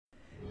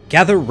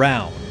Gather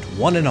round,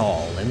 one and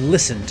all, and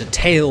listen to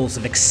tales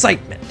of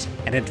excitement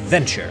and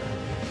adventure.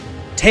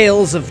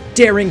 Tales of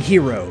daring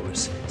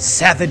heroes,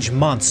 savage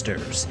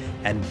monsters,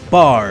 and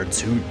bards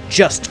who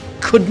just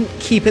couldn't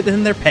keep it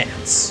in their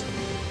pants.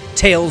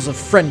 Tales of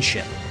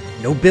friendship,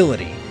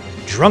 nobility,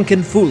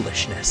 drunken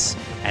foolishness,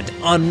 and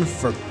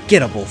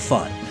unforgettable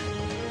fun.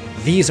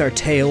 These are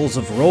tales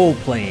of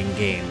role-playing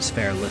games,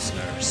 fair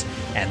listeners,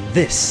 and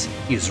this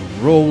is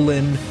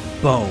Rollin'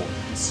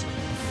 Bones.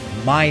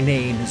 My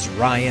name is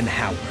Ryan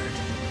Howard,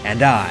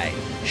 and I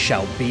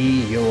shall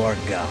be your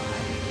guide.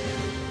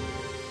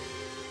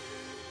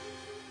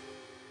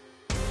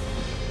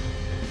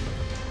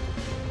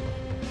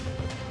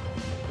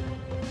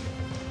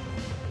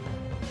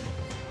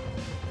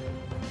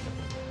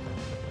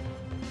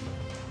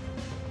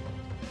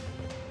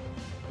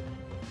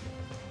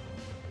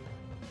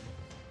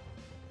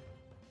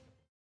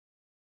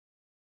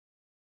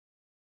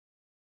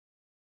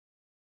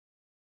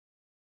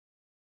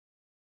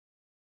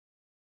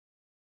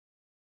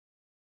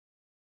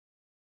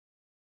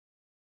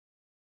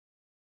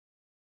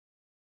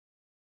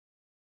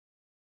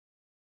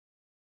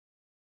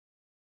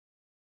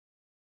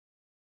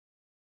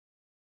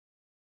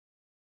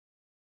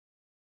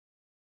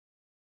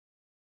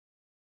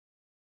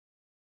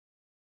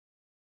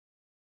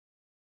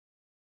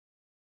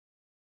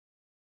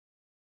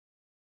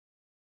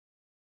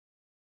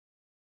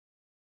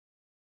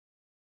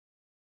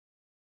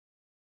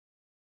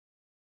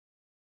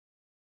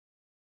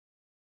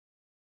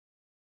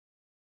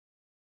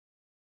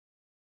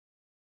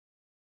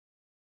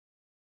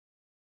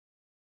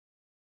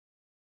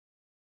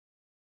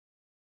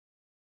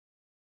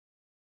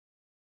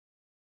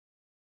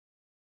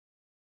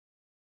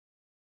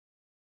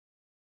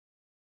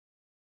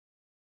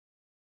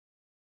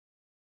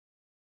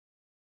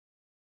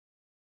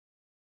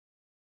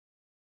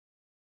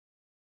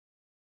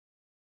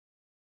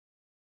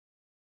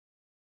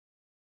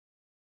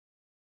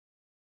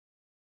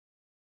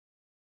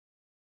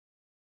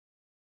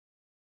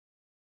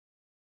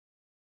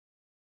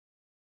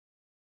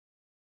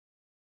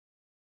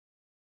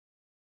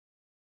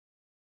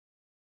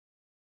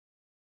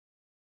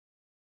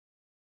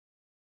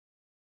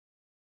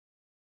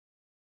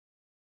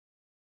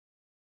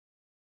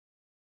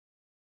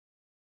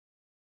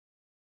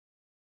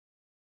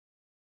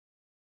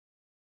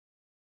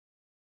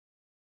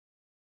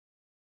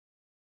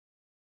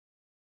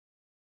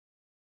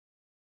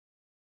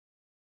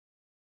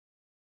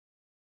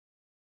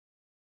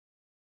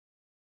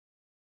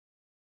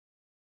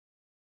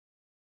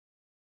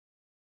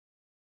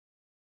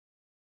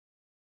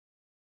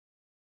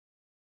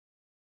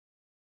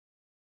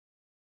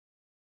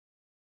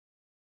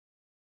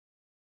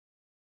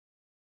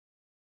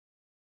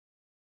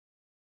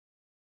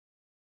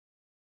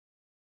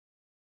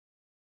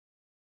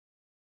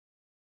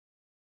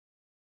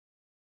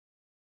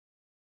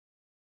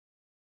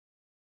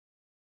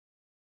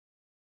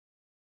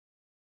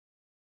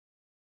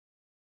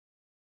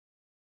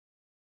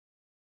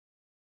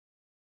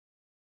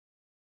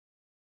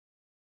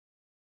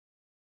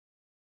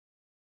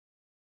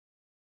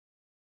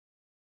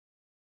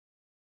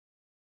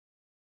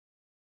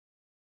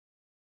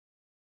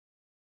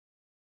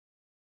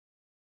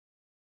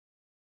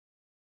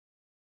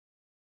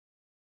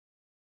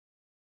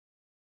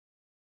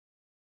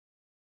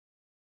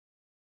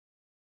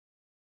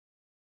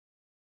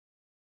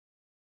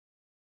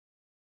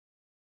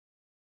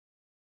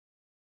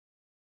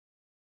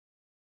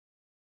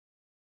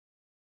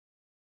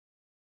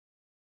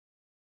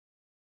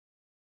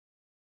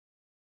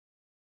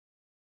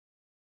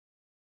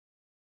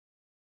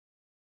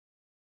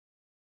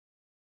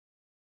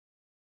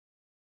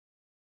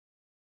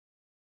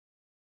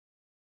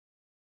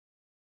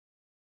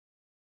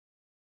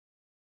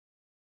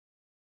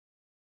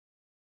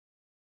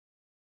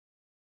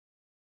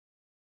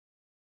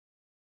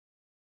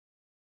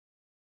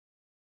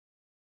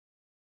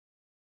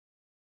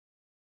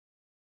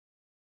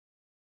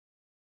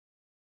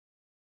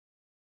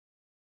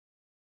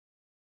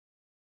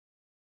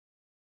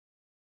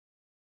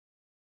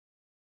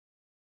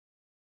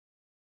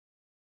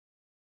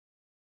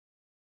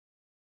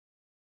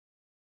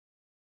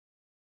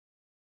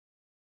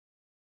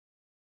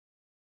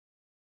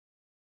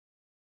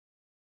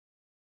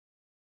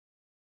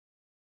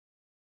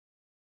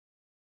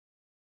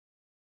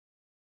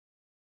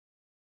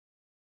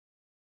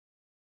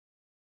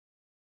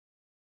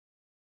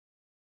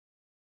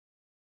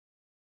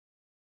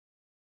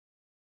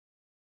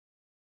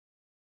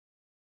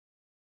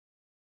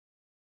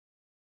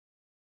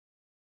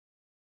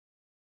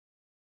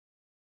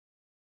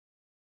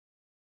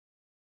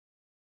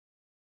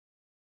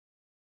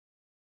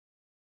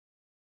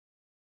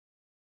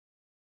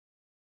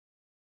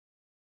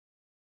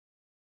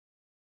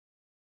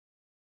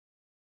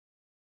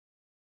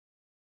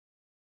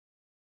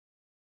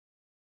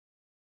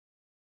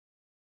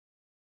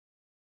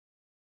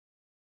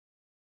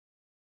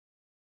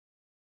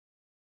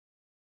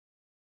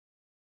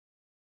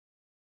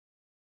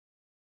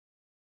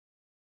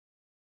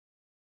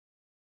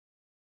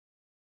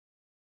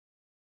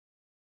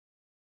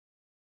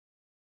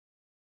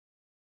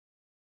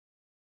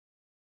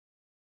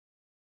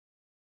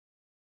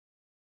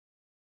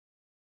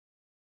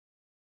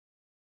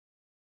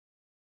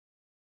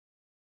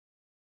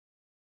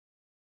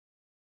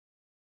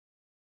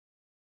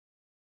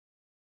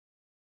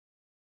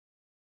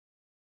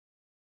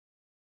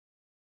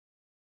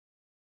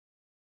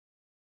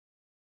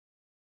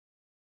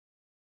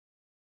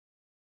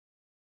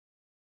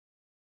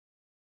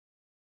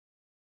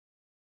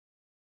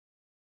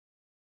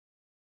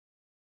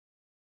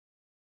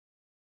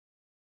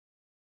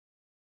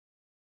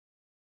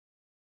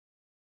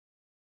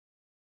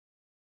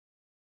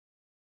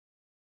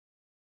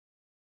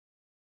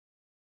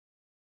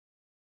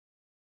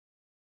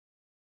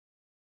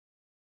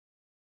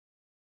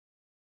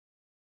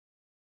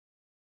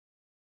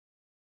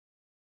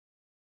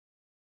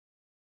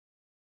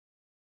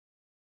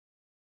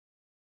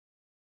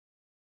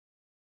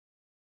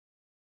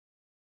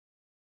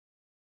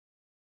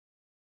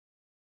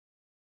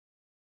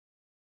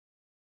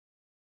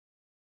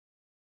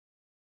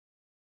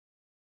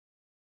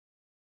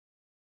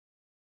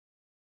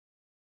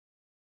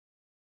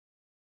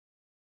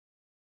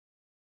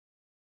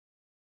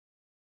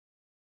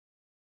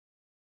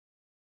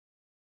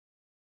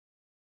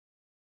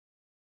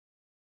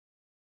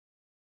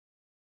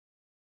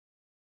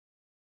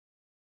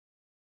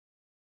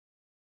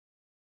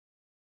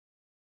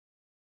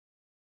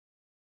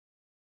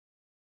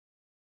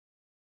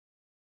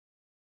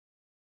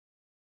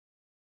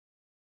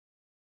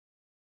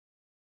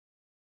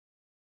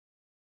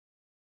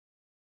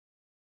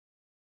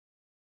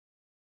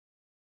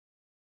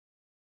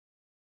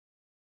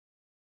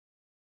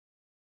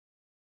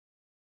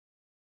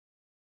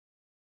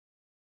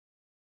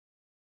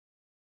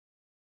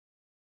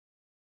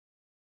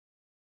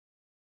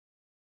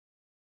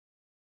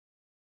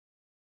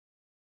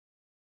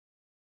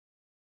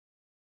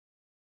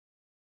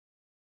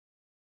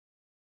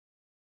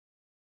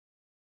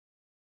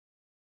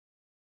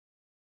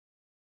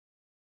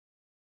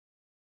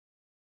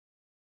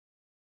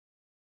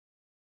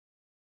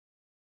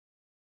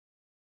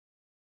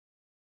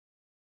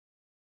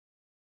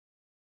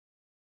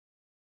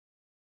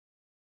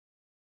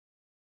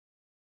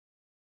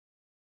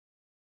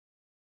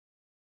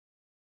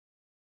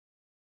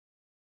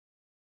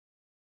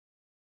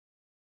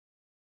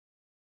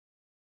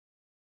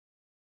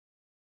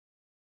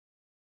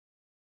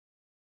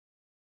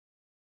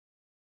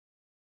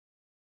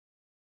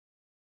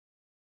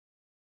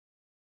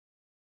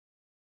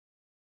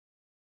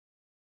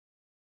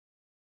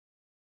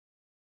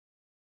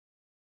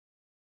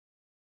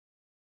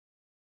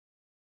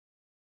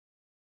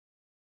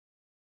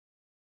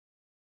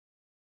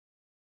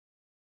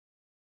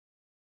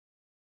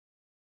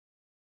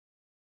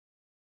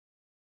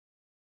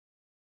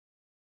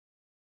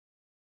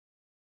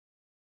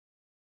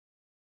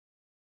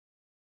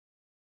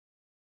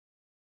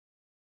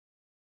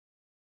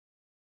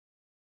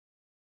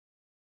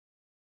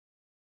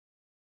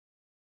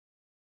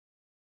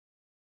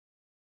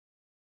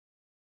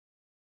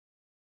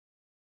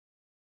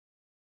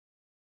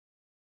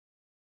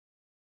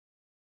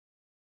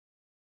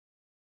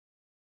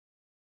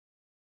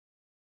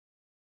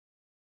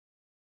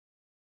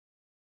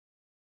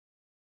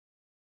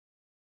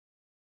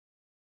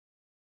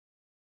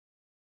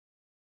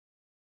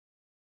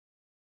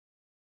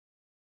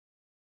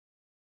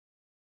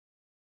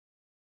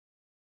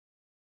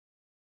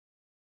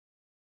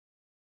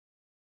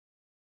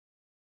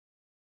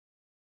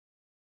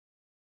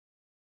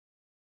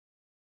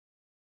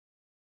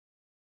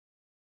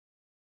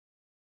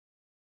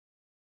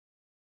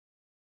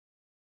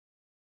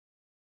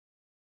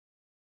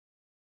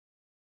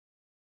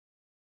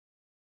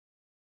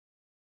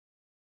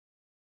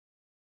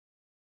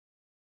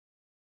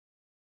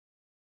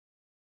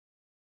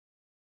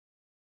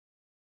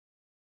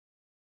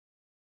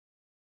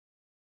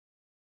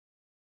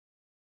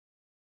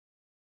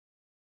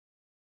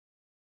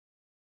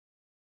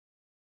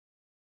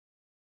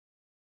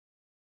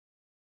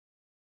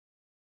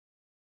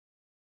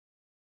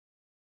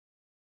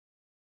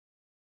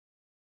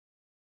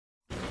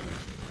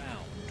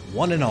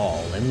 one and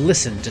all, and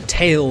listen to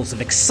tales of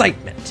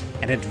excitement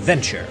and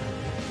adventure.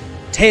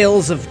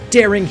 Tales of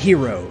daring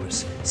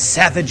heroes,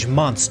 savage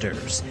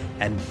monsters,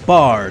 and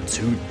bards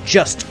who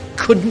just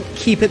couldn't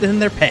keep it in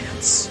their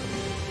pants.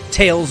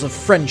 Tales of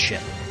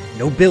friendship,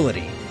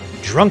 nobility,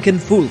 drunken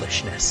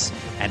foolishness,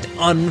 and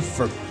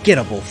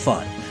unforgettable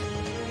fun.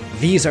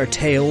 These are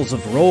tales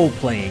of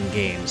role-playing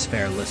games,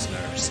 fair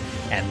listeners,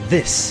 and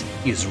this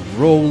is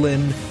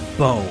Rollin'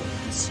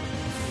 Bones.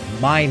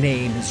 My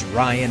name is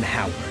Ryan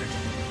Howard,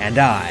 and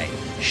I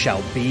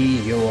shall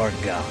be your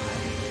guide.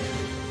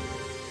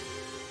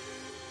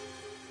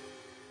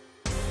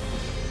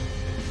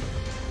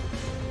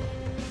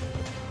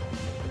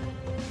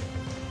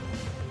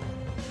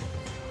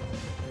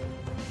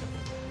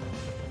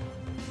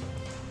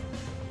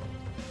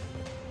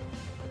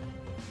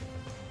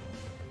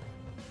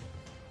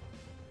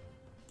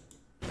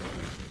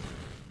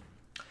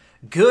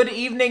 Good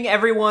evening,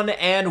 everyone,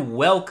 and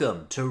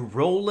welcome to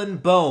Rollin'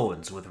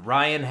 Bones with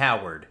Ryan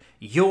Howard,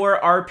 your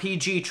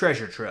RPG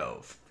treasure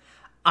trove.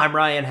 I'm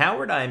Ryan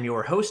Howard, I am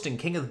your host and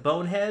king of the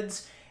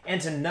Boneheads, and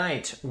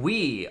tonight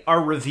we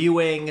are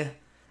reviewing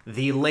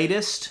the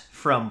latest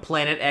from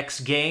Planet X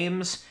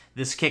Games.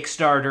 This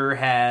Kickstarter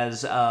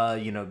has,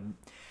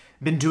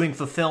 been doing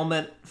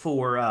fulfillment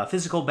for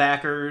physical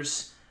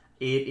backers.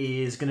 It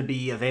is going to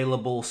be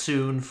available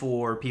soon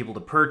for people to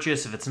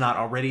purchase if it's not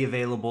already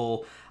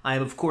available. I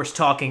am, of course,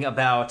 talking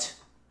about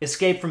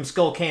Escape from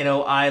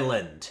Skullcano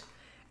Island.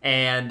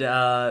 And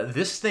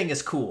this thing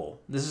is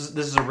cool. This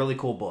is a really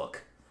cool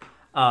book.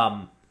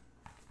 And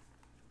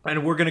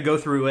we're going to go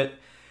through it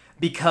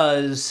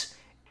because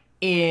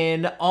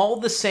in all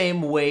the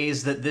same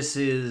ways that this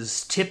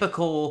is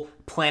typical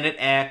Planet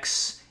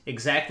X,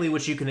 exactly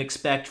what you can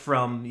expect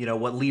from,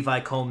 what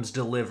Levi Combs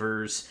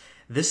delivers,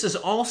 this is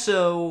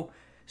also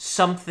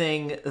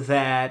something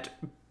that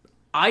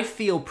I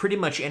feel pretty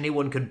much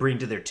anyone could bring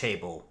to their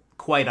table,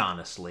 quite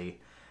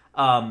honestly.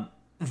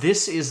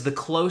 This is the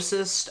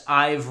closest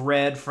I've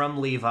read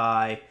from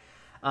Levi.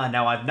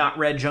 Now, I've not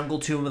read Jungle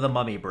Tomb of the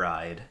Mummy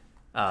Bride,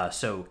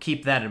 so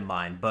keep that in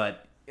mind.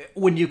 But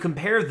when you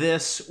compare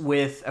this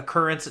with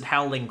Occurrence at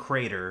Howling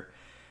Crater,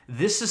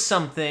 this is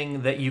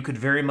something that you could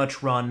very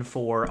much run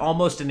for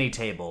almost any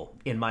table,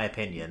 in my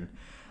opinion.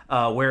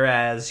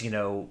 Whereas,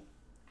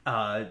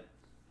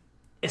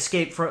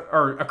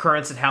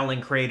 Occurrence at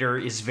Howling Crater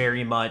is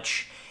very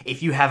much,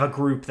 if you have a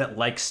group that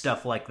likes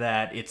stuff like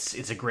that,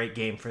 it's a great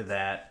game for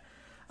that.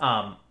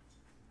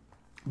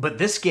 But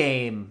this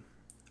game,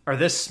 or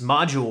this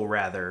module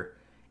rather,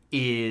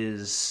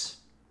 is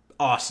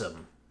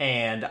awesome,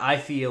 and I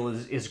feel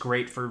is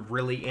great for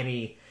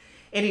really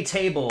any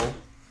table,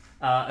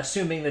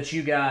 assuming that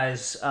you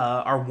guys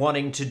are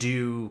wanting to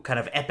do kind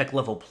of epic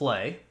level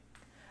play.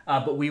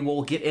 But we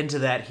will get into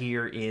that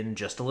here in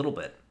just a little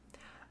bit.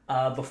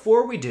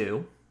 Before we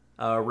do,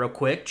 real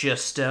quick,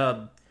 just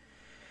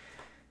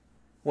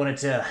wanted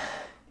to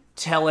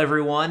tell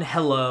everyone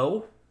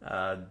hello,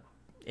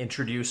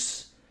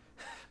 introduce,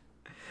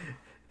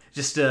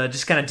 just kind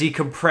of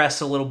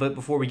decompress a little bit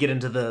before we get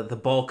into the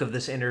bulk of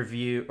this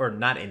review.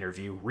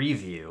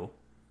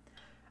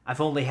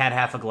 I've only had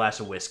half a glass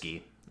of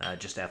whiskey,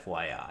 just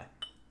FYI.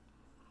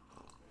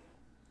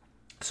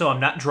 So I'm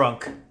not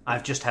drunk,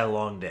 I've just had a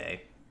long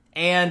day.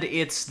 And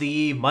it's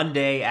the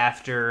Monday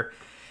after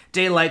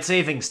daylight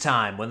savings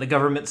time, when the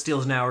government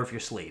steals an hour of your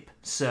sleep.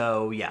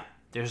 So, yeah,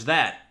 there's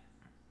that.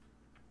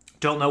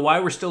 Don't know why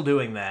we're still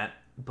doing that,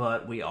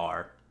 but we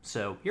are.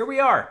 So, here we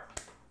are.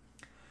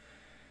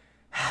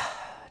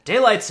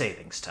 Daylight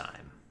savings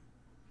time.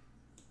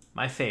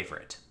 My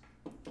favorite.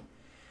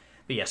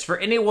 But yes, for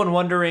anyone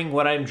wondering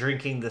what I'm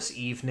drinking this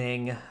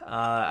evening,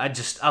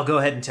 I'll go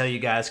ahead and tell you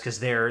guys, because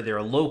they're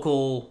a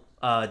local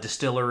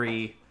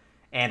distillery,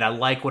 and I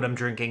like what I'm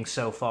drinking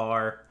so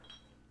far.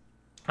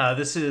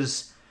 This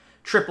is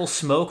Triple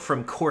Smoke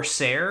from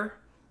Corsair,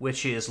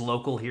 which is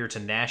local here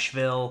to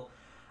Nashville.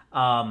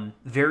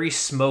 Very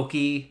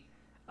smoky,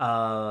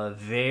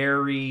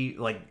 very,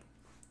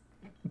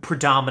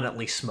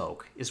 predominantly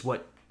smoke is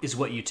what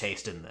you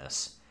taste in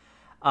this.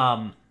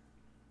 Their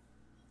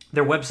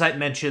website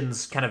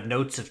mentions kind of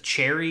notes of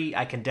cherry.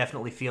 I can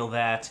definitely feel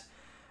that.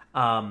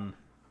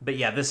 But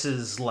yeah, this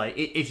is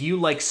if you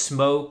like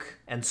smoke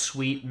and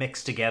sweet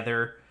mixed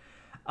together,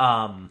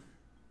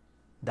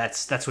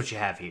 that's what you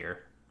have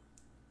here.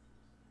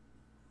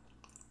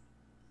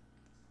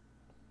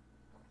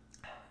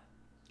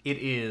 It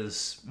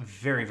is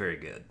very, very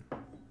good.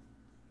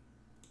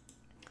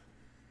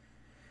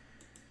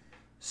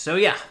 So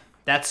yeah,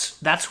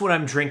 that's what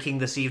I'm drinking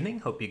this evening.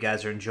 Hope you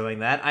guys are enjoying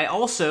that. I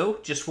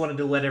also just wanted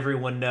to let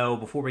everyone know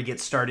before we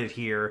get started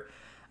here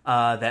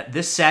that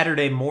this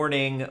Saturday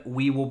morning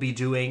we will be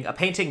doing a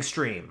painting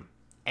stream.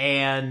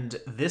 And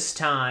this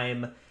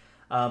time,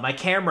 my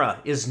camera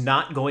is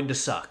not going to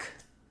suck.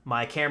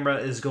 My camera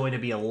is going to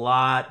be a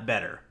lot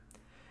better.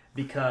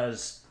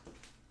 Because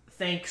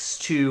thanks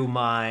to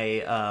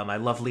my my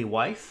lovely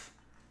wife,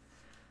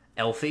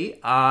 Elfie,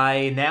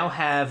 I now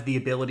have the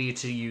ability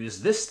to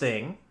use this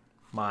thing,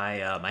 my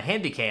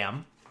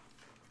Handycam,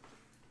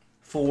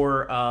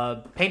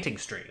 for painting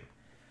stream.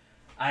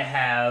 I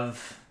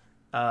have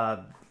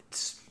Elgato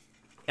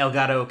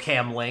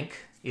Cam Link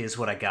is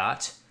what I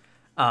got.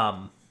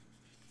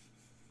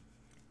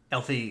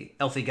 Elfie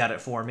got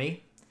it for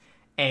me,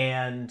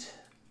 and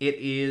it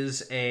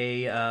is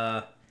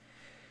a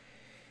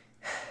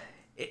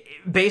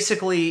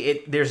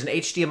basically there's an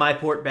HDMI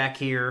port back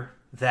here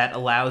that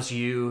allows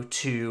you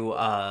to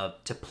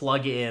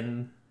plug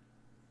in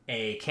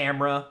a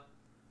camera,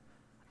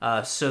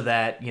 so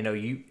that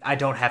I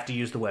don't have to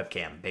use the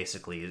webcam.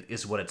 Basically,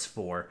 is what it's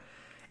for.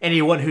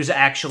 Anyone who's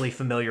actually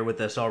familiar with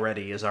this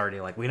already is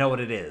already like, we know what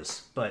it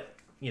is. But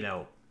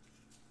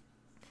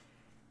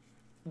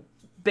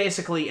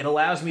basically, it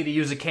allows me to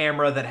use a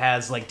camera that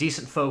has like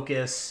decent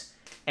focus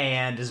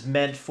and is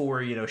meant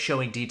for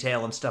showing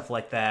detail and stuff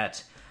like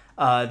that.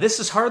 This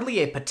is hardly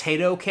a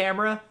potato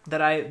camera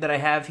that I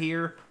have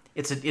here.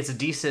 It's a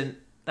decent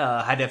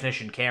high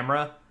definition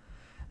camera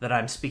that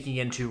I'm speaking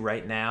into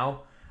right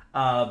now.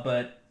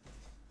 But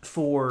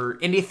for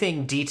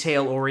anything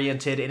detail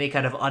oriented, any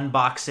kind of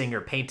unboxing or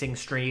painting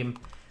stream,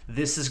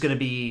 this is going to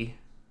be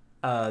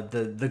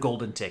the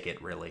golden ticket,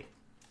 really.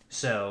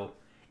 So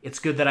it's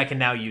good that I can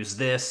now use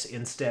this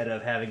instead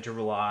of having to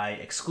rely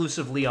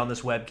exclusively on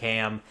this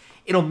webcam.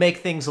 It'll make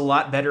things a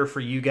lot better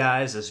for you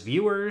guys as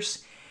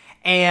viewers,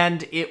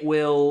 and it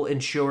will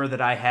ensure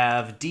that I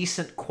have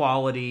decent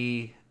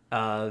quality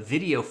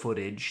video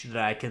footage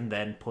that I can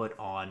then put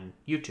on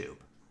YouTube.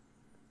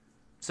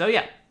 So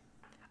yeah,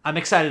 I'm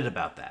excited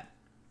about that.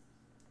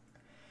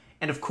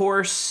 And of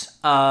course,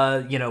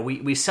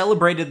 we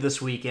celebrated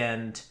this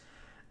weekend.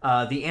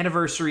 The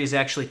anniversary is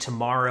actually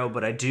tomorrow,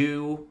 but I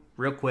do,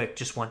 real quick,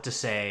 just want to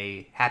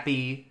say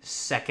happy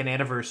second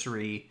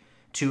anniversary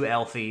to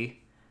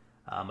Elfie,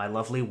 my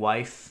lovely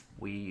wife.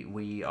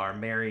 We are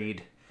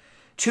married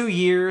 2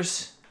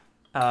 years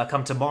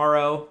come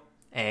tomorrow,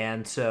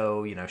 and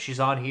so, she's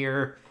on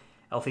here.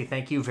 Elfie,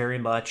 thank you very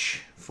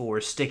much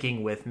for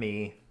sticking with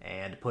me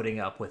and putting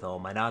up with all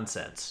my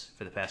nonsense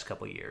for the past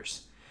couple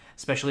years.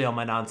 Especially all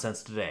my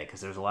nonsense today,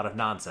 because there's a lot of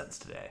nonsense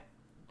today.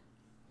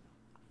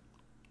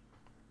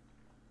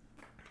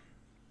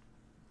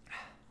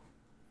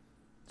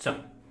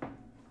 So,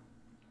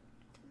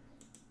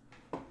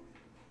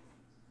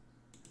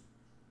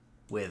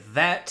 with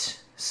that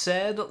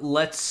said,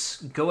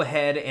 let's go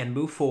ahead and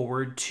move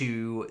forward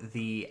to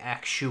the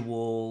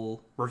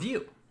actual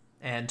review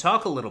and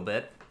talk a little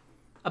bit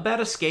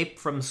about Escape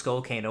from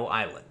Skullcano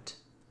Island.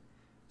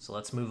 So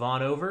let's move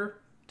on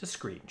over to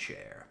screen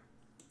share.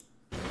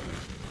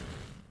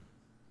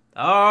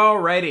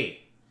 Alrighty.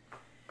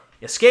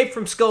 Escape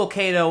from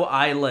Skullcano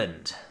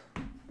Island.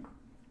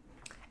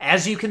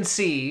 As you can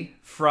see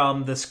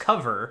from this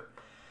cover,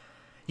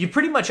 you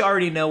pretty much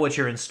already know what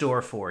you're in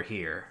store for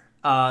here.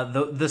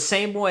 The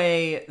same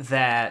way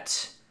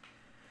that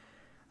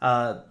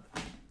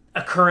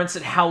Occurrence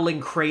at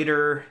Howling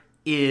Crater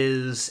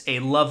is a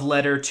love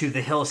letter to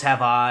The Hills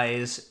Have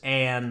Eyes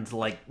and,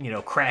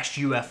 crashed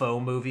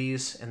UFO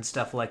movies and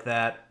stuff like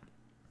that.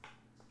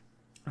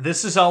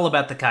 This is all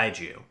about the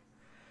kaiju.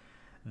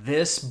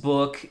 This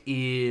book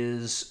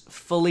is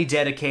fully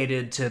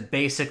dedicated to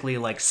basically,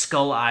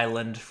 Skull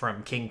Island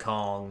from King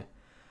Kong.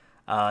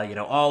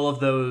 All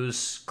of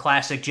those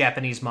classic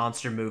Japanese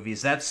monster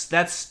movies.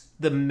 That's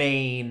the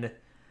main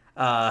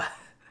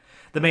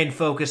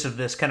focus of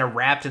this, kind of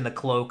wrapped in the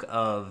cloak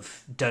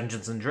of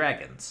Dungeons and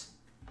Dragons.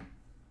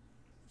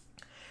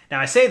 Now,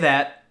 I say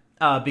that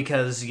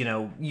because,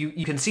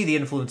 you can see the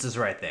influences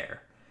right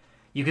there.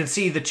 You can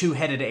see the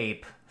two-headed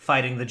ape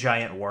fighting the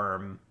giant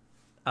worm,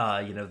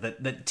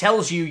 that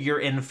tells you you're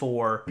in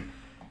for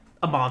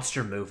a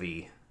monster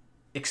movie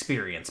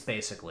experience,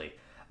 basically.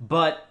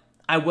 But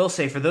I will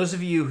say, for those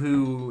of you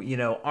who,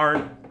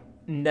 aren't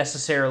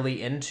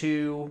necessarily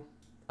into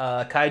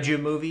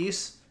kaiju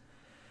movies,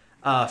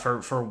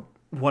 for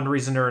one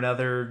reason or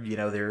another,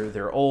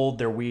 they're old,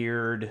 they're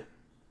weird,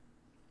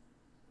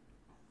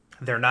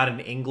 they're not in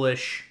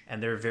English,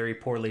 and they're very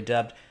poorly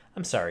dubbed.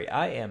 I'm sorry,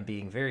 I am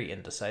being very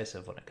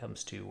indecisive when it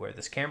comes to where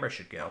this camera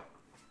should go.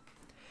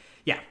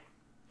 Yeah.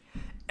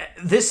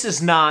 This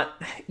is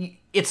not...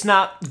 It's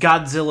not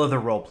Godzilla the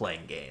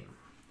role-playing game.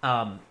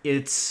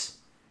 It's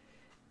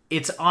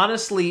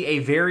honestly a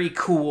very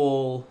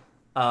cool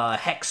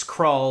hex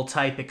crawl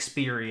type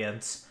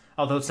experience,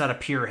 although it's not a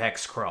pure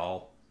hex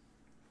crawl.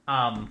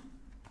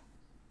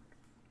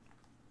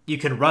 You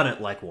can run it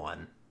like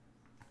one.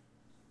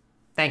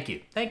 Thank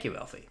you,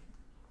 Elfie.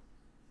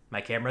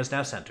 My camera is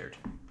now centered.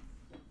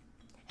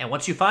 And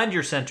once you find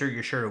your center,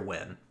 you're sure to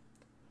win.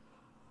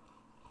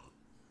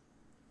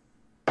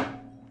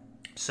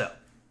 So,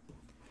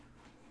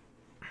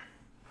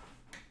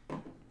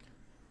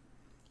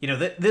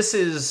 this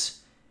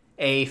is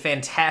a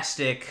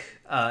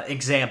fantastic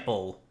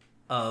example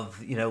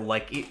of,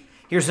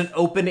 here's an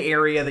open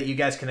area that you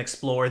guys can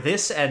explore.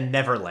 This and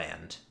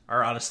Neverland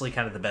are honestly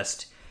kind of the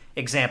best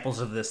examples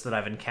of this that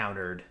I've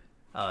encountered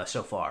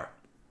so far.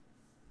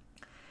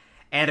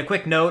 And a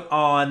quick note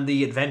on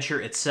the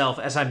adventure itself.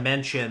 As I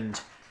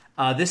mentioned,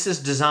 this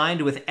is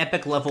designed with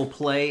epic level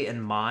play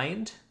in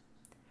mind.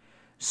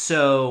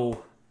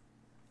 So,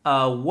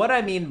 what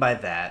I mean by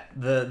that,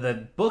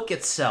 the book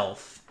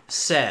itself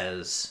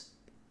says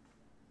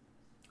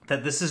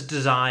that this is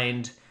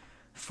designed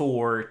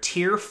for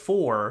Tier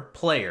 4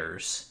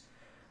 players,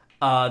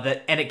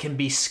 and it can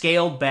be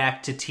scaled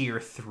back to Tier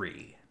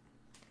 3.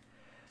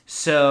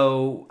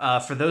 So,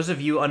 for those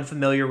of you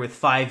unfamiliar with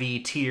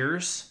 5e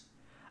tiers,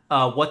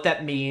 what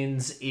that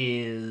means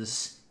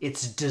is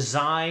it's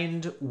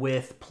designed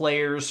with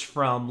players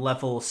from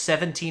level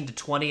 17 to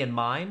 20 in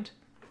mind,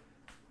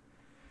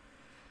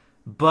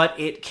 but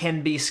it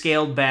can be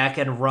scaled back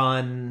and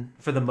run,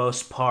 for the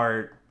most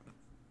part,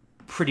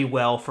 pretty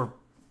well for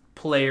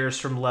players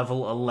from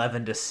level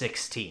 11 to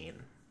 16.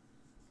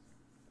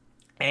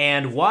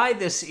 And why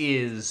this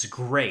is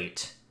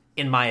great,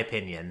 in my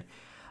opinion,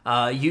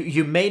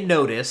 you may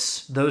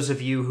notice, those of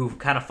you who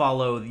kind of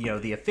follow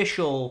the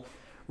official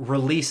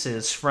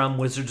releases from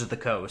Wizards of the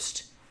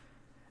Coast,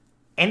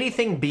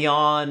 anything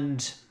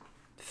beyond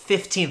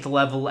 15th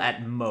level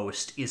at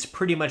most is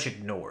pretty much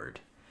ignored.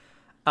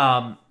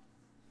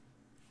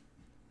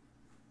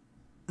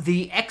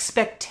 The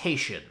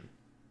expectation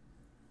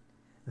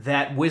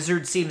that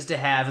Wizard seems to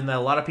have, and that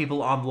a lot of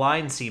people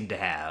online seem to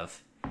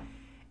have,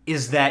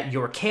 is that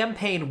your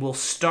campaign will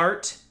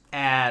start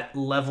at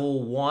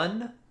level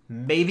 1,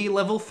 maybe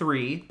level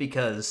 3,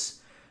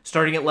 because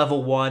starting at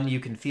level 1 you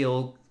can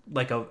feel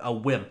like a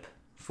wimp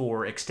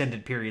for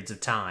extended periods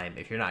of time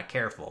if you're not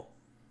careful.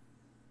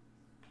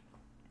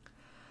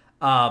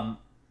 The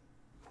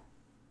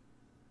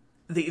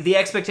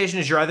expectation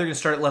is you're either going to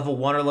start at level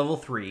 1 or level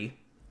 3,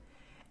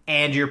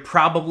 and you're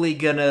probably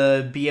going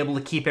to be able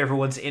to keep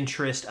everyone's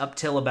interest up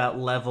till about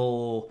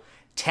level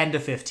 10 to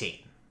 15.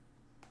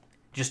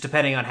 Just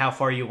depending on how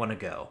far you want to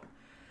go.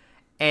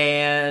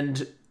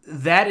 And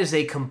that is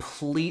a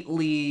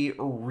completely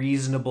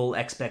reasonable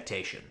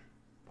expectation.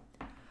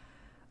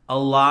 A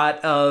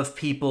lot of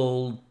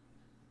people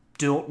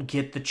don't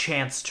get the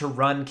chance to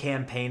run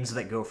campaigns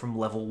that go from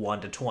level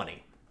 1 to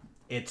 20.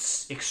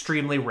 It's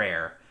extremely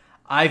rare.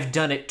 I've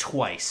done it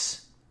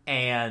twice,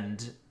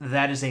 and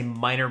that is a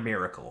minor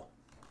miracle.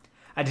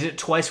 I did it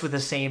twice with the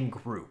same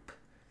group.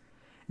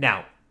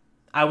 Now,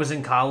 I was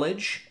in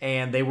college,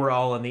 and they were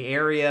all in the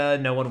area.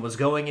 No one was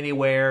going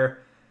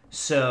anywhere,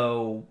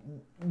 so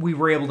we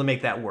were able to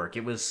make that work.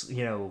 It was,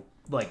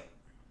 like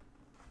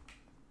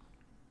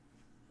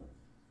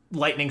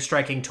lightning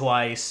striking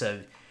twice,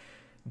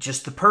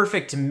 just the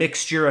perfect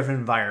mixture of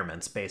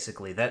environments,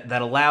 basically,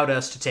 that allowed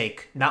us to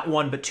take not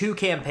one but 2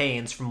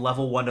 campaigns from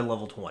level 1 to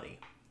level 20.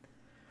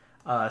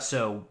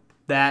 So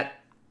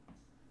that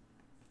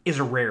is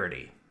a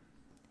rarity.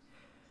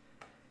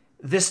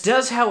 This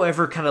does,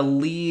 however, kind of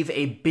leave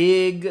a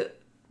big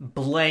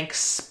blank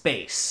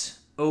space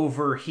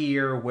over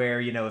here where,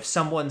 if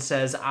someone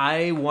says,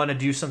 I want to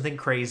do something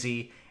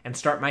crazy and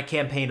start my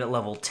campaign at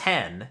level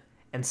 10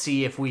 and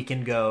see if we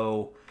can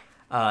go,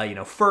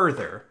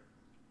 further.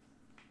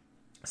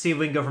 See if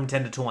we can go from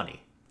 10 to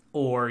 20.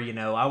 Or,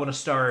 I want to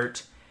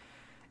start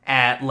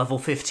at level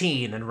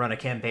 15 and run a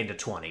campaign to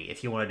 20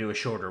 if you want to do a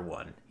shorter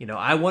one.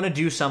 I want to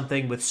do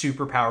something with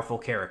super powerful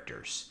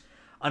characters.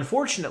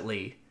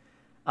 Unfortunately,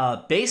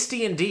 base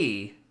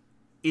D&D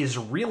is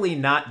really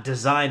not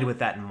designed with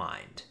that in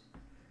mind.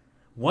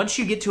 Once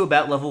you get to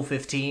about level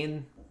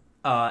 15,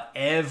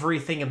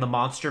 everything in the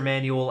monster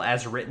manual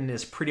as written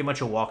is pretty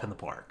much a walk in the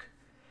park.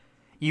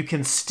 You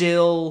can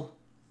still...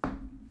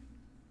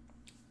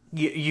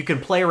 You can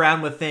play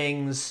around with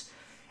things.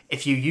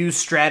 If you use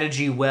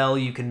strategy well,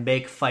 you can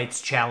make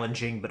fights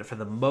challenging, but for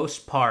the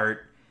most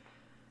part,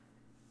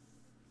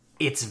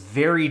 it's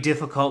very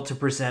difficult to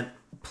present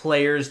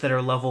players that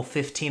are level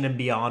 15 and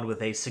beyond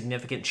with a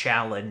significant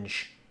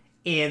challenge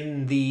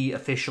in the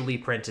officially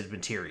printed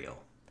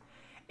material.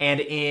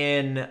 And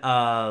in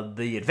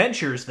the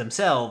adventures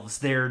themselves,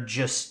 there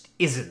just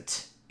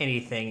isn't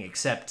anything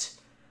except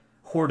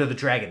Horde of the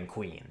Dragon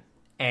Queen.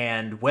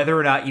 And whether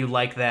or not you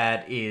like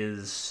that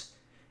is,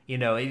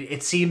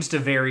 it seems to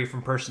vary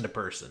from person to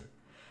person.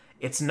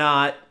 It's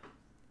not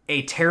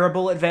a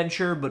terrible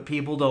adventure, but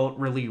people don't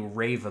really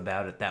rave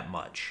about it that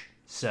much.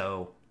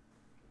 So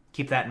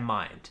keep that in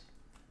mind.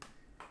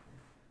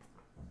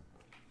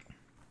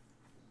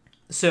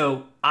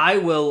 So I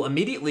will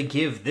immediately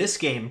give this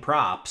game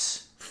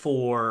props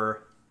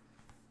for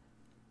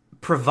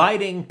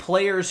providing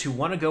players who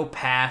want to go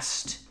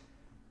past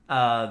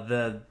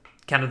the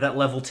kind of that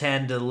level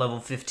 10 to level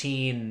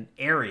 15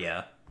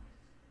 area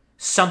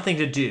something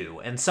to do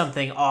and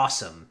something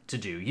awesome to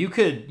do. You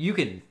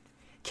can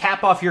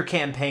cap off your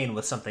campaign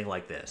with something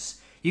like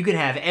this. You can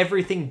have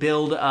everything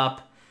build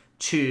up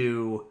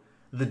to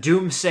the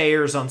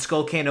Doomsayers on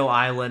Skullcano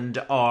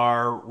Island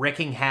are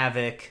wreaking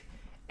havoc,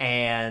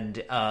 and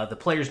the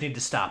players need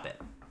to stop it.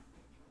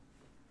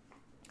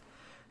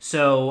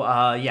 So,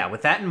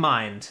 with that in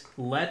mind,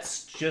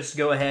 let's just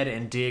go ahead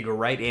and dig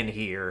right in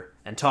here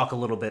and talk a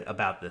little bit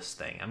about this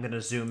thing. I'm going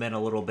to zoom in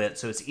a little bit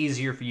so it's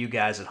easier for you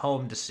guys at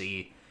home to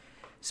see,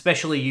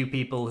 especially you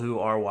people who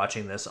are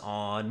watching this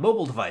on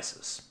mobile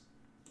devices.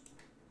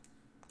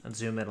 Let's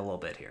zoom in a little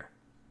bit here.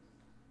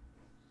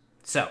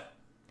 So,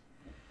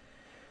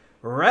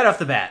 Right off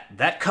the bat,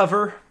 that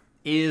cover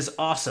is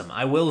awesome.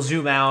 I will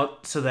zoom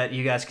out so that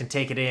you guys can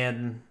take it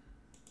in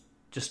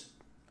just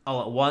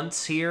all at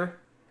once here.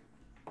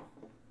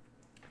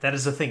 That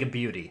is a thing of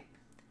beauty.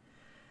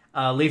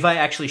 Levi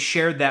actually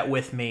shared that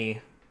with me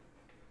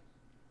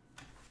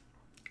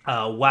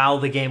while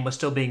the game was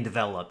still being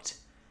developed.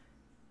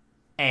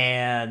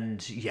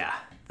 And yeah,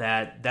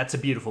 that's a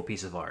beautiful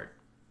piece of art.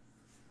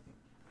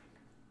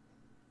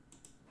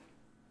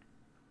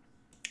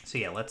 So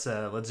yeah, let's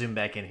zoom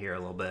back in here a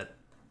little bit.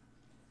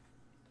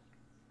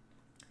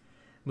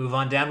 Move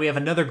on down. We have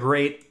another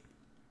great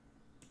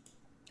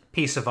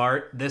piece of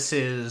art. This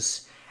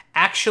is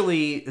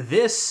actually,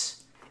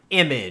 this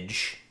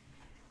image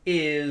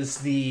is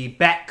the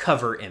back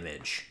cover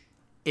image.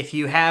 If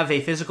you have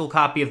a physical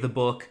copy of the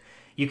book,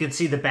 you can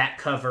see the back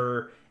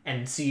cover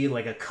and see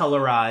like a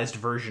colorized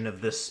version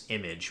of this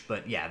image.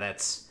 But yeah,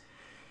 that's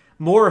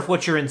more of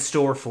what you're in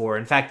store for.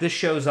 In fact, this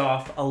shows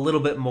off a little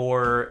bit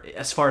more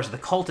as far as the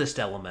cultist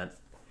element,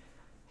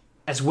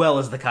 as well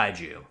as the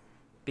kaiju.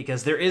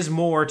 Because there is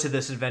more to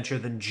this adventure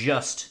than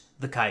just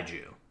the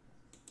kaiju.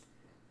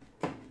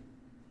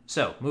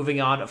 So,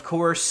 moving on, of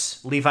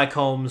course, Levi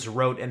Combs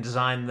wrote and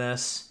designed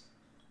this.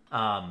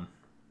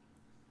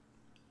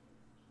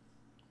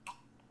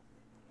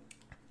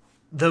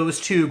 Those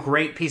two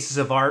great pieces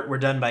of art were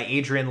done by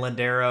Adrian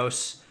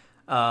Lenderos.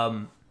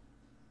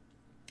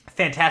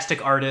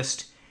 Fantastic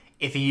artist.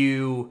 If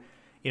you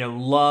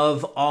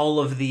love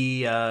all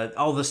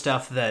the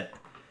stuff that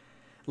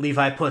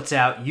Levi puts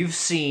out,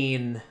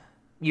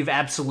 you've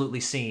absolutely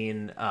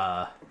seen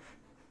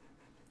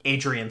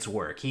Adrian's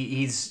work.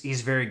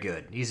 He's very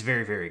good. He's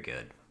very, very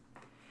good.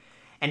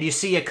 And you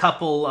see a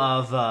couple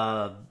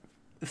of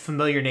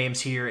familiar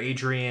names here: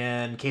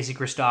 Adrian, Casey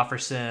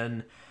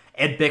Christopherson,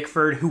 Ed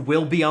Bickford, who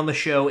will be on the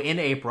show in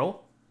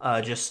April.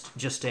 Just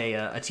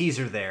a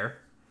teaser there.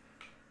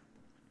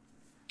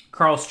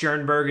 Carl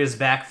Sternberg is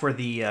back for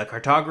the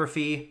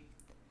cartography.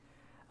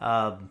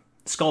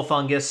 Skull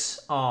Fungus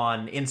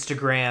on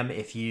Instagram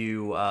if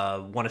you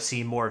want to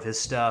see more of his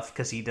stuff,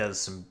 because he does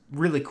some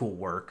really cool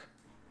work.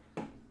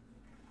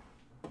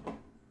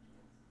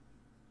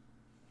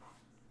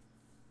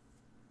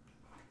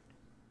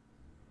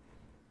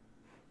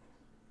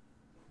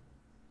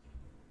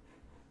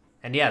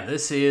 And yeah,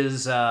 this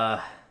is...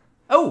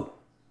 Oh!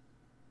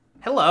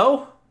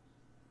 Hello!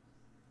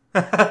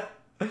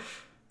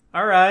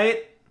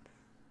 Alright.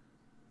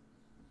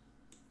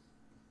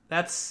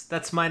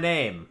 That's my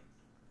name.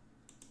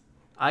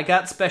 I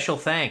got special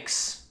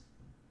thanks.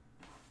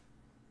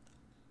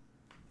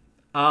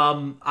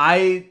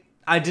 I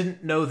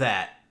didn't know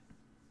that.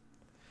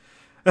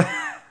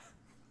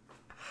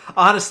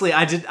 Honestly,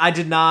 I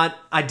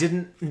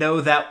didn't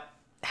know that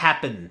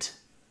happened.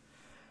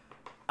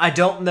 I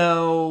don't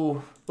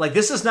know, like,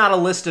 this is not a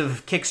list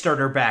of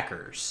Kickstarter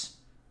backers.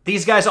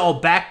 These guys all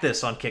backed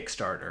this on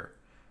Kickstarter.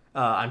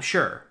 I'm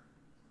sure.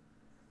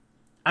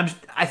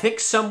 I think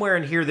somewhere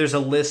in here there's a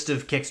list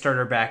of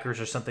Kickstarter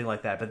backers or something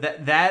like that,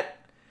 but that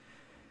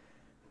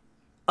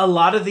a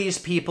lot of these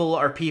people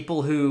are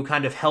people who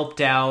kind of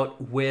helped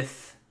out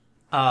with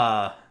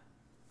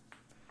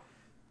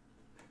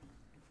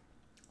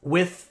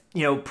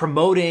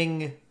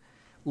promoting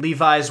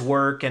Levi's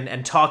work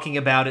and talking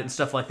about it and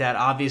stuff like that,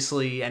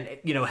 obviously, and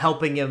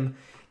helping him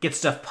get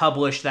stuff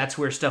published. That's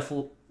where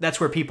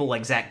people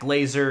like Zach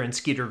Glazer and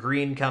Skeeter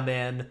Green come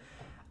in.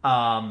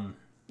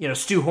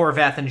 Stu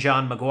Horvath and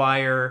John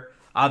McGuire,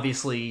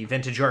 obviously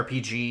Vintage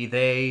RPG,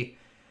 they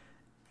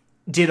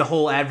did a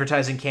whole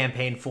advertising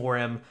campaign for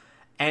him,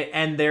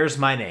 and there's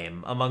my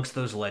name amongst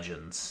those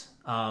legends.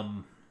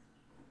 I'm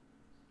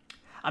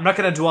not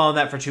going to dwell on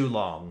that for too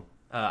long.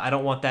 I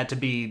don't want that to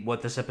be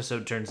what this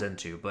episode turns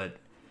into, but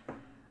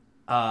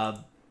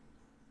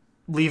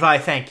Levi,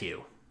 thank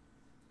you.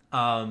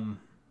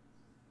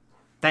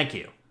 Thank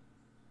you.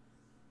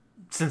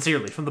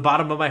 Sincerely, from the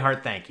bottom of my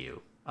heart, thank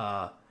you.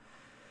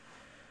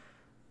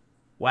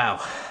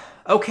 Wow.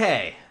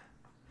 Okay.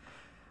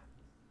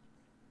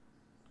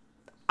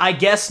 I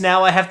guess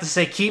now I have to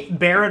say,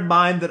 bear in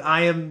mind that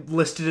I am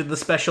listed in the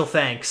special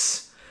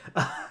thanks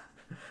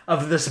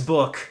of this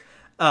book.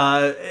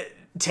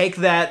 Take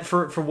that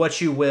for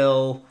what you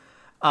will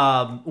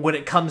when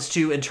it comes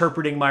to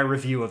interpreting my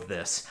review of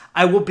this.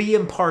 I will be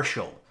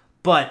impartial,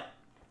 but,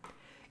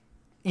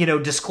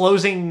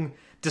 disclosing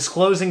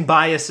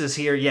biases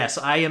here, yes,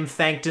 I am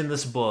thanked in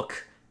this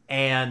book,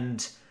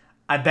 and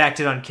I backed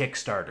it on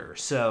Kickstarter,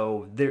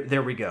 so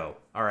there we go.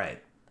 All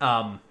right.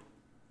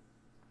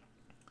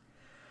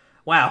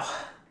 Wow.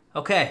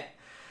 Okay.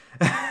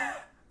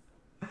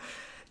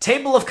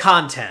 Table of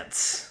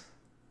contents.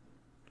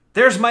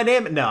 There's my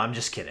name. No, I'm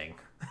just kidding.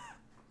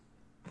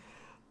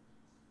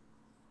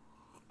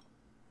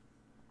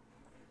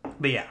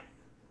 But yeah.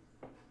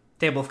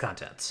 Table of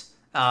contents.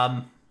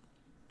 And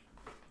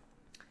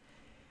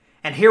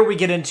here we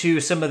get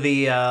into some of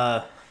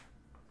the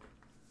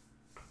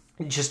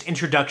just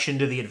introduction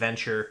to the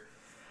adventure.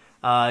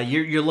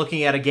 You're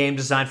looking at a game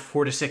designed for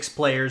 4 to 6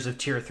 players of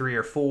tier 3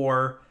 or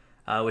 4,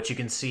 which you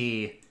can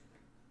see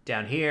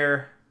down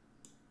here.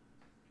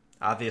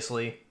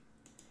 obviously.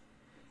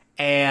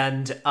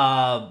 And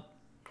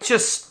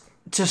just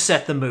to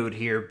set the mood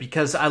here,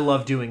 because I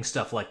love doing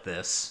stuff like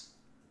this.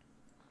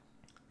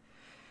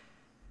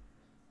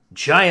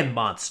 Giant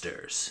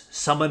monsters,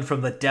 summoned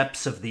from the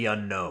depths of the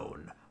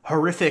unknown.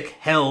 Horrific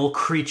hell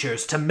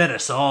creatures to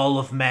menace all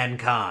of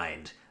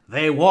mankind.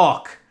 They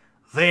walk.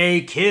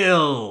 They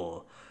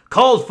kill.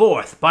 Called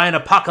forth by an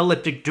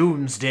apocalyptic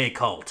doomsday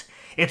cult.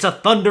 It's a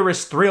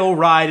thunderous thrill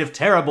ride of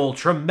terrible,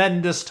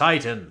 tremendous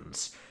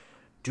titans.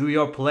 Do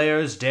your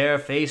players dare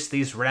face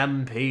these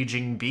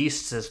rampaging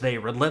beasts as they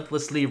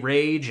relentlessly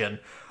rage and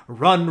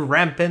run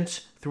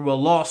rampant through a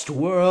lost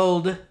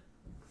world?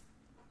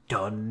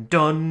 Dun,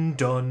 dun,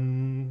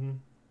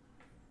 dun.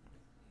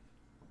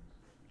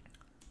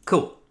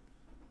 Cool.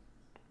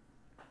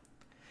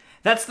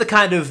 That's the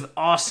kind of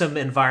awesome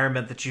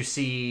environment that you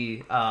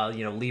see,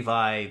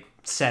 Levi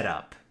set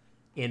up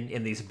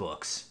in these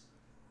books.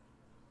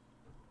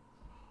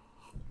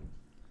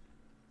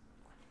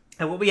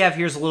 And what we have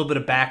here is a little bit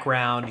of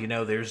background.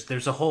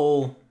 There's a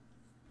whole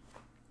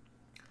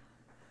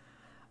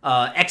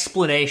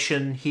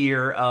explanation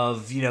here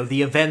of,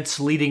 the events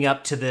leading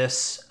up to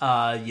this,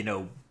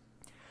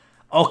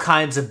 all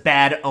kinds of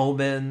bad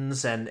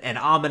omens and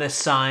ominous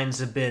signs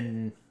have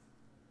been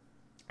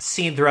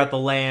seen throughout the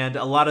land.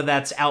 A lot of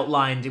that's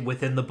outlined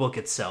within the book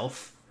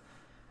itself.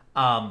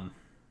 But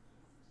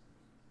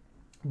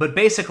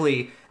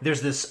basically,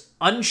 there's this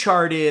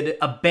uncharted,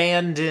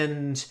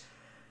 abandoned,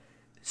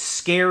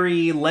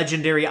 scary,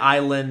 legendary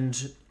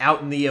island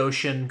out in the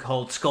ocean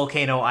called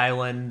Skullcano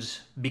Island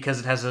because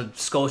it has a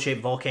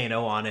skull-shaped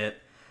volcano on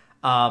it.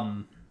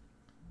 All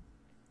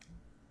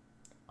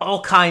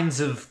kinds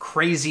of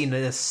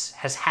craziness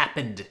has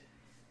happened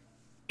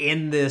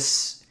on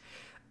this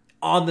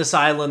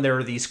island. There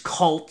are these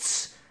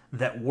cults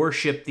that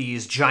worship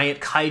these giant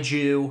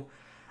kaiju.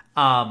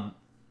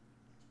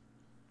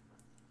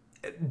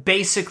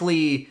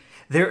 Basically,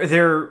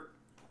 they're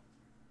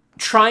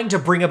trying to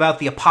bring about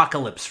the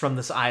apocalypse from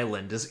this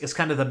island is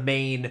kind of the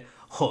main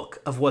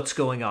hook of what's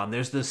going on.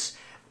 There's this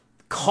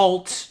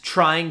cult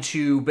trying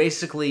to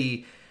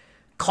basically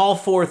call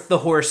forth the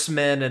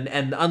horsemen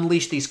and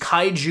unleash these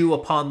kaiju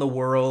upon the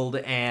world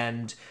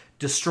and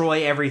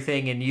destroy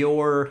everything, and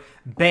your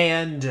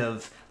band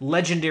of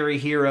legendary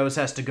heroes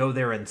has to go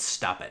there and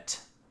stop it.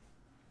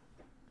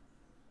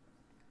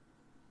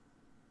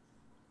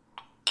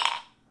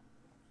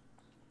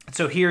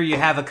 So here you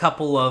have a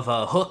couple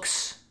of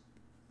hooks,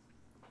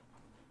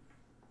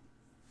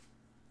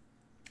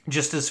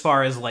 just as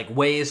far as like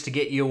ways to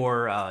get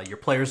your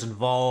players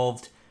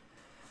involved.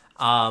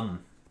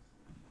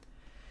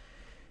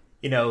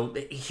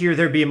 Here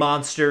there be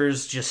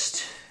monsters,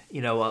 just,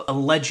 a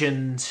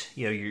legend.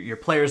 Your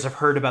players have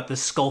heard about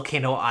this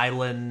Skullcano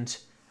Island.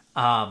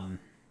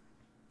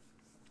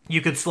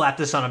 You could slap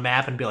this on a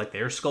map and be like,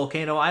 there's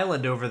Skullcano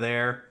Island over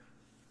there.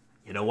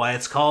 You know why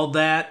it's called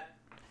that?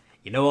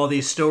 All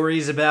these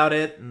stories about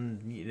it.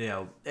 And,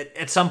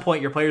 at some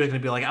point your players are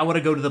going to be like, I want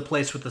to go to the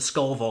place with the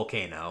skull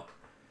volcano.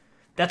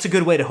 That's a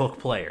good way to hook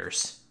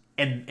players,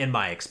 in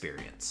my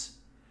experience.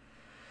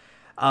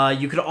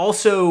 You could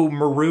also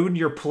maroon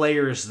your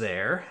players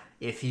there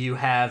if you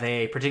have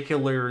a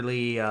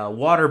particularly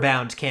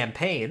waterbound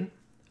campaign.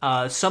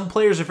 Some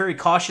players are very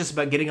cautious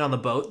about getting on the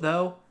boat,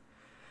 though.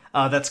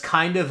 That's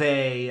kind of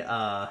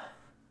a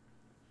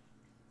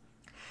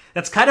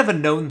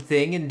known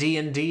thing in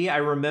D&D. I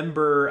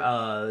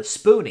remember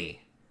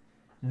Spoony,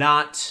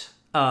 not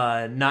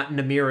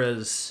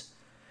Namira's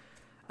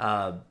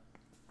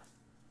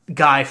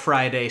Guy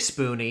Friday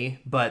Spoony,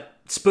 but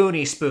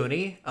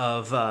Spoony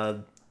of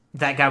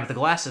that guy with the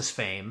glasses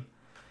fame.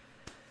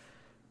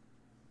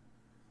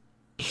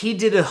 He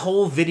did a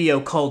whole video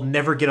called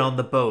Never Get on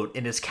the Boat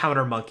in his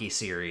Counter Monkey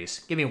series.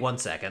 Give me 1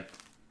 second.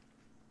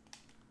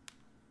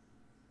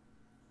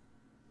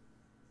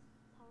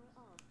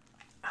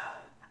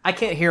 I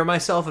can't hear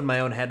myself in my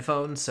own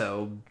headphones,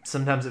 so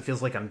sometimes it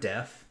feels like I'm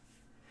deaf.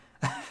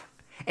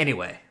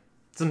 Anyway,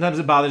 sometimes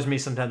it bothers me,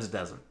 sometimes it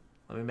doesn't.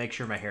 Let me make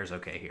sure my hair's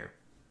okay here.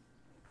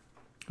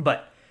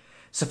 But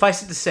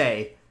suffice it to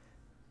say,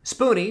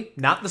 Spoony,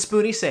 not the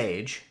Spoony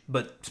Sage,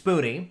 but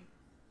Spoony,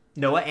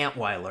 Noah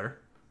Antweiler,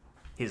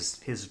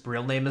 his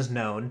real name is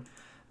known.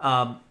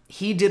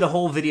 He did a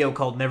whole video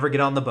called Never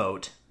Get on the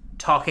Boat,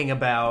 talking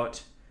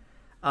about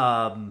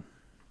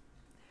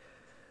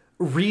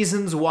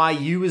reasons why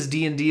you as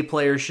D&D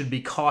players should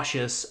be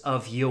cautious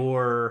of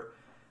your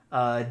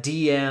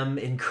DM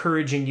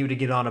encouraging you to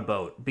get on a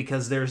boat,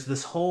 because there's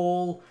this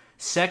whole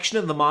section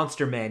of the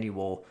monster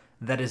manual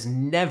that is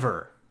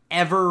never,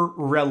 ever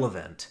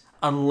relevant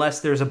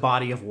unless there's a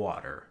body of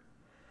water.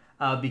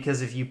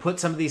 Because if you put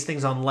some of these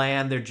things on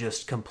land, they're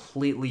just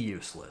completely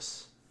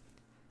useless.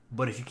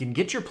 But if you can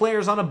get your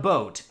players on a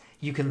boat,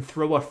 you can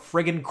throw a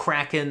friggin'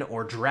 kraken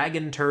or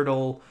dragon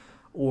turtle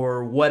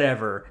or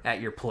whatever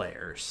at your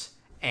players,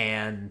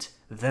 and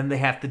then they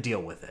have to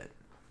deal with it.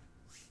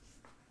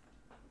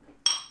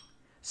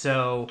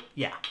 So,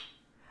 yeah.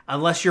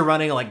 Unless you're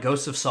running like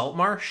Ghosts of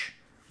Saltmarsh,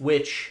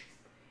 which,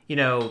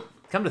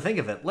 come to think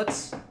of it,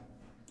 let's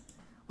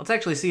Let's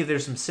actually see if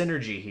there's some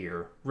synergy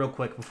here, real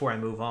quick, before I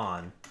move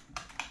on.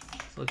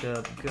 Let's look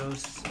up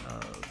Ghosts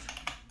of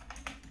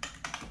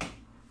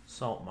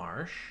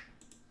Saltmarsh.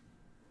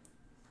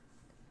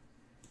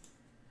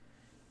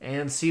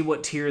 And see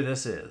what tier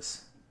this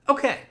is.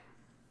 Okay.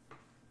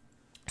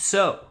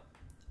 So,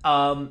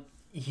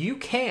 you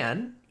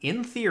can,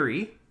 in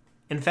theory,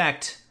 in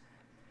fact,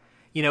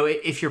 you know,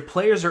 if your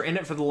players are in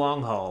it for the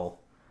long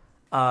haul,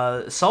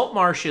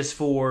 Saltmarsh is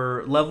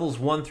for levels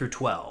 1 through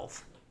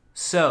 12.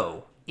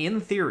 So,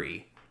 in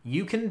theory,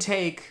 you can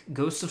take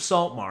Ghosts of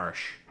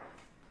Saltmarsh,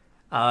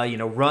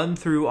 run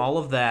through all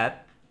of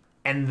that,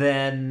 and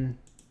then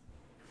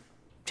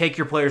take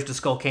your players to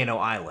Skullcano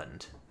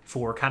Island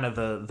for kind of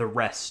the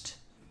rest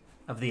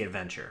of the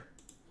adventure.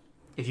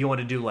 If you want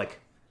to do, like,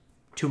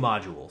 2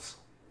 modules.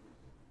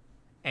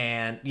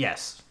 And,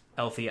 yes,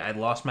 Elfie, I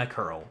lost my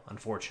curl,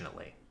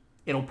 unfortunately.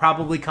 It'll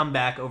probably come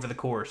back over the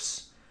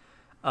course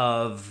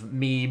of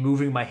me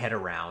moving my head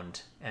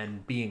around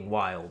and being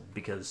wild,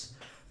 because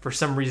for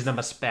some reason I'm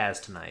a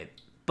spaz tonight.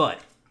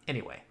 But,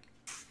 anyway.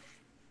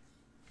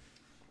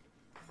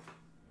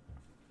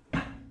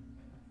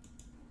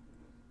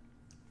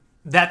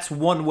 That's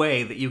one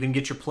way that you can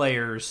get your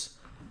players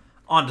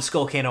onto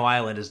Skullcano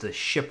Island, is to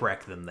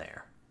shipwreck them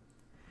there.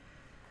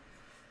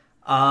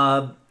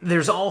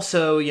 There's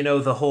also,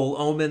 the whole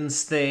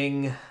omens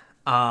thing.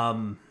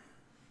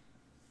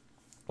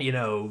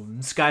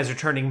 Skies are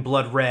turning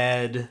blood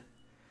red.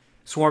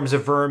 Swarms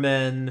of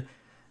vermin.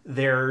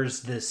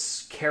 There's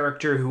this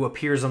character who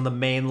appears on the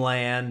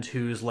mainland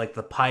who's like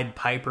the Pied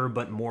Piper,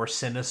 but more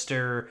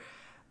sinister.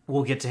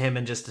 We'll get to him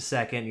in just a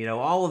second.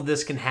 All of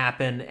this can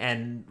happen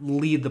and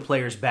lead the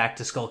players back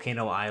to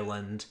Skullcano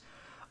Island.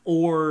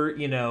 Or,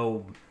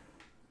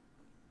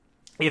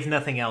 if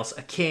nothing else,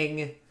 a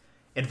king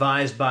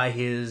advised by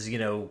his,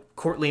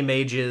 courtly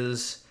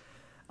mages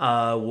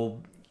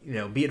will,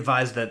 be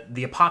advised that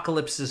the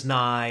apocalypse is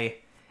nigh,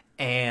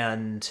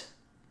 and,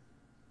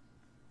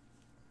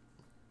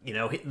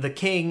 the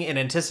king, in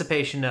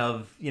anticipation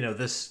of,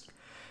 this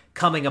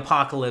coming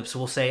apocalypse,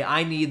 will say,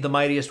 I need the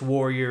mightiest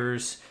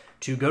warriors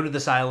to go to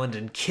this island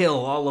and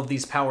kill all of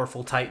these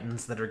powerful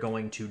titans that are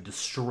going to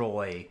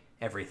destroy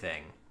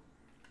everything.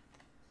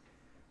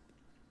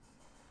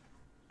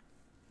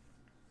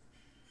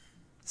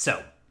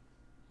 So,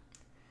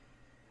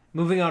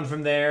 moving on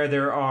from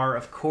there are,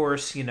 of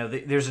course,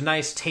 there's a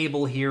nice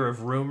table here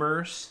of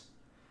rumors,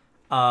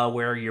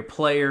 where your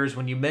players,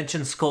 when you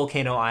mention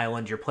Skullcano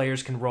Island, your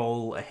players can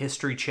roll a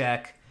history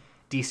check,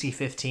 DC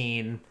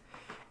 15,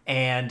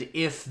 and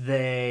if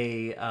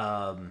they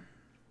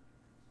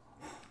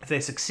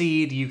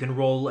succeed, you can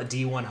roll a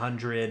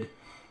D100,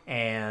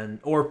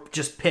 or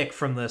just pick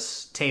from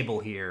this table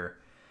here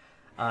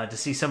to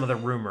see some of the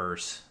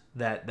rumors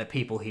that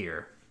people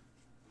hear.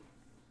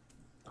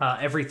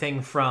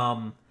 Everything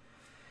from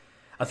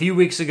a few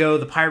weeks ago,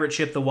 the pirate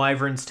ship the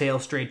Wyvern's Tail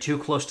strayed too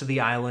close to the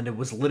island and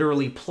was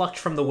literally plucked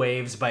from the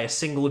waves by a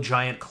single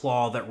giant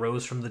claw that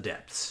rose from the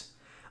depths.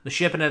 The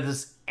ship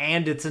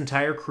and its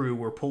entire crew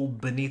were pulled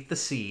beneath the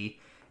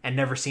sea and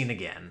never seen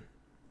again.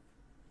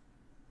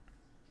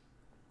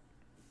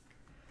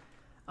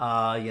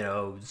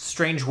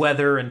 Strange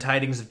weather and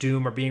tidings of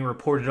doom are being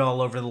reported all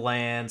over the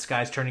land.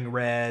 Skies turning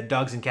red,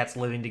 dogs and cats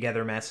living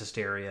together, mass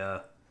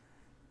hysteria.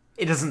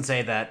 It doesn't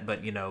say that,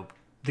 but,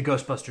 the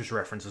Ghostbusters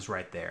reference is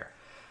right there.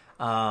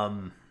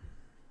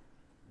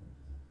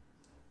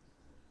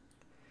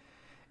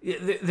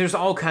 There's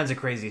all kinds of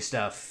crazy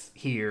stuff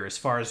here as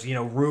far as,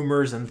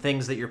 rumors and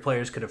things that your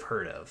players could have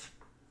heard of.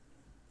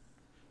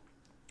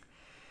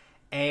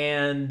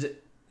 And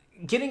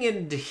getting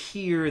into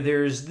here,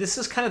 this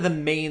is kind of the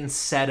main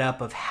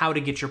setup of how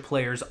to get your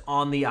players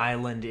on the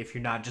island if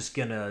you're not just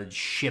gonna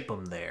ship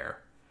them there.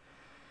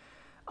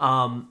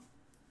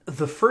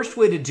 The first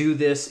way to do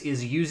this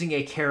is using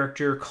a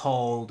character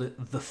called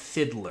the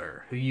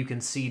Fiddler, who you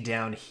can see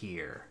down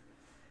here.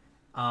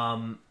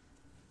 And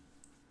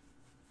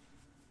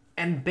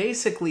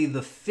basically,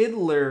 the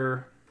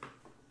Fiddler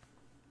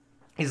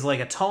is like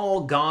a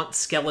tall, gaunt,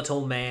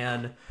 skeletal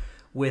man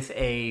with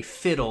a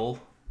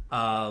fiddle,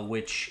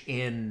 which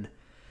in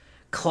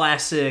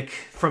classic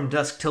From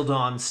Dusk Till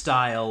Dawn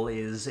style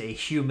is a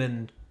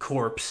human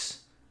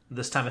corpse,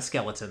 this time a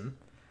skeleton.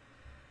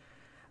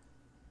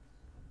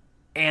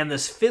 And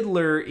this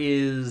fiddler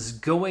is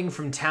going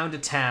from town to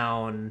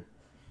town,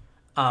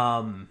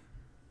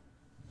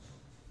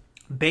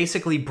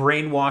 basically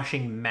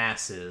brainwashing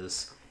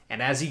masses.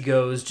 And as he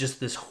goes, just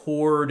this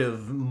horde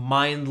of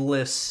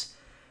mindless,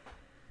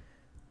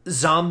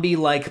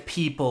 zombie-like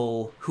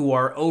people who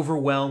are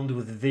overwhelmed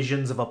with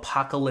visions of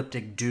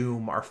apocalyptic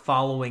doom are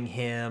following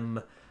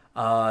him,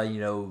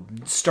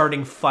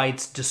 starting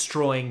fights,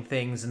 destroying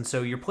things. And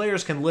so your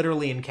players can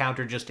literally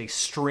encounter just a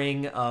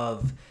string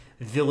of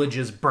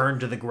villages burned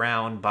to the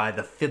ground by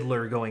the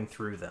fiddler going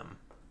through them.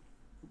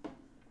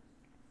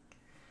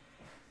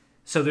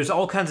 So there's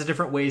all kinds of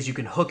different ways you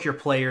can hook your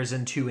players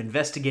into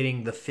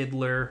investigating the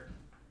fiddler.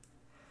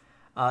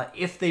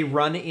 If they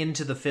run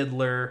into the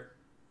fiddler,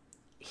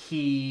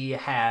 he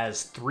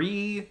has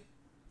 3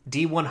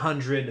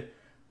 D100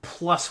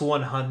 plus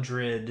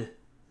 100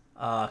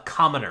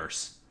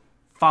 commoners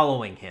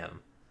following him.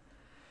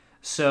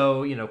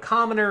 So,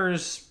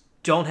 commoners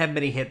don't have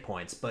many hit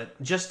points,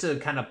 but just to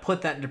kind of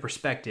put that into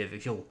perspective,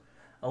 if you'll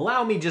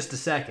allow me just a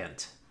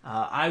second,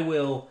 I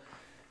will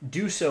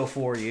do so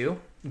for you.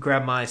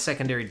 Grab my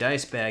secondary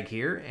dice bag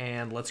here,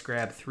 and let's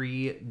grab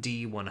 3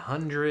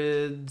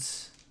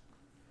 D100s,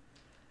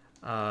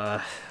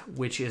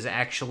 which is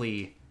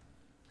actually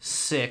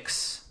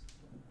 6.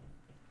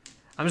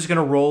 I'm just going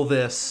to roll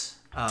this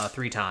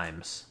 3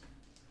 times.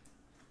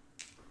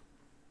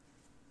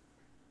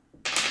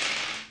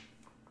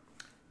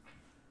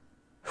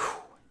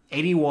 Whew.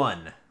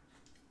 81.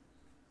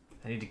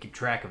 I need to keep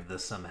track of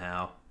this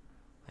somehow.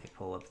 Let me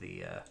pull up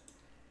the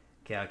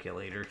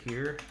calculator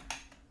here.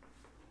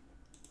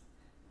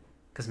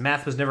 Because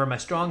math was never my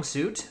strong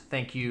suit.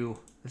 Thank you,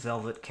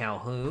 Velvet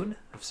Calhoun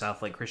of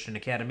South Lake Christian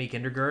Academy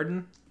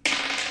Kindergarten.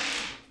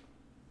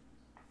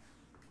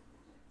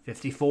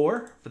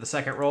 54 for the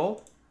second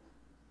roll.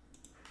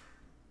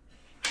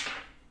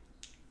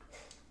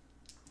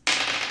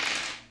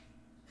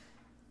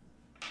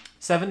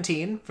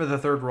 17 for the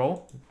third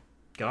roll.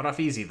 Got off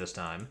easy this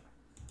time.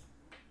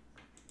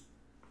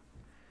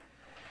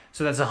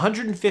 So that's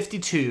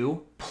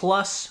 152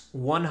 plus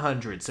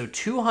 100. So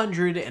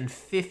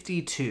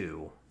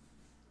 252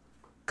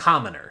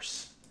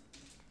 commoners.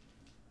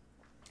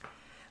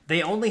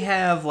 They only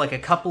have like a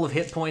couple of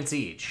hit points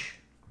each.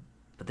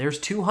 But there's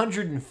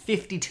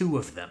 252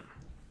 of them.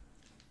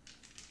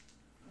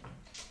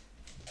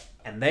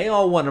 And they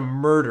all want to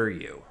murder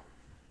you.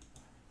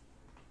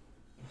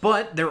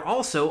 But they're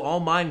also all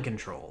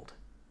mind-controlled.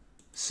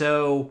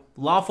 So,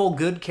 lawful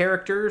good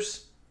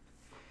characters,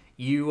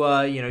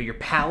 your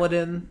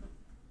paladin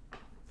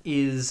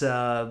is...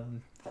 your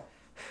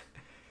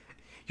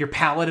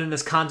paladin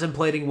is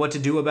contemplating what to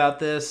do about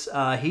this.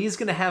 He's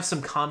going to have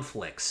some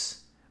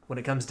conflicts when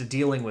it comes to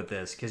dealing with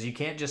this, because you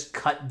can't just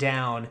cut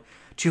down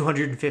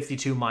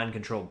 252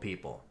 mind-controlled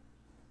people.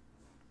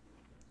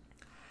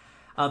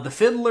 The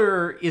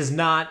Fiddler is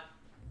not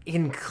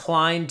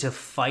inclined to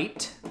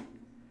fight.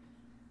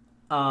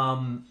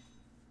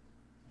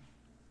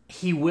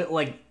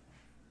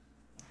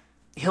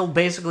 He'll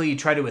basically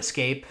try to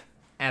escape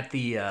at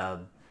the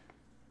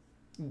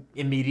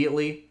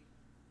immediately.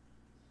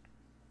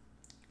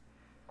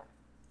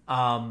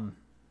 He'll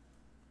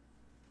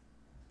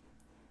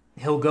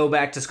go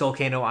back to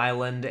Skullcano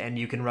Island, and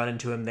you can run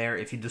into him there.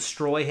 If you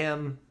destroy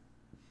him,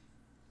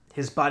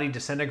 his body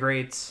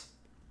disintegrates,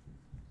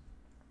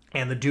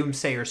 and the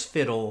Doomsayer's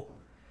fiddle,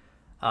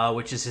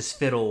 which is his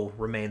fiddle,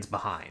 remains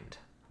behind.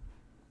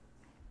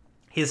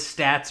 His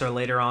stats are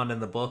later on in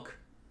the book,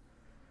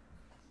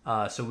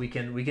 so we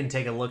can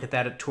take a look at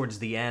that towards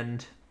the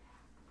end.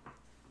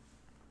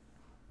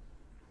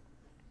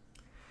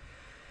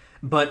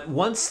 But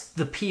once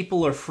the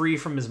people are free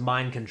from his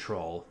mind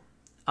control,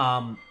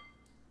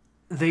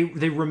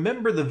 they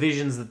remember the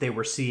visions that they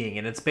were seeing,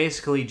 and it's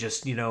basically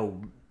just,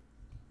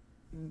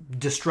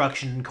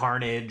 destruction,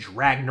 carnage,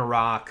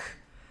 Ragnarok,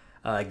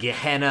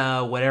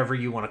 Gehenna, whatever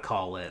you want to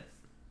call it.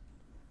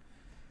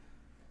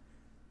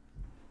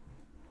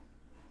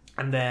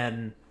 And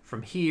then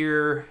from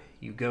here,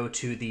 you go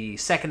to the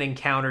second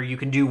encounter. You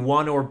can do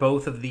one or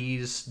both of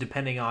these,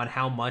 depending on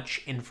how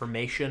much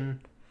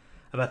information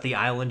about the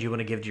island you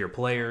want to give to your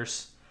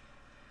players.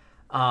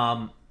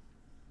 And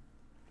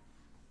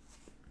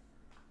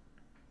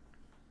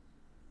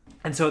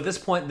so at this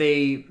point,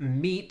 they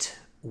meet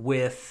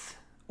with,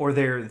 or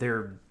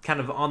they're kind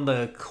of on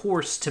the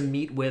course to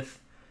meet with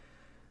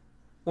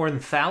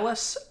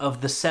Ornthalis of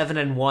the 7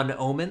 and 1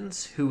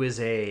 Omens, who is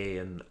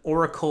an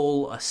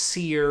oracle, a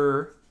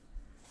seer,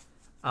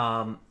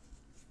 and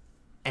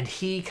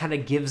he kind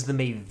of gives them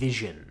a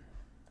vision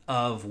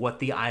of what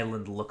the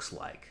island looks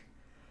like.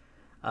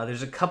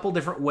 There's a couple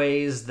different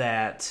ways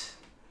that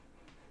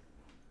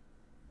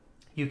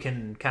you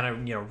can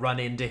kind of, run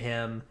into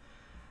him.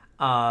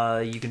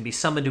 You can be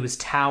summoned to his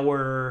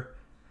tower.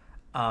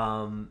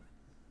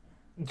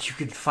 You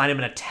could find him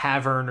in a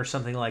tavern or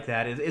something like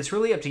that. It's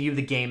really up to you,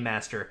 the game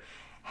master,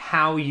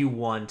 how you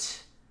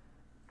want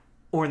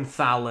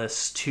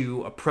Ornthalis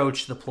to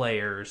approach the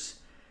players.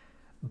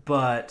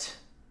 But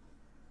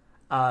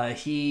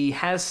he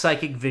has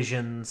psychic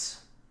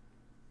visions.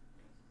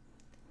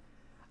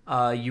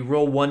 You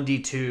roll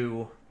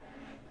 1d2.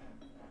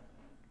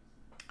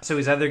 So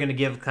he's either going to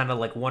give kind of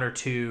like 1 or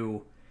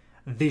 2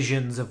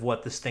 visions of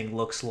what this thing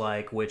looks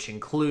like, which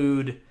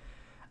include,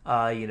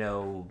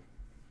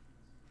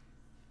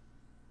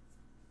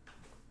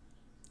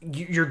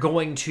 you're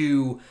going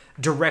to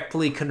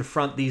directly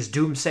confront these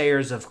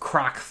Doomsayers of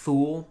Krak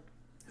Thul,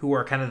 who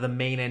are kind of the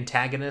main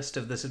antagonist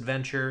of this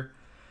adventure.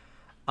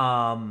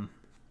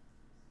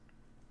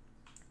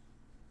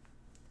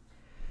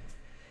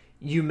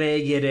 You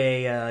may get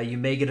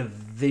a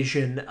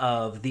vision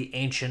of the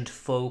ancient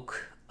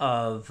folk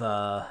of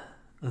the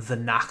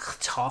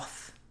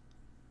Naktoth,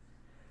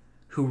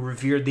 who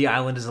revered the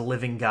island as a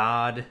living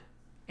god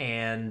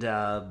and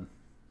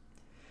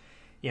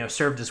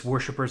served as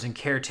worshippers and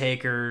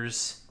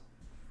caretakers.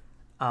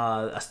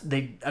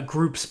 A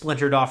group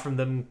splintered off from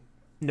them,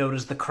 known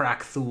as the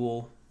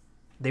Krak-Thul.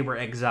 They were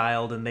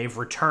exiled, and they've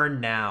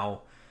returned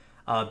now,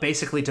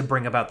 basically to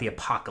bring about the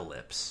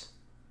apocalypse.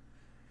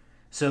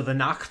 So the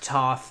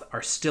Naktoth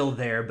are still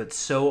there, but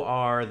so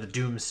are the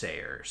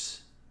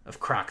Doomsayers of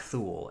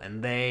Krak-Thul,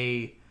 and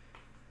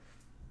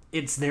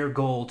it's their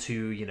goal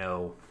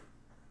to,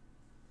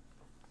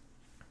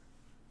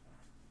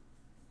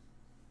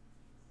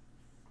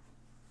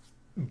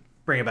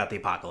 bring about the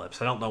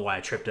apocalypse. I don't know why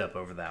I tripped up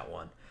over that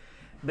one.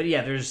 But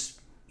yeah,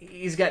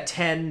 he's got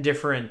 10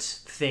 different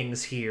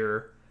things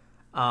here.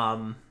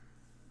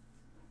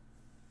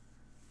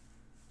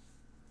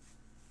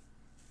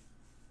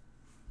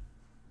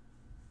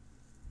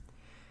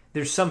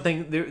 There's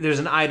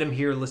an item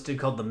here listed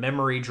called the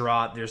Memory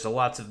Draught. There's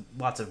lots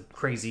of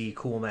crazy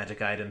cool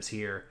magic items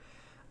here.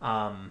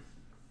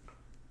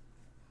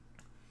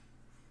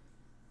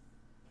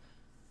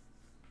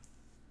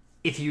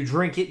 If you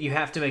drink it, you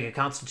have to make a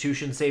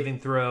Constitution saving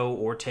throw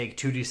or take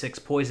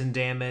 2d6 poison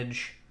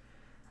damage.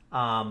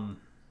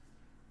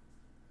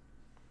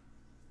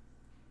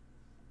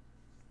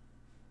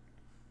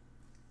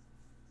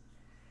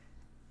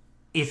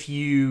 If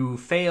you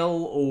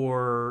fail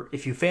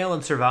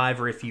and survive,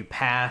 or if you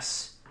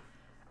pass,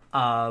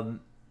 you're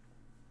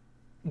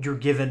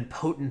given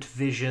potent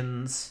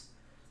visions,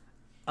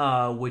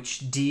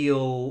 which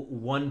deal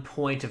 1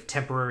 point of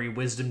temporary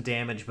wisdom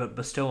damage, but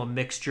bestow a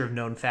mixture of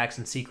known facts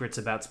and secrets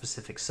about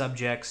specific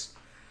subjects.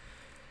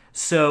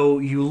 So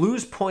you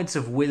lose points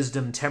of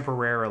wisdom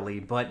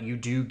temporarily, but you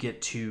do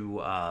get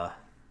to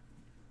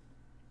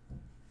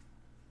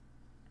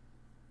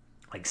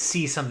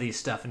see some of these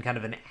stuff in kind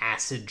of an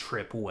acid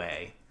trip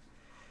way.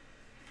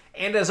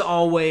 And as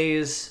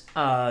always,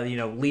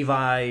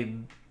 Levi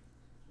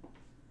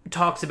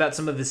talks about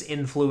some of his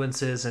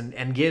influences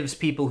and gives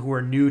people who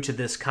are new to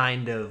this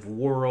kind of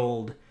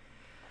world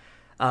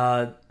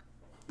kind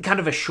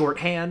of a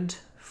shorthand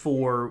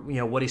for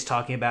what he's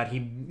talking about.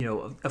 He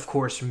of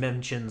course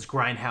mentions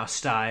grindhouse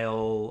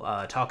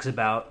style, talks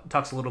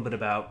a little bit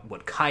about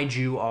what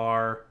kaiju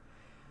are,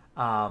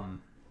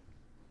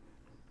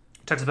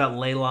 talks about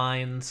ley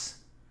lines,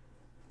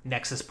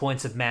 nexus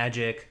points of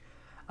magic,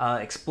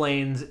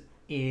 explains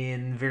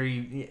in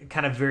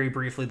very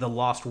briefly the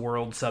Lost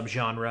World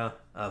subgenre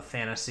of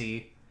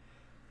fantasy.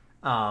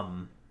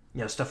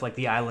 Stuff like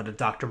the Island of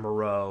Dr.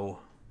 Moreau,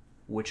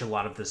 which a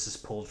lot of this is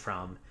pulled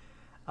from.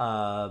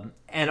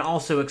 And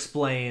also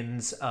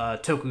explains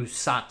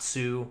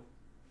tokusatsu,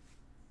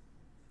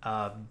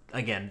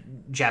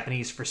 again,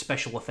 Japanese for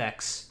special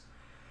effects,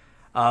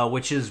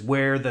 which is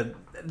where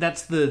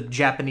that's the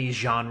Japanese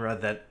genre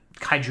that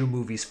kaiju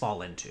movies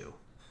fall into.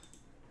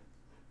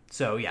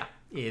 So yeah,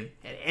 if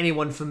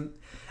anyone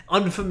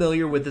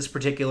unfamiliar with this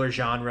particular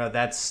genre,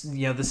 this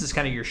is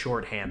kind of your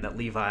shorthand that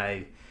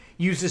Levi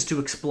uses to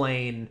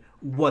explain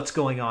what's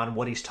going on,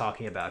 what he's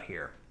talking about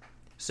here.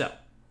 So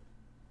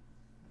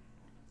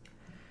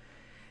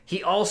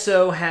he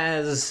also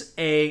has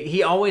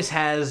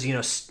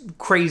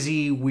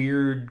crazy,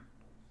 weird,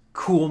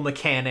 cool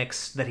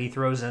mechanics that he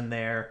throws in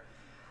there,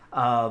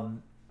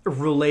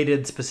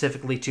 related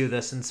specifically to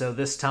this. And so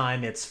this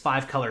time it's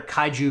 5-color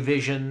kaiju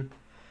vision.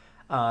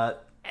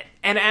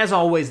 And as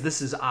always,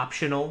 this is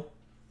optional.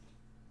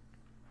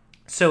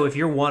 So if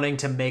you're wanting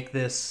to make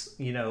this,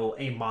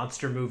 a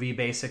monster movie,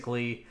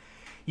 basically,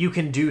 you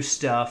can do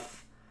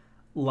stuff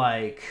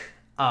like,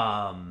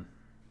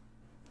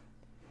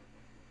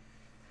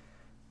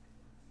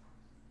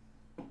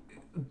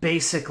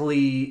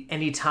 basically,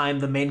 anytime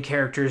the main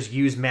characters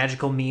use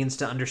magical means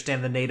to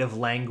understand the native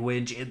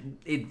language,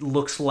 it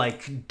looks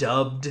like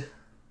dubbed,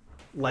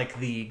 like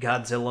the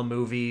Godzilla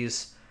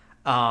movies.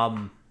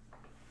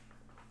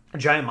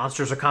 Giant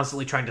monsters are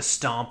constantly trying to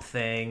stomp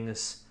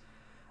things.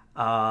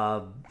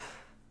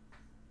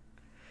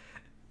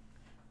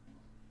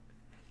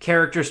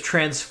 Characters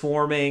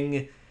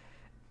transforming.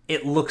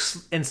 It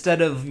looks,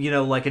 instead of,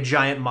 like a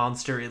giant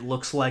monster, it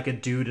looks like a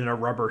dude in a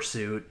rubber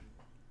suit.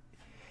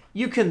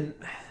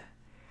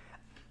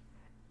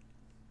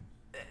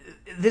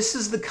 This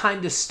is the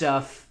kind of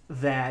stuff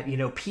that,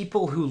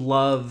 people who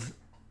love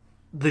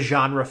the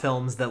genre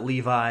films that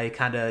Levi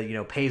kind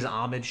of, pays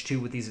homage to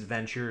with these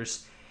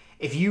adventures.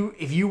 If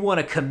you want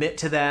to commit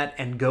to that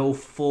and go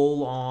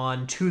full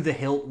on to the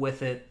hilt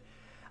with it,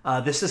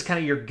 this is kind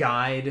of your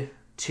guide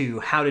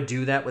to how to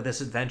do that with this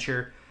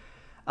adventure.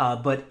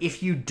 But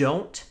if you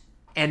don't,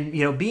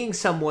 and, being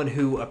someone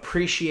who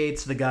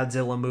appreciates the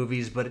Godzilla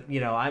movies, but,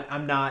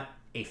 I'm not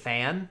a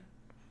fan.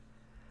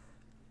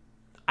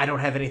 I don't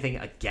have anything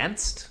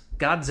against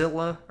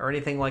Godzilla or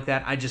anything like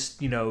that. I just,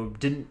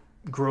 didn't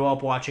grow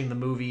up watching the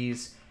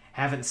movies,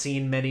 haven't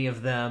seen many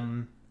of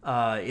them.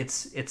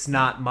 It's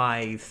not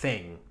my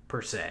thing,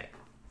 per se.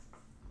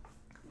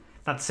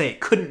 Not to say it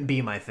couldn't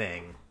be my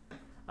thing,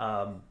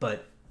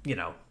 but,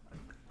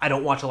 I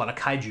don't watch a lot of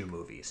kaiju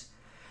movies.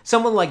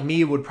 Someone like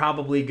me would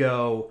probably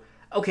go,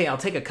 okay, I'll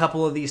take a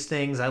couple of these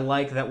things. I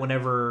like that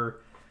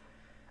whenever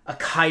a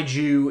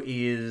kaiju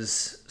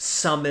is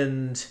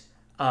summoned,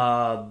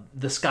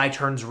 the sky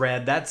turns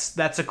red.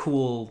 That's a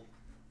cool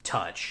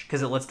touch,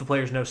 because it lets the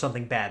players know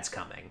something bad's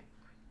coming.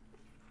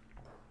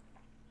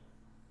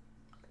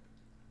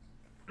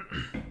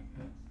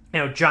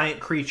 Giant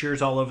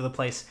creatures all over the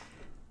place.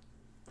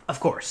 Of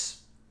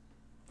course.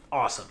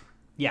 Awesome.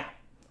 Yeah.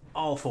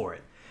 All for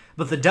it.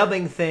 But the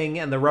dubbing thing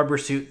and the rubber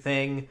suit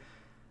thing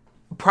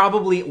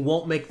probably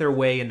won't make their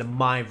way into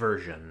my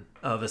version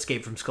of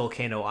Escape from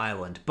Skullcano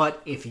Island.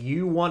 But if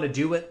you want to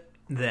do it,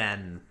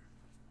 then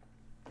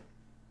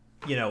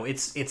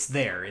it's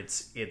there.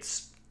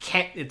 It's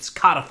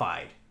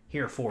codified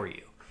here for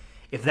you,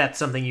 if that's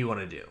something you want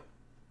to do.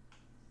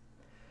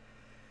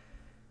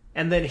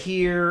 And then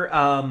here,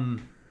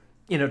 talking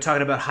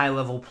about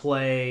high-level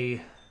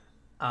play,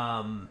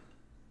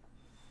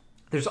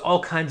 there's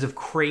all kinds of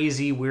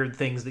crazy, weird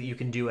things that you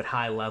can do at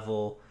high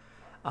level.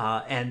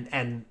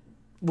 And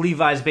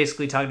Levi's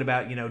basically talking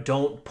about,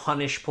 don't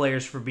punish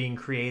players for being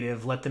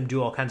creative. Let them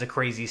do all kinds of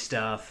crazy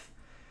stuff.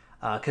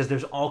 Because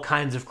there's all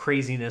kinds of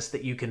craziness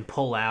that you can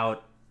pull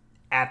out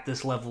at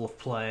this level of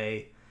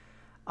play.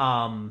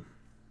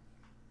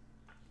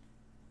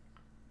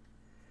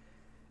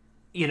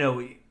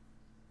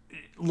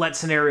 Let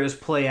scenarios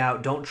play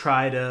out. Don't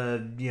try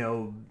to,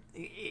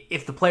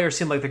 if the players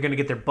seem like they're going to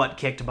get their butt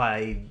kicked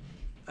by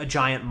a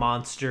giant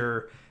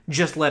monster,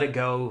 just let it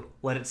go.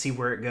 Let it see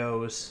where it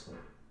goes.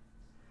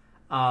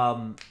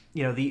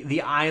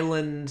 The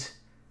island,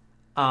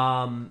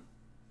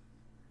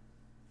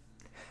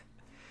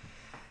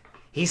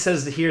 he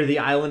says here the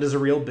island is a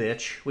real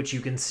bitch, which you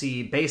can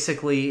see.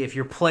 Basically, if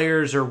your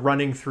players are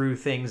running through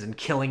things and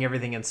killing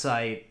everything in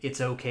sight,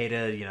 it's okay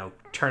to,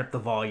 turn up the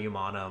volume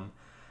on them.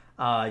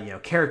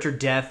 Character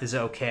death is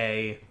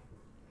okay.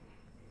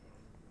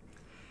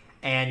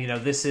 And,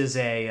 this is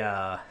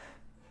a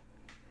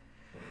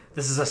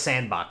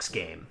sandbox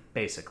game,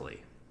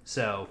 basically.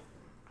 So,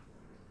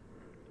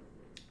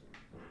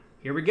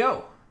 here we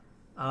go.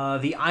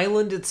 The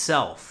island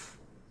itself.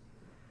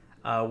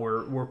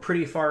 We're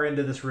pretty far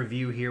into this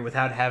review here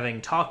without having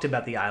talked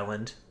about the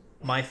island.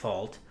 My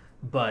fault.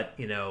 But,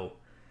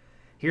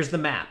 here's the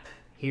map.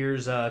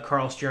 Here's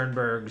Carl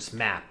Sternberg's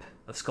map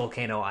of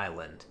Skullcano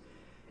Island.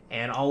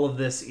 And all of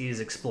this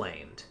is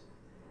explained.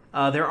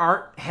 There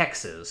aren't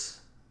hexes,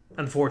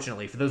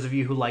 unfortunately. For those of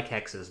you who like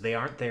hexes, they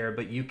aren't there,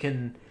 but you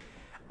can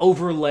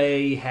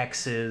overlay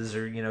hexes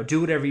or,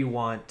 do whatever you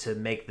want to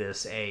make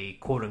this a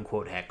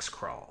quote-unquote hex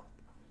crawl.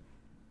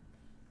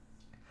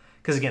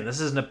 Because, again, this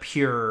isn't a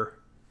pure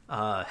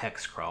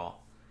hex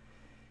crawl.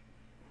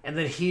 And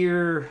then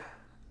here,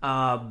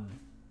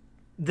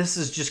 this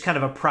is just kind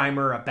of a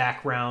primer, a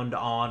background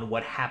on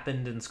what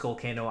happened in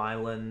Skullcano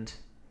Island.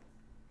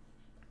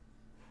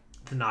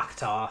 The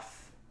Noctoth.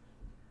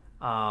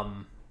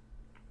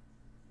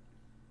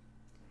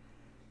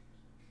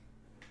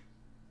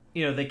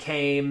 They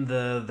came,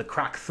 the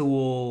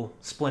Krakthul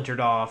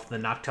splintered off, the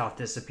Noctoth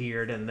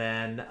disappeared, and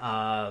then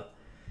a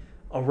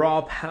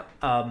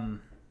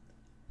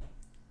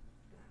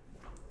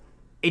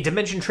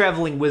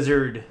dimension-traveling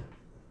wizard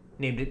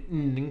named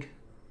Ning.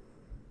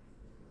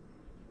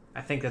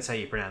 I think that's how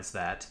you pronounce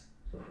that.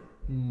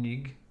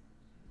 Nig.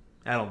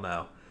 I don't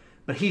know.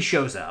 But he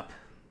shows up.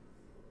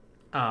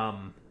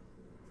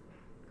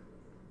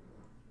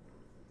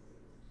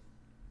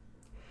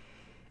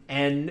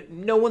 And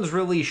no one's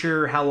really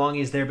sure how long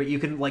he's there, but you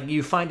can,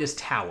 you find his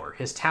tower.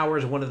 His tower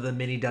is one of the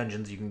mini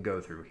dungeons you can go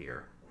through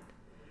here.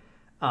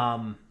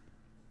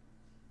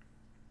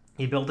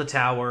 He built a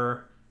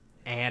tower,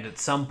 and at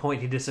some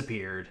point he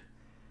disappeared.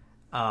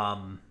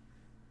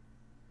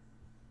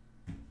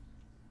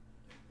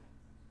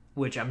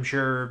 Which I'm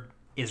sure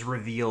is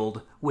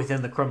revealed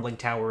within the crumbling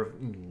tower of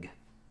Ng.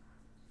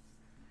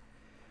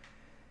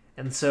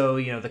 And so,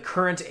 the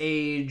current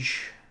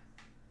age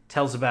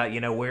tells about,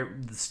 where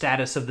the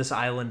status of this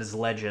island is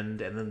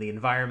legend, and then the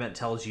environment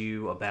tells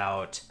you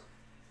about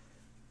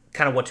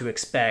kind of what to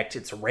expect.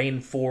 It's a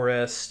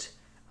rainforest.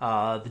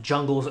 The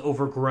jungle is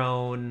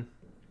overgrown.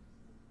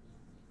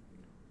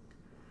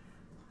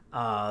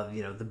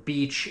 The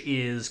beach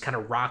is kind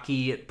of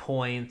rocky at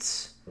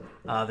points.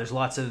 There's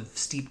lots of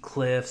steep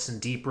cliffs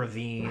and deep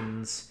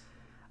ravines.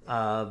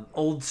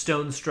 Old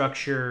stone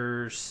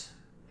structures,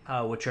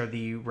 which are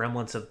the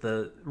remnants of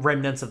the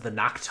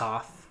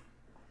Noctoth.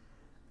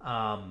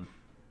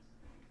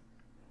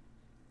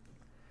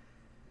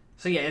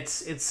 So yeah,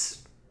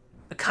 it's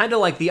kind of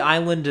like the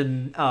island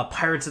in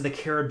Pirates of the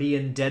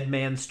Caribbean. Dead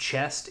Man's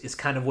Chest is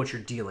kind of what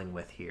you're dealing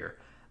with here,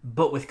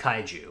 but with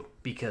kaiju,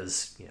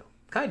 because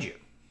kaiju.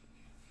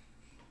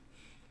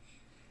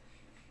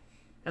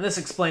 And this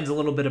explains a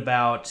little bit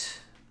about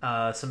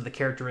some of the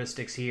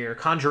characteristics here.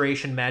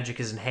 Conjuration magic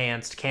is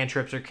enhanced.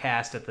 Cantrips are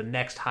cast at the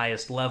next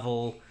highest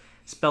level.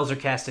 Spells are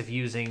cast if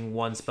using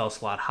one spell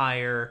slot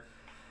higher.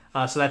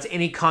 So that's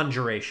any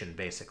conjuration,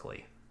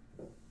 basically.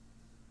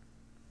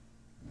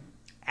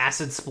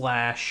 Acid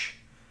Splash,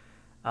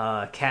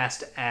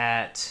 cast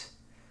at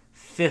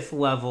 5th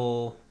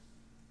level,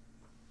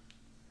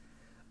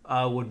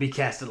 would be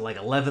cast at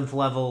 11th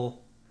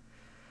level.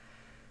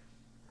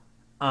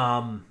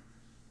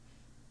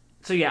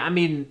 So yeah, I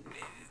mean,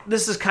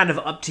 this is kind of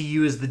up to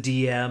you as the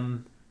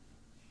DM.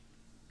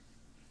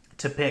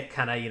 to pick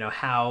kind of,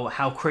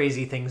 how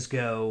crazy things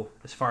go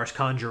as far as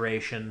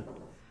conjuration.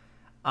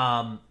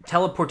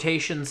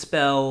 Teleportation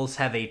spells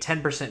have a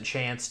 10%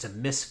 chance to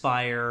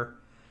misfire,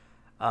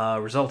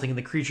 resulting in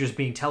the creatures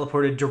being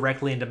teleported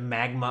directly into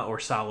magma or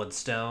solid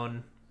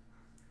stone.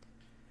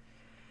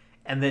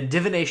 And then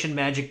divination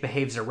magic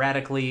behaves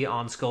erratically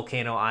on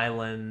Skullcano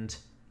Island.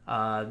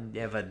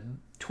 You have a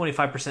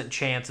 25%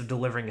 chance of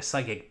delivering a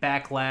psychic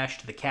backlash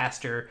to the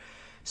caster.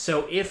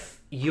 So if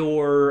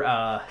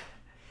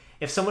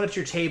if someone at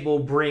your table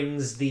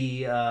brings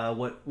the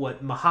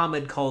what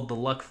Muhammad called the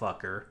luck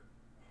fucker,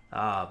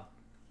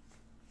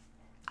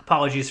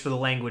 apologies for the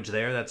language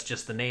there, that's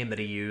just the name that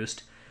he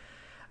used,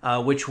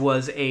 which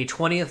was a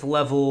 20th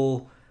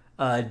level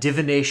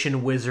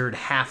divination wizard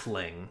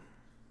halfling,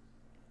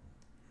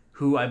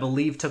 who I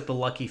believe took the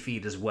lucky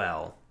feat as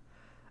well.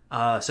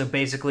 So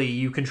basically,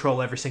 you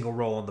control every single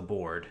roll on the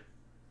board.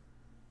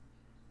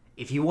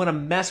 If you want to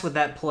mess with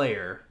that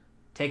player,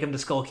 take him to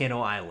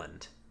Skullcano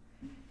Island.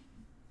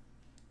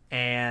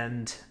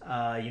 And,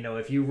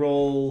 if you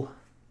roll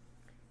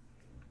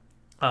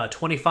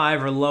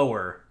 25 or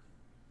lower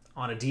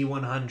on a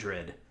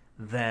D100,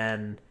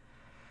 then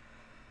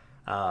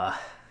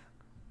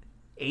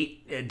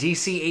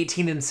DC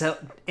 18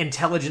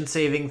 intelligence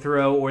saving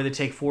throw, or they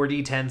take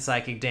 4d10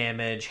 psychic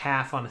damage,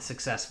 half on a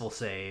successful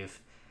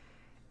save.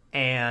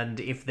 And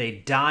if they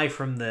die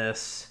from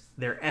this,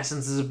 their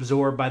essence is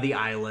absorbed by the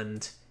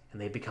island,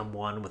 and they become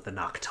one with the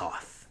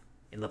Noctoth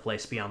in the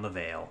place beyond the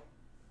veil.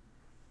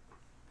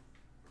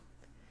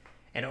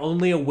 And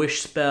only a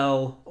wish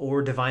spell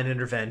or divine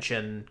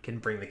intervention can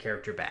bring the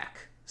character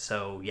back.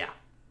 So, yeah.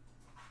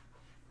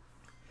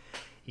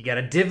 You got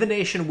a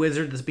divination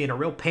wizard that's being a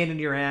real pain in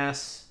your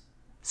ass.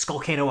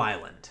 Skullcano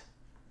Island.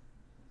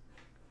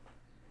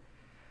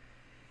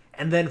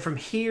 And then from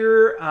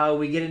here,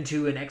 we get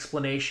into an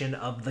explanation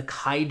of the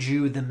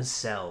kaiju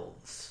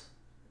themselves.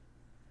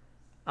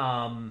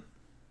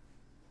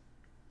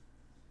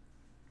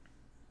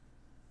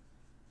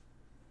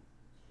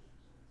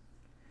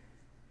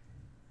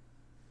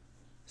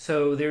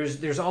 So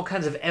there's all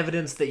kinds of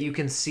evidence that you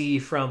can see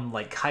from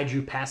like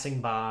kaiju passing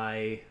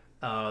by,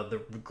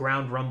 the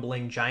ground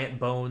rumbling, giant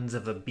bones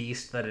of a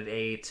beast that it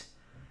ate,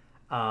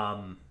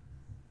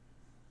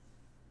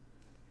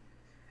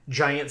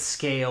 giant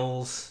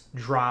scales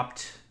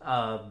dropped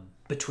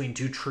between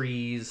two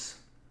trees,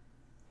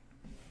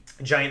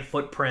 giant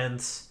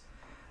footprints,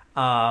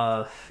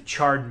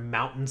 charred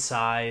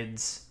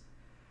mountainsides,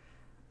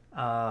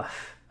 a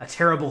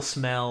terrible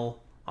smell,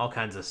 all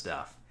kinds of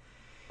stuff.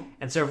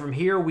 And so from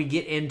here we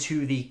get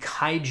into the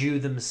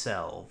kaiju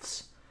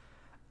themselves.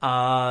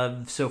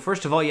 So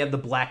first of all, you have the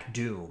Black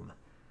Doom,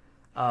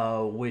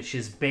 which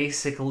is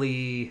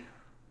basically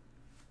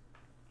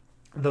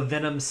the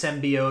Venom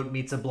symbiote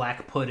meets a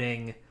black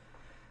pudding.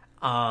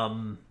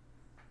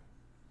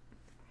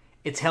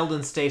 It's held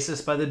in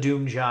stasis by the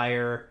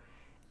Doomgyre,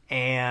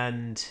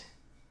 and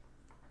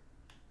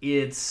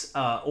it's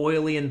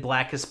oily and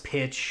black as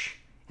pitch.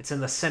 It's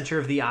in the center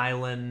of the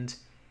island.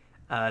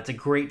 It's a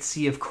great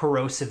sea of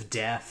corrosive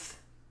death.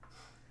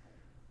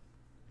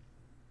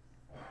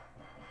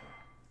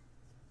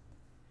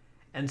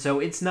 And so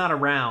it's not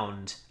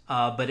around,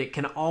 but it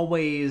can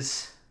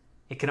always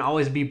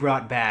be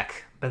brought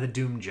back by the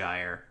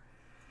Doomgyre,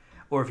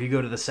 or if you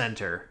go to the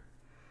center.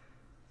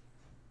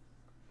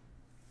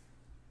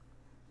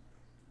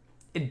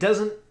 It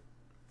doesn't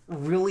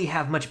really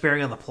have much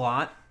bearing on the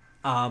plot.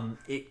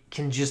 It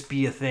can just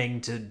be a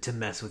thing to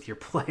mess with your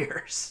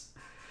players.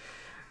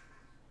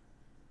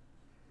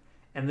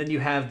 And then you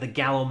have the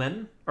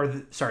Gallowman,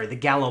 the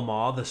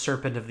Gallomaw, the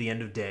Serpent of the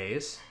End of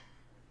Days.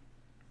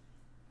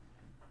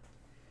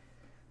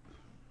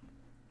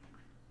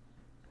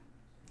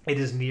 It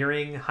is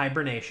nearing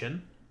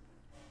hibernation.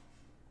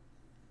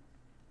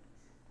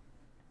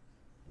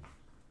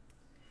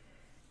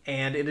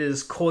 And it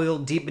is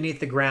coiled deep beneath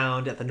the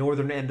ground at the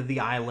northern end of the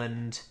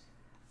island.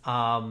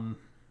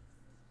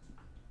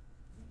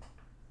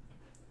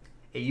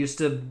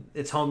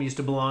 Its home used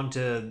to belong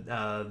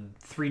to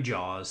Three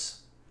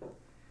Jaws,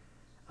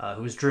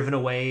 who was driven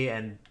away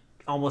and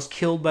almost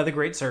killed by the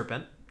Great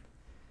Serpent.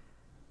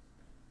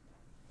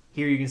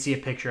 Here you can see a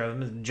picture of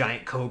him, a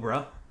giant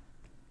cobra.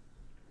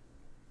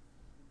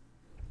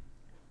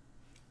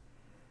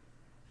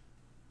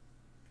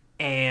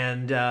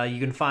 And you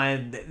can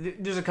find,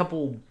 there's a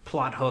couple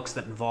plot hooks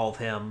that involve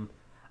him.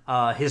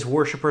 His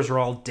worshippers are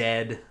all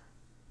dead.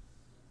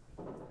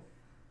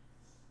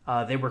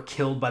 They were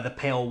killed by the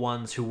Pale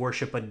Ones, who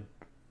worship a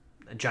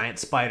giant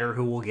spider,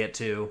 who we'll get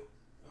to.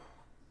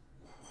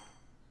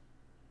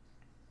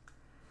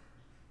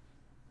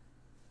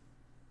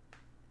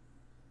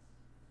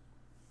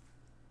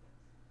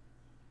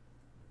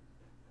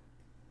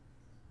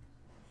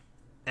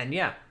 And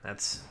yeah,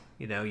 that's,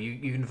 you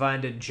can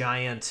find a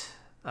giant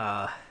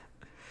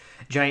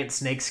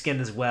snake skin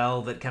as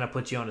well that kind of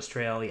puts you on his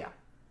trail, yeah.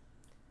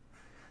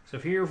 So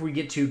here we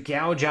get to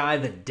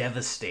Gaojai the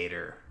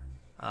Devastator.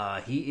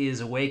 He is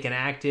awake and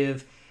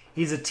active.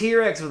 He's a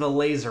T-Rex with a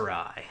laser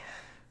eye,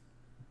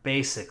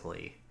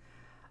 basically.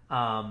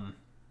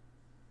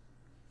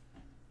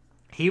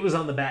 He was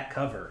on the back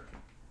cover.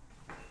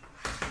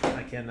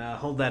 I can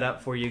hold that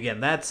up for you again.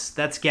 That's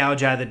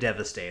Gaojai the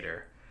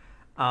Devastator.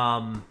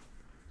 And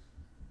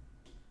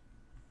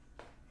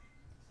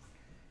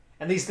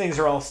these things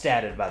are all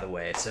statted, by the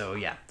way. So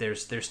yeah,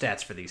 there's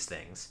stats for these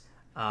things.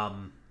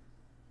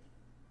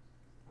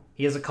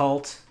 He has a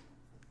cult.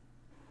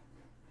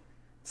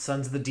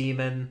 Sons of the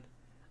Demon,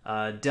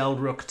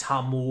 Delruk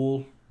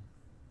Tamul.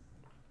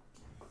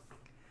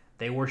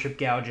 They worship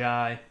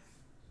Gaojai.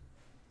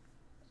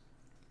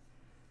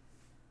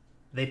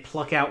 They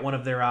pluck out one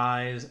of their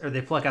eyes, or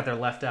they pluck out their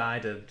left eye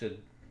to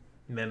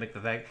mimic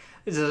the fact.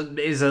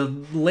 Is a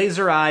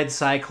laser-eyed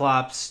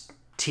Cyclops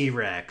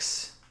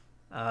T-Rex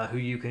who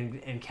you can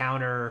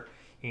encounter.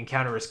 You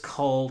encounter his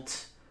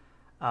cult.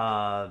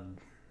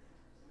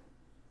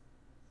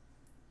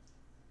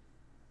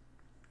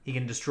 He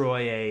can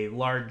destroy a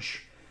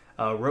large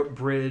rope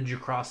bridge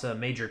across a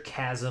major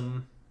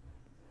chasm.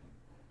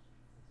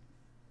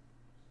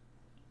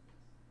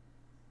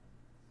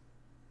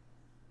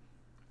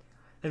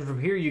 Then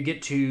from here you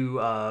get to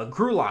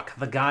Grulok,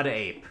 the God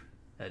Ape.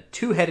 A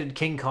two-headed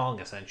King Kong,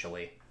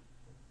 essentially.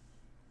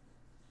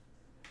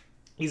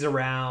 He's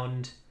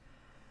around.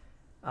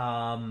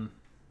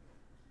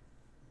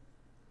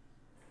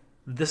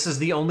 This is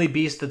the only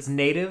beast that's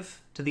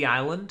native to the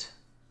island.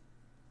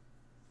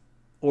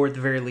 Or at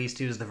the very least,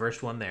 he was the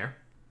first one there.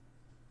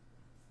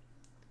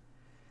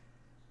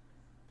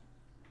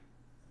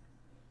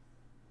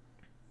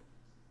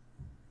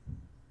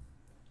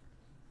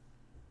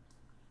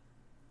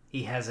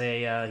 He has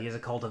a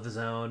cult of his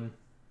own.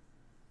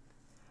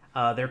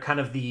 They're kind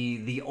of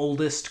the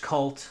oldest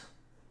cult.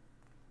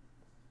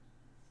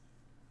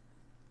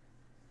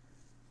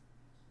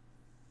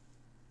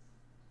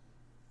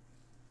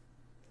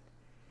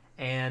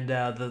 And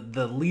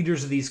the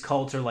leaders of these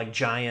cults are like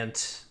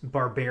giant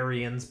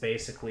barbarians,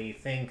 basically.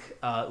 Think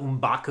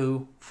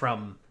M'Baku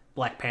from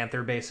Black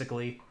Panther,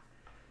 basically.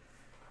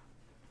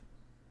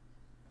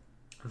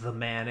 The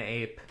man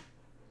ape.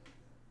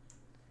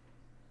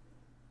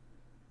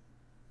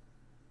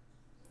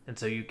 And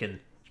so you can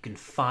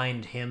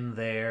find him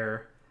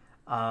there.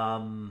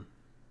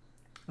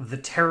 The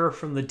Terror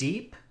from the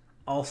Deep,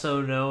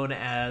 also known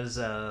as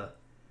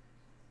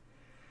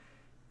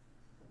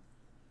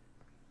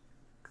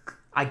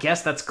I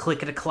guess that's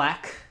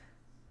Clickety-Clack.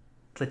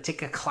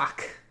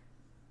 Clickety-Clack.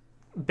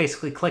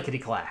 Basically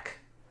Clickety-Clack.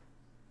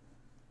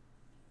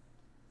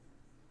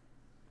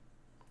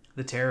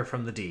 The Terror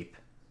from the Deep.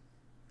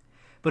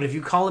 But if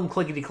you call him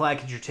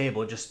Clickety-Clack at your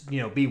table, just,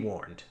 be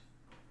warned.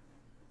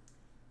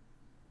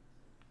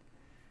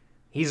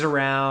 He's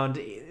around.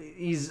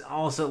 He's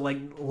also like,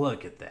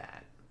 look at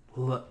that.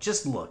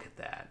 Just look at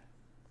that.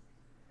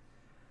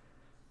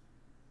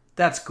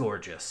 That's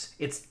gorgeous.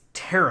 It's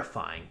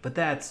terrifying, but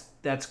that's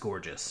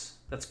gorgeous.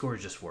 That's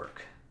gorgeous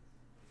work.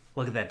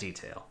 Look at that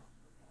detail.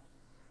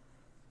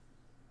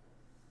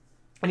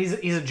 And he's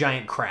a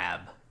giant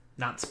crab,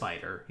 not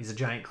spider. He's a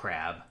giant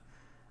crab.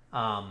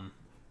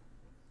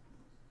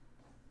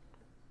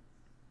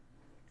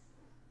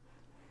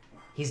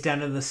 He's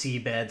down in the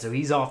seabed, so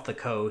he's off the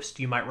coast.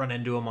 You might run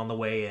into him on the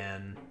way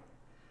in.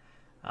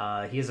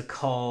 He has a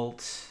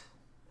cult.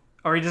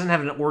 Or he doesn't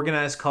have an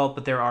organized cult,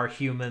 but there are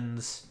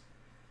humans.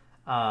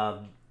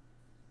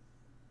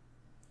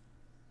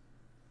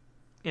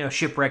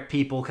 Shipwrecked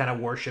people kind of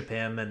worship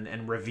him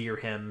and revere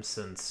him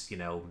since,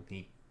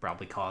 he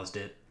probably caused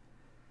it.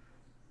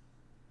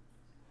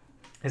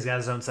 He's got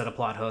his own set of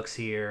plot hooks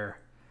here.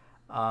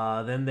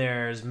 Then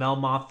there's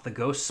Melmoth the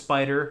Ghost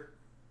Spider.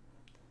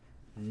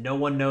 No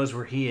one knows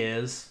where he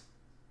is.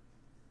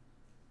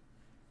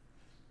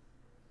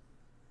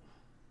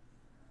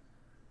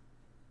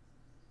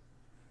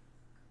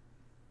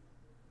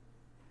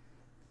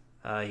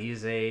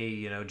 He's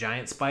a,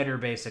 giant spider,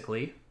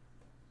 basically.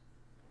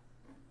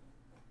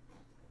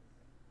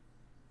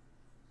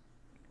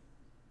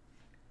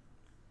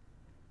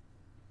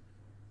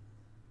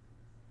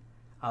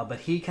 But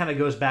he kind of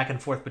goes back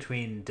and forth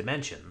between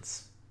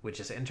dimensions, which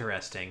is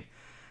interesting.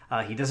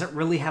 He doesn't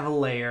really have a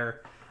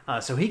lair,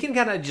 so he can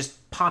kind of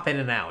just pop in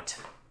and out.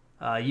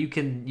 You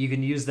can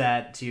use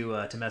that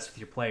to mess with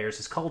your players.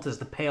 His cult is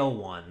the Pale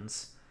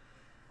Ones.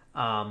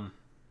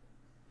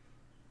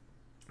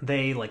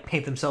 They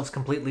paint themselves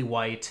completely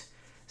white,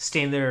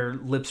 stain their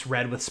lips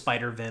red with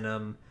spider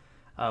venom,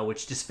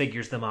 which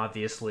disfigures them,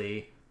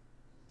 obviously.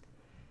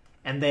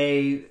 And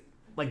they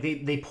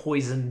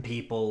poison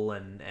people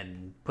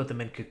and put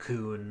them in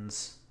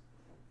cocoons.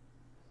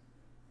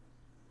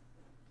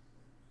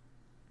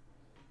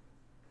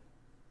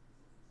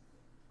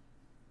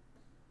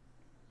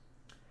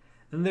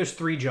 Then there's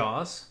Three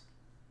Jaws.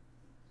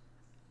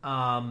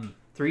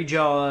 Three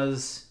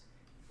Jaws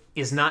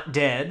is not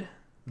dead,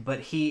 but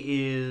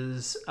he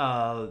is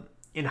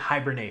in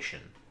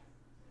hibernation.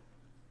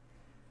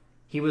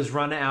 He was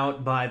run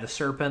out by the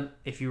Serpent,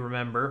 if you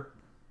remember.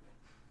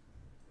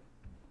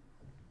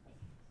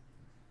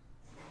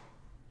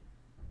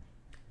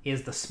 He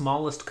is the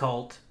smallest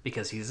cult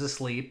because he's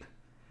asleep.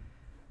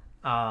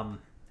 And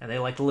they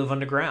like to live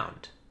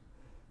underground.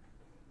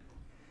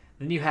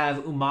 Then you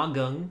have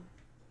Umagung,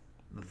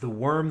 the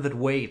worm that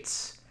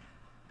waits.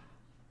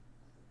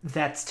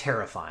 That's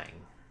terrifying.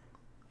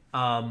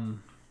 Wow.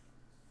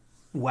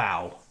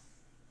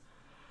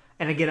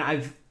 And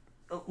again,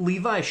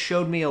 Levi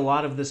showed me a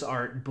lot of this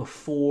art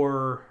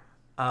before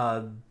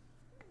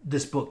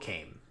this book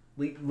came.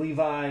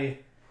 Levi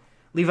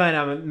and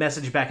I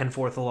messaged back and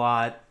forth a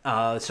lot,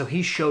 so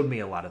he showed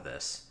me a lot of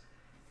this.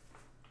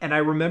 And I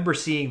remember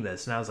seeing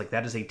this, and I was like,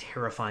 that is a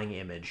terrifying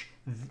image.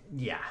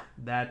 Yeah,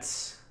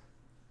 that's...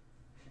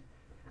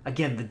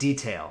 Again, the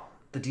detail.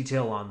 The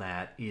detail on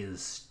that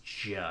is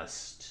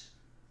just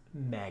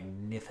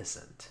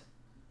magnificent.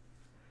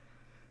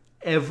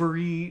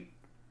 Every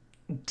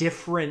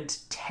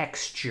different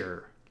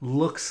texture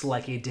looks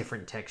like a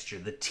different texture.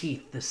 The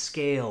teeth, the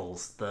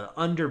scales, the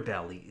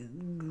underbelly.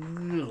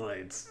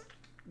 It's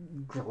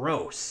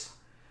gross.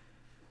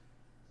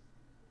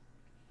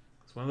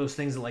 It's one of those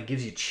things that like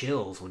gives you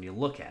chills when you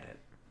look at it.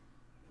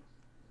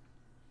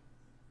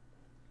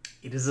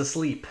 It is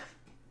asleep.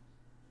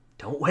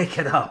 Don't wake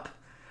it up,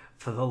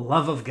 for the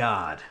love of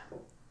God.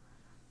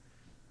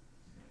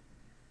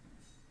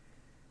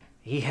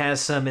 He has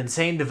some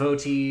insane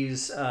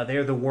devotees.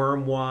 They're the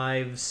Worm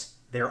Wives.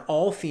 They're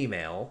all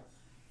female.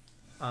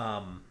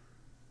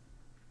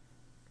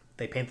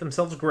 They paint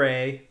themselves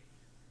gray.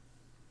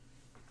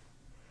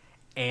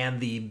 And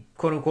the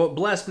quote-unquote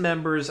blessed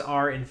members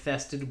are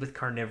infested with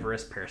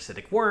carnivorous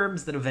parasitic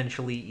worms that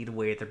eventually eat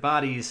away at their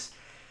bodies.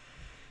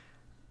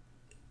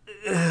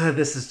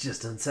 This is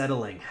just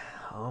unsettling.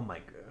 Oh my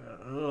god.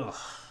 Ugh.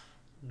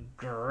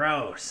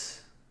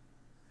 Gross.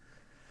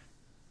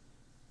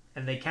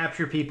 And they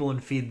capture people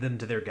and feed them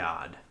to their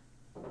god.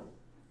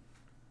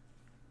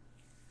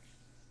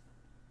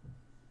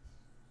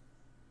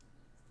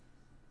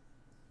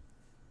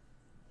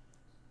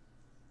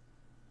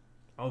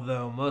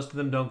 Although most of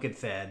them don't get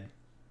fed,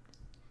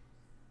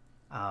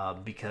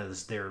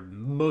 because they're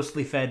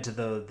mostly fed to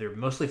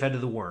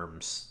the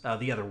worms,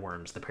 the other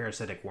worms, the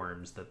parasitic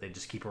worms that they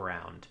just keep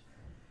around.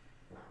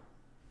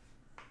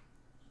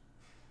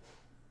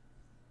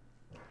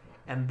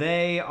 And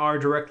they are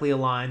directly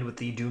aligned with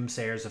the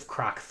Doomsayers of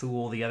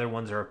Krok-Thul. The other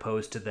ones are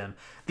opposed to them.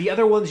 The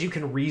other ones you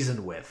can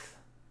reason with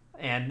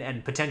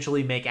and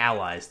potentially make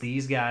allies.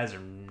 These guys are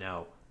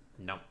no.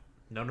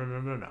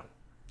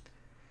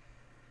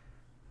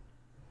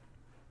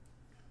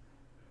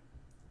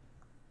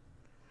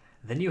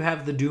 Then you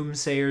have the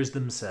Doomsayers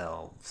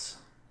themselves.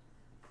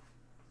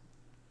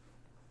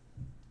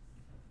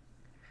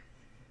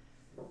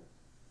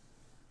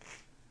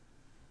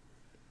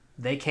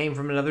 They came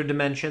from another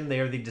dimension.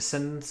 They are the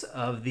descendants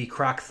of the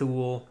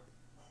Krok-Thul.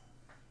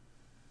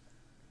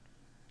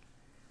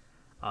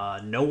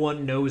 No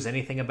one knows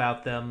anything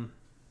about them.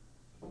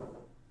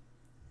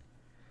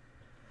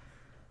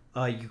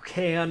 You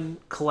can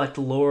collect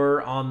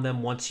lore on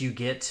them once you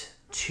get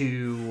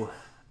to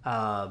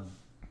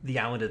the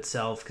island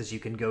itself, because you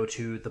can go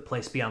to the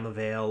Place Beyond the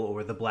Veil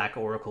or the Black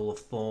Oracle of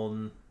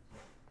Thuln.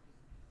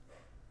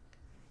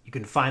 You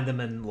can find them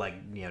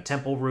in,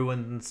 temple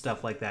ruins and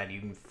stuff like that. You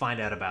can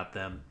find out about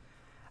them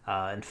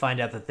and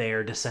find out that they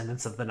are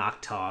descendants of the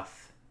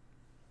Noctoth.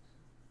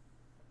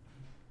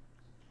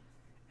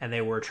 And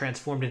they were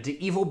transformed into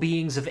evil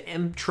beings of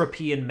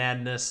entropy and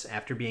madness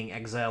after being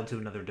exiled to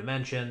another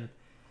dimension.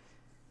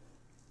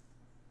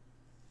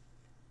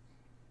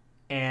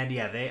 And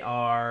yeah, they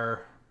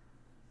are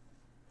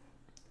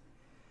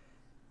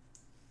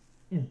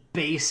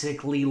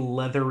basically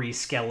leathery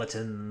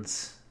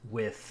skeletons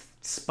with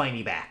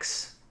spiny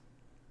backs.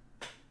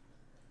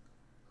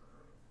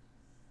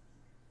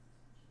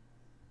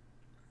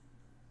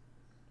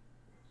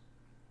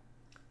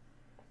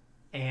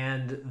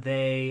 And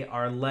they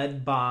are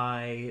led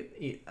by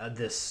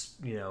this,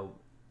 the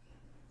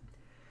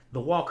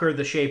Walker,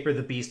 the Shaper,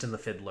 the Beast, and the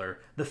Fiddler.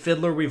 The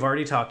Fiddler we've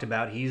already talked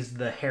about. He's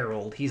the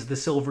Herald. He's the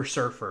Silver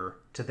Surfer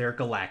to their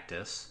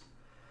Galactus.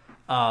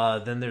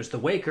 Then there's the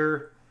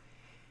Waker.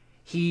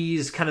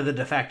 He's kind of the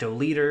de facto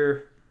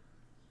leader.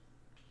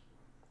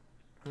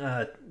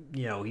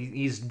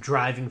 He's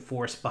driving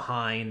force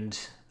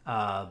behind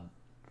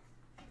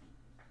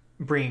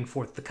bringing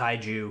forth the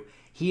kaiju.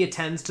 He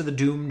attends to the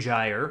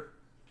Doomgyre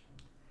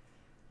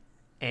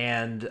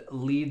and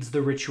leads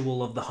the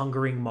ritual of the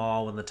Hungering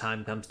Maw when the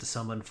time comes to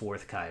summon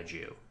forth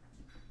kaiju.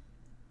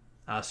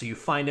 So you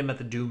find him at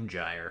the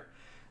Doomgyre.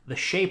 The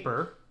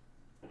Shaper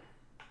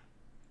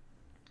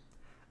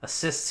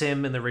assists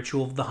him in the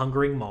ritual of the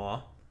Hungering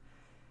Maw,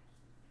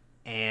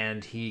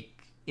 and he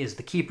is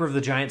the keeper of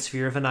the giant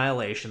sphere of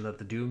annihilation that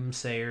the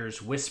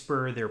Doomsayers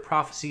whisper their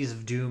prophecies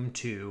of doom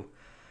to.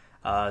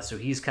 So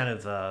he's kind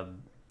of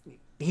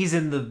he's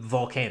in the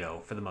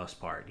volcano for the most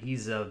part.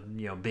 He's a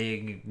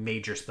big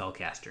major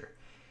spellcaster.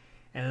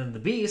 And then the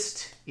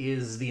Beast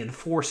is the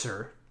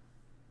enforcer.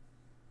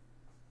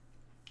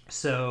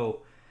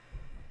 So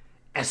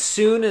as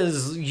soon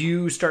as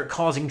you start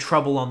causing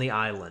trouble on the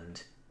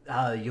island,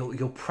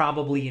 you'll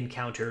probably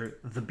encounter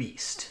the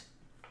Beast.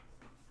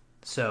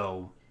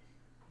 So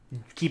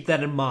keep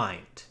that in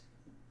mind,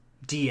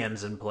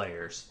 DMs and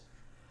players.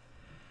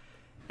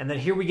 And then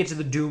here we get to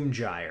the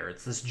Doomgyre.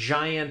 It's this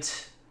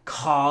giant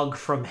cog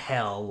from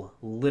hell,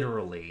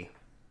 literally.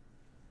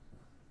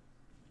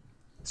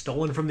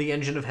 Stolen from the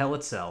engine of hell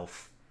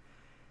itself.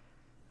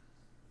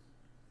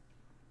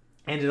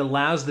 And it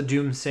allows the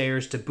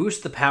Doomsayers to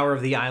boost the power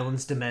of the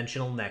island's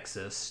dimensional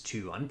nexus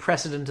to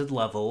unprecedented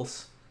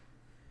levels.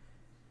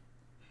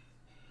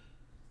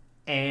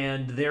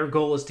 And their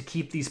goal is to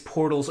keep these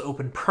portals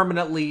open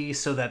permanently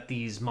so that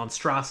these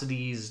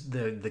monstrosities,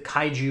 the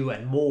kaiju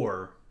and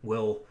more,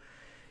 will,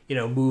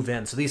 move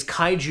in. So these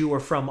kaiju are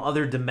from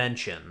other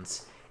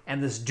dimensions.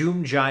 And this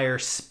Doomgyre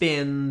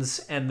spins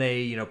and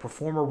they,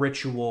 perform a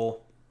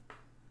ritual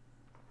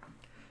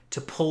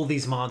to pull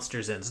these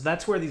monsters in. So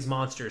that's where these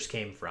monsters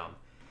came from.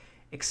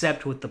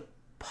 Except with the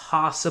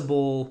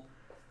possible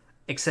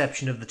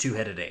exception of the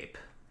two-headed ape.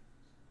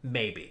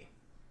 Maybe.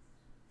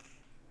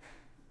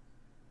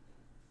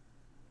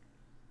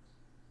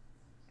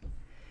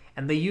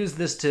 And they use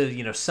this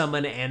to,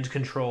 summon and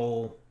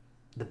control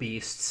the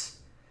beasts.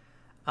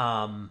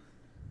 And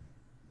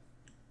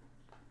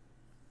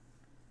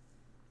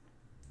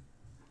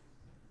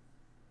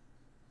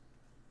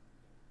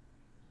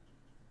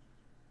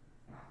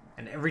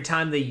every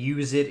time they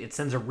use it, it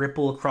sends a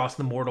ripple across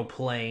the mortal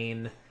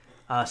plane.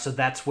 So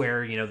that's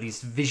where,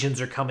 these visions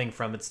are coming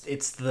from.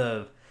 It's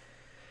the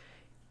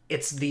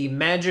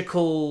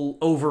magical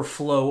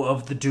overflow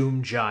of the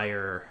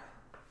Doomgyre,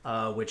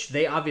 which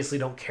they obviously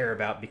don't care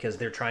about because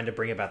they're trying to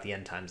bring about the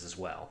end times as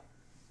well.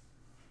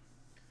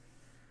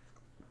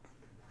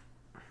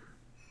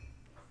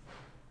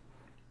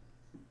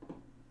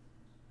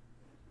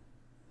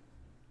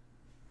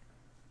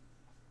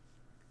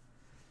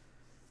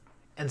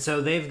 And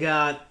so they've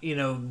got,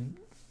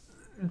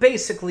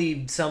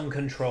 basically some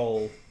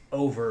control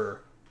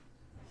over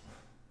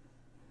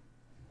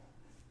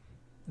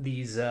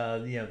these,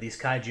 these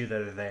kaiju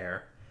that are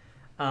there.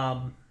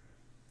 And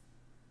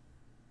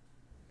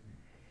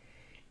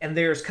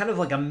there's kind of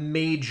like a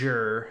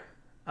major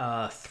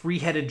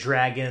three-headed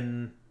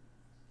dragon,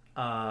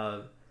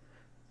 Dramodorak,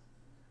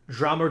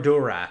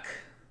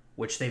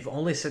 which they've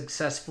only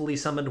successfully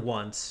summoned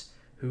once,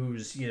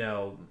 who's,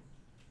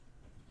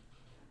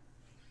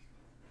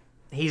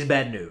 he's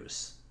bad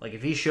news. Like,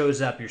 if he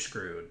shows up, you're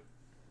screwed.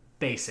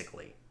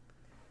 Basically.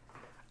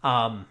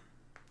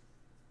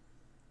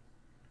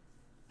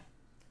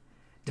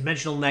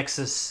 Dimensional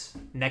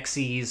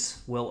nexes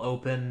will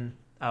open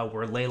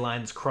where ley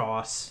lines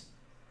cross.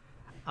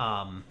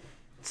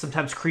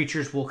 Sometimes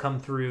creatures will come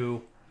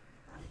through.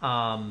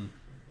 And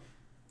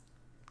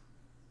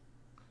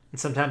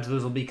sometimes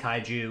those will be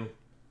kaiju.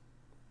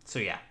 So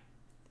yeah.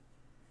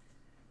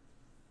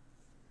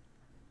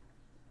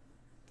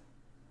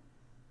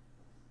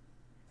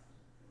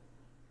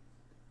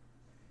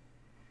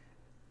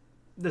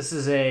 This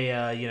is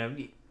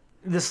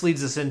this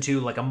leads us into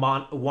like a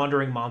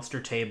wandering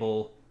monster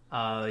table.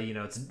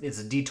 It's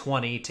a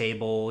D20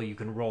 table. You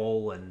can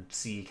roll and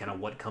see kind of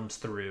what comes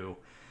through.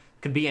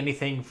 Could be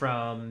anything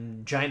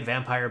from giant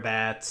vampire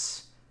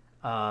bats,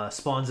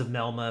 spawns of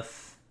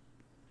Melmoth,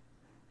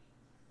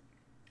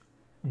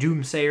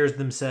 Doomsayers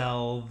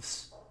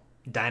themselves,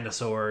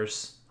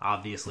 dinosaurs,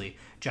 obviously,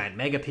 giant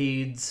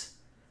megapedes,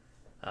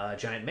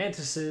 giant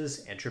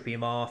mantises, entropy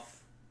moth.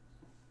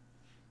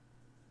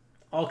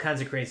 All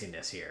kinds of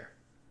craziness here.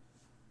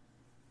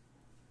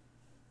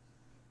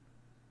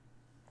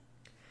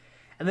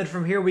 And then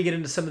from here we get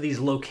into some of these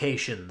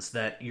locations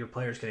that your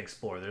players can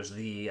explore. There's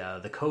the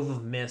Cove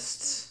of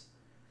Mists,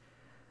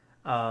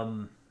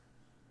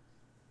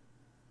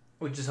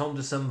 which is home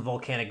to some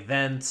volcanic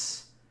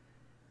vents.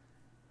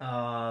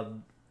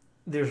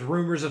 There's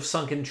rumors of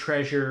sunken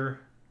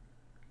treasure,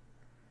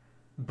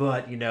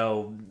 but,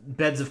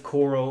 beds of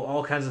coral,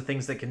 all kinds of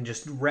things that can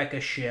just wreck a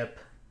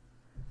ship.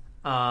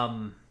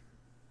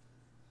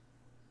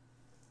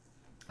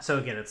 So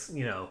again, it's,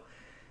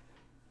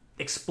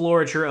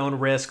 explore at your own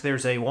risk.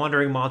 There's a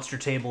wandering monster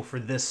table for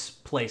this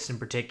place in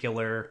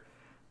particular.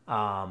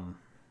 Then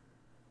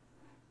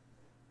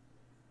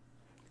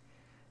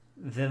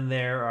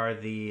there are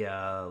the,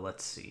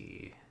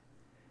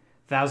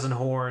 Thousand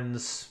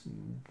Horns,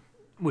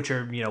 which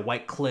are,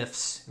 white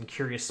cliffs and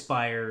curious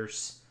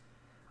spires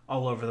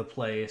all over the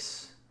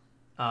place.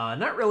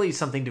 Not really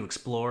something to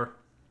explore.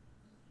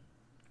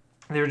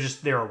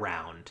 They're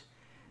around.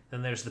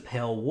 Then there's the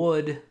Pale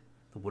Wood,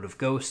 the Wood of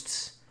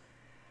Ghosts.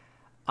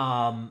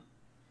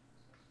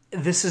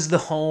 This is the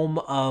home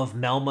of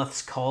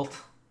Melmoth's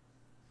cult.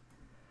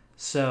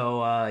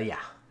 So, yeah.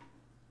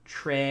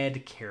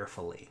 Tread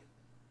carefully.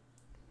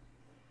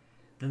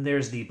 Then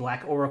there's the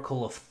Black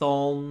Oracle of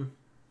Thuln.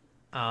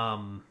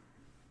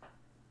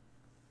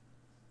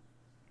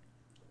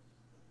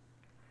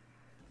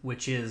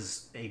 Which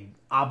is an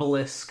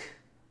obelisk.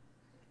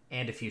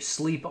 And if you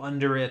sleep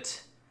under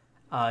it,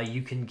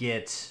 you can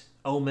get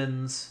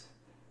omens.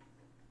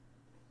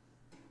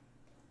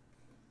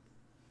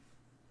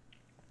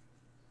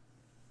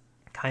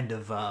 Kind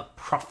of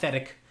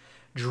prophetic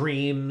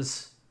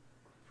dreams.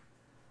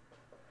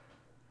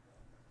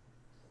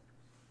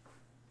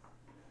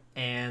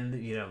 and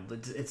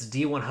it's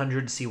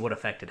D100 to see what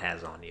effect it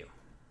has on you.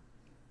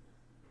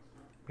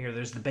 Here,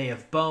 there's the Bay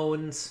of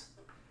Bones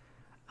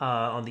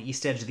on the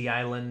east edge of the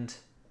island.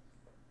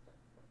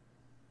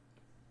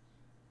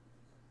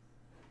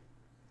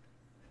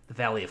 The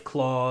Valley of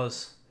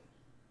Claws,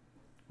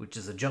 which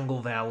is a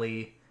jungle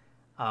valley.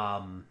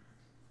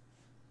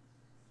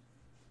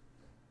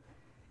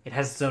 It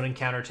has its own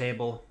encounter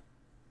table.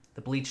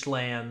 The Bleached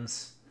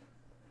Lands,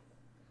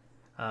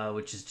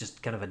 which is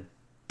just kind of a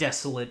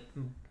desolate...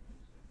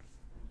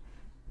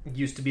 It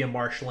used to be a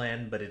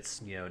marshland, but it's,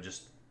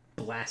 just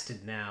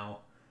blasted now.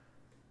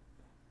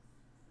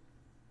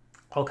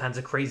 All kinds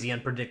of crazy,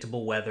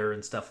 unpredictable weather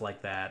and stuff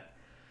like that.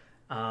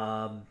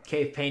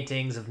 Cave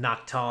paintings of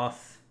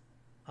Noctoth.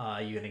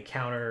 You can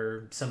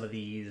encounter some of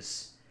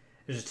these.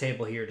 There's a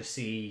table here to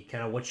see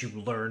kind of what you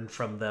learned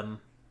from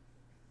them.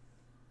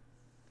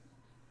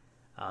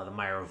 The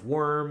Mire of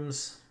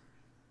Worms.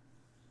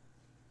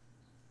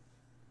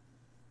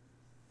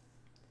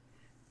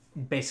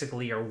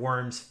 Basically are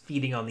worms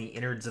feeding on the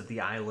innards of the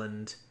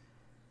island.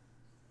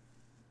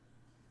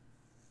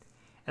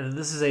 And then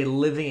this is a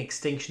living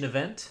extinction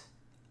event.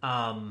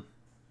 The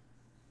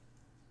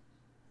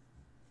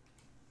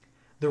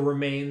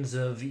remains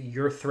of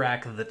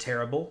Yurthrak the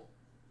Terrible.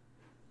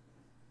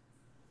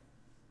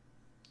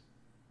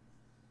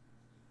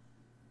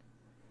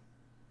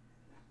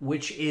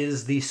 Which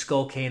is the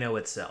Skullcano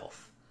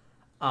itself.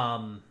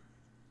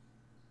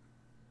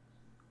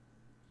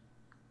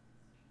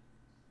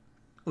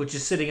 Which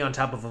is sitting on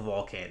top of a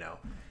volcano.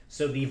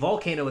 So the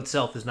volcano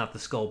itself is not the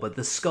skull, but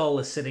the skull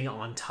is sitting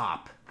on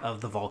top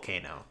of the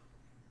volcano.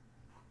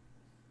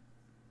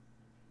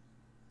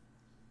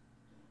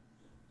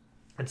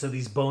 And so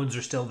these bones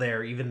are still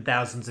there, even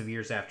thousands of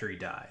years after he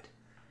died.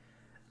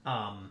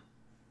 And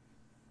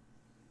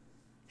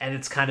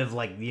it's kind of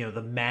like,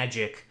 the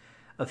magic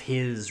of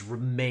his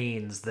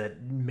remains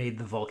that made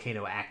the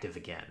volcano active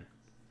again.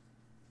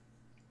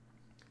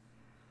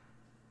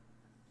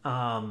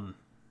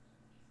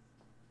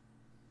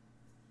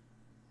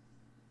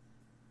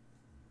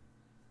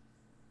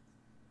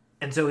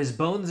 And so his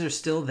bones are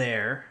still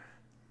there,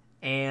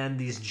 and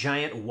these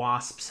giant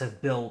wasps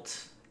have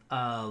built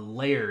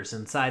layers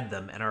inside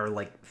them and are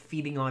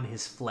feeding on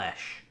his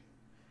flesh.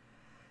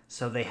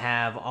 So they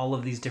have all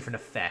of these different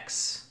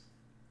effects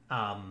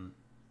that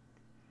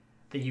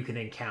you can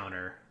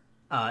encounter.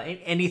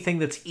 Anything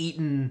that's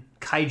eaten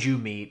kaiju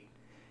meat,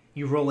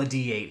 you roll a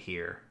d8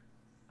 here.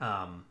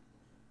 And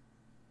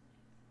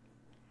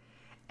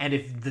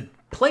if the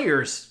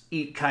players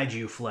eat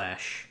kaiju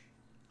flesh,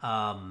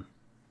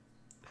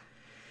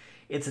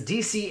 it's a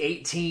DC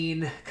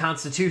 18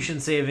 Constitution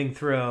saving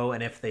throw,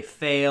 and if they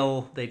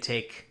fail, they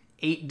take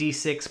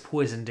 8d6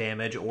 poison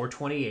damage, or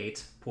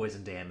 28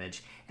 poison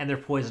damage, and they're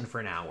poisoned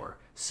for an hour.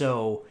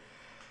 So,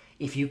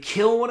 if you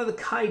kill one of the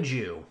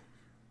kaiju,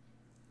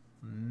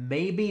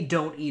 maybe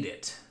don't eat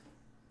it.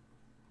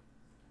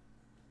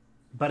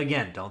 But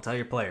again, don't tell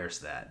your players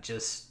that.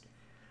 Just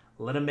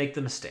let them make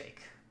the mistake.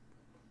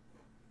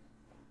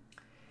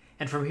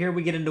 And from here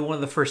we get into one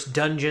of the first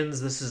dungeons.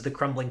 This is the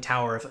Crumbling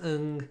Tower of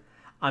Ung.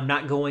 I'm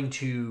not going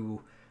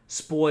to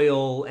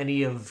spoil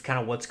any of kind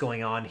of what's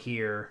going on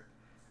here.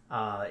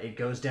 It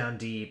goes down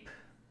deep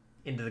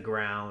into the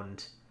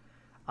ground.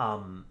 I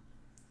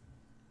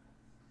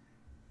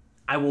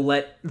will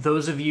let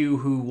those of you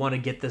who want to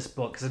get this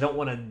book, because I don't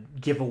want to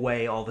give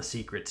away all the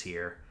secrets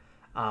here.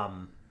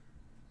 You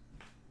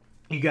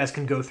guys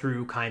can go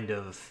through kind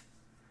of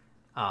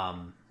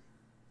all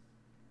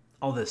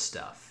this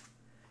stuff.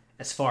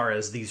 As far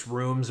as these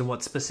rooms and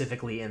what's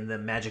specifically in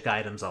them, magic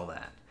items, all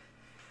that.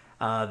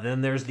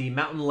 Then there's the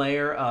mountain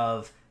lair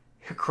of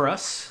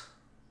Hicrus,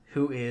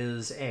 who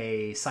is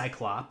a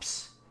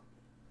Cyclops,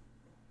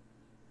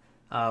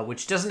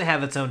 which doesn't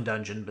have its own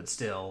dungeon, but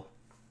still,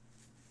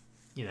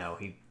 he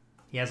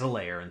has a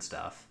lair and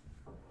stuff,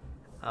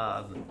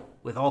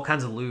 with all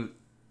kinds of loot.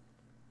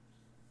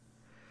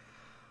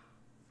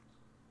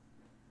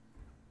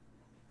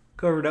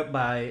 Covered up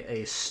by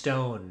a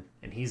stone,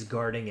 and he's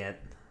guarding it.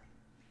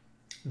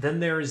 Then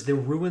there's the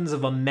ruins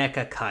of a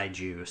mecha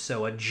kaiju,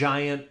 so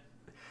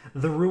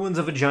the ruins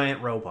of a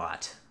giant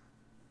robot.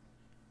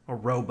 Or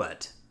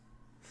robot.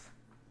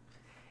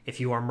 If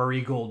you are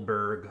Murray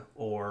Goldberg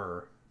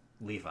or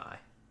Levi.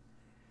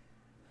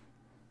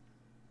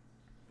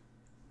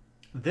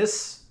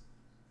 This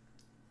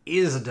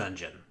is a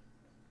dungeon.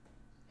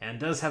 And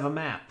does have a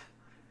map.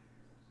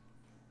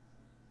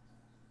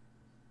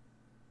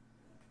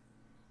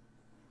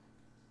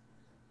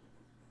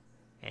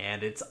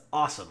 And it's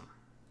awesome.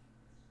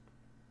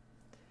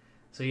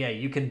 So yeah,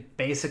 you can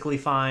basically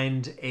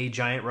find a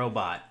giant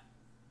robot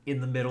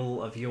in the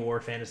middle of your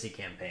fantasy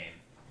campaign.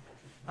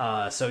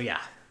 So yeah,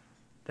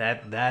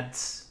 that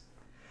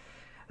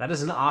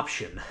is an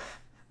option.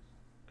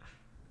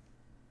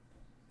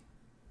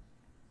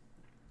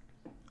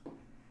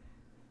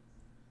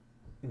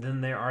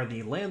 Then there are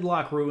the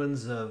landlocked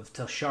ruins of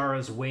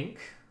Telshara's Wink,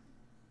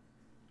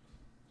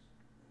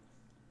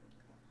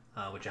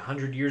 which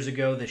 100 years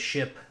ago the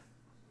ship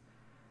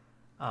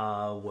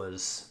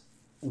was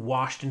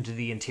washed into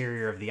the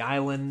interior of the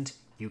island,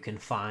 you can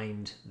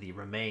find the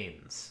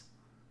remains.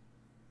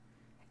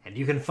 And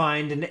you can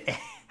find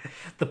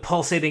the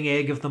pulsating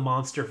egg of the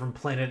monster from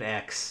Planet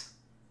X.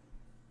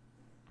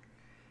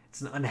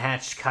 It's an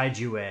unhatched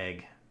kaiju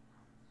egg.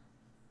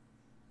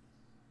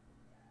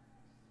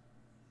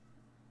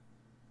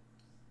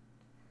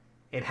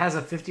 It has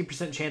a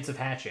 50% chance of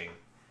hatching.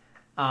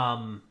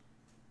 And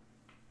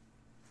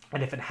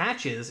if it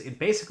hatches, it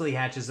basically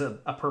hatches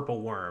a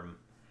purple worm.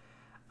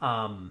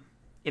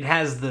 It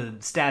has the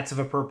stats of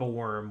a purple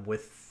worm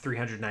with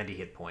 390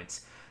 hit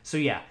points. So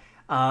yeah,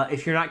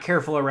 if you're not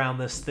careful around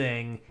this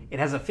thing, it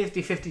has a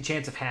 50-50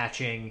 chance of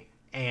hatching,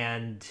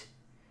 and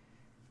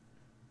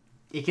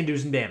it can do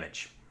some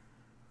damage.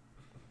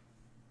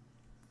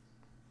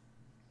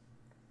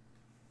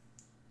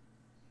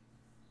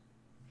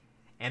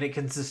 And it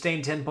can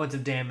sustain 10 points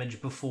of damage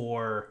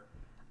before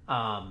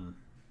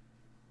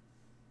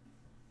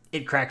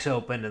it cracks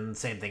open and the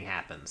same thing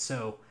happens.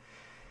 So,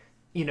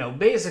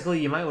 basically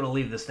you might want to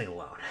leave this thing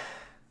alone.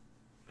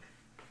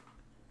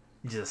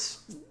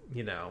 Just,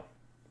 to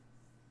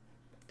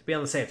be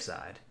on the safe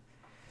side.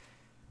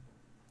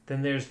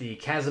 Then there's the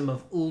Chasm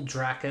of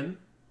Uldraken,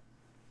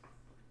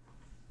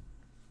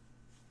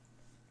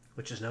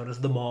 which is known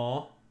as the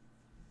Maw.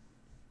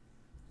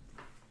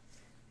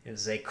 It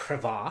is a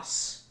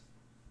crevasse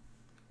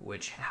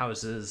which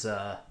houses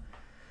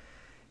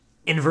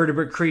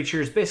invertebrate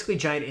creatures, basically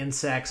giant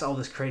insects, all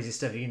this crazy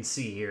stuff you can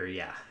see here.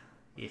 Yeah,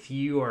 if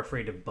you are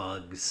afraid of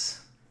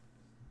bugs,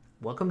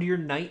 welcome to your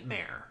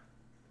nightmare.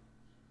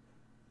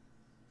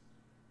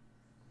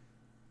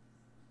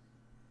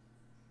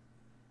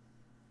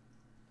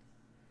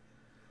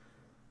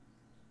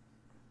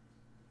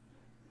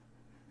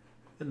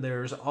 And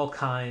there's all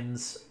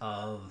kinds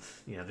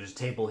of, there's a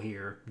table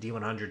here,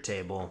 D100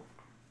 table.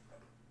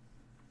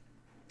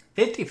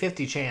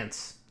 50-50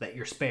 chance that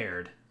you're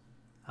spared.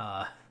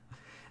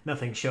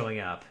 Nothing showing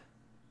up.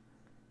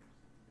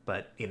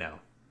 But,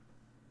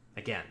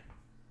 again,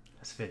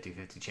 that's a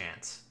 50-50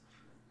 chance.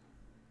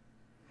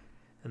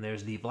 And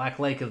there's the Black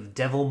Lake of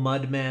Devil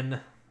Mudmen.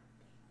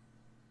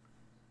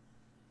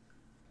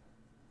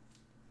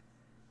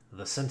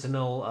 The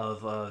Sentinel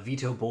of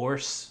Vito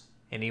Borse.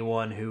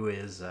 Anyone who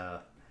is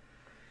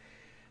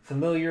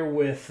familiar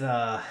with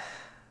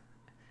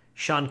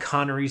Sean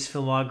Connery's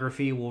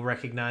filmography will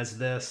recognize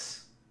this.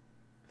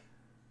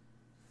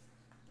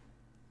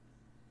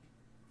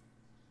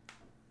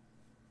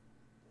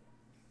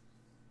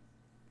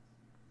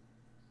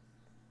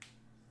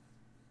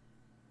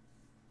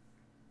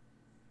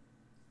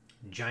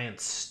 Giant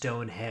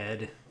stone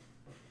head.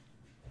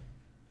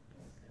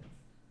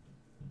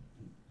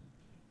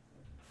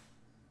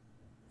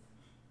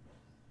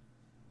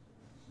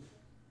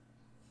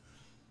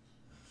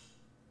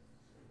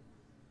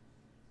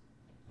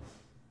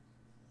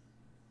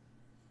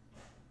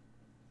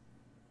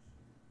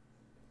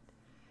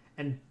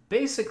 And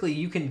basically,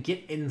 you can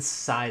get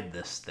inside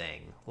this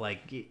thing.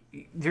 Like,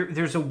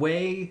 there's a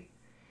way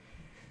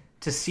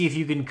to see if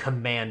you can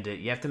command it.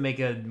 You have to make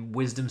a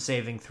wisdom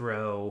saving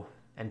throw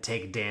and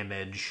take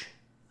damage.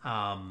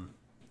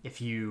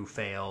 If you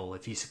fail,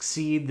 if you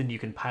succeed, then you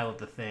can pilot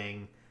the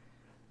thing.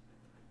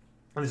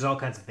 And there's all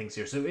kinds of things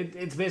here. So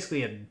it's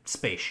basically a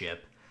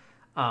spaceship.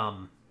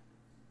 And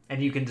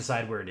you can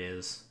decide where it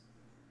is.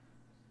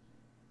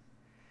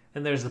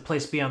 And there's the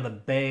Place Beyond the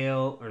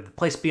Veil, or the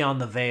Place Beyond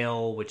the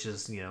Veil, which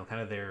is, kind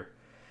of their,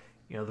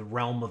 the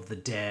realm of the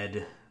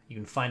dead. You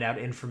can find out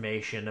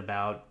information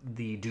about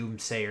the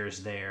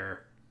Doomsayers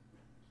there.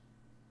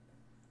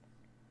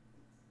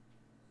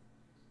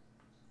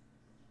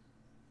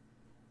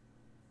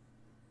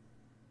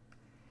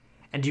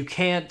 And you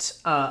can't,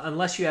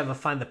 unless you have a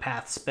Find the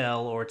Path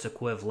spell or its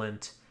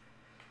equivalent,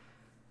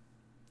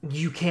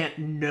 you can't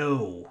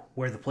know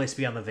where the Place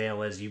Beyond the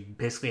Veil is. You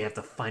basically have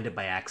to find it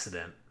by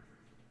accident.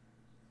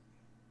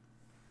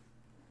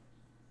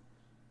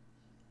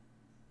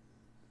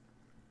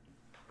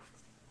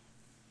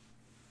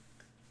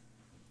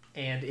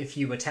 And if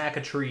you attack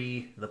a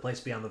tree, the Place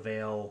Beyond the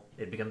Veil,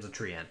 it becomes a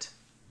treant.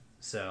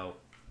 So,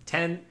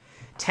 10d6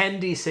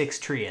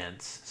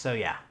 treants. So,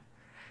 yeah.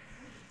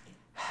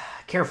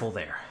 Careful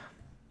there.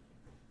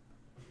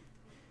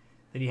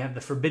 Then you have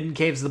the Forbidden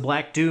Caves of the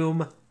Black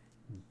Doom.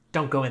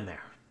 Don't go in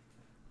there.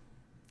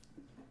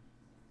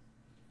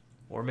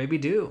 Or maybe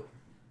do.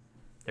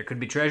 There could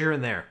be treasure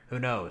in there. Who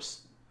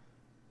knows?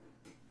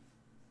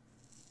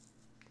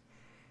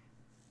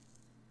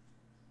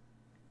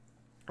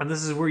 And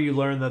this is where you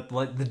learn that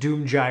the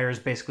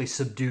Doomgyres basically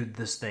subdued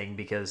this thing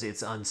because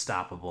it's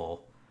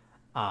unstoppable.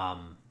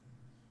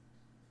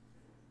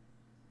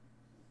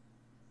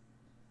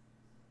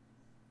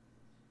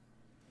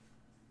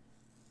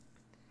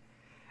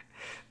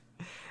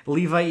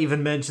 Levi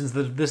even mentions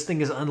that this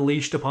thing is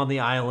unleashed upon the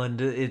island.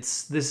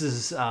 This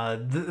is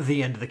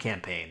the end of the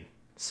campaign.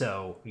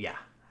 So yeah,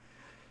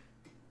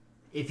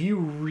 if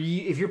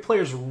your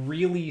players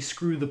really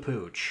screw the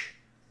pooch,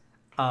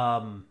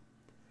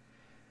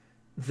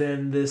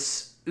 then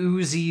this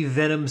oozy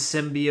venom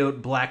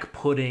symbiote black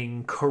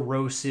pudding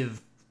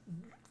corrosive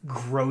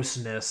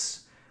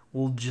grossness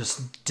will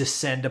just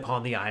descend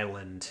upon the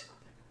island.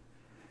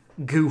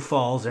 Goo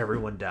falls,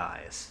 everyone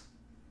dies.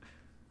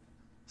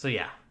 So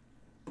yeah.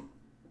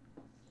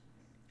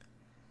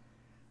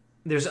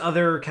 There's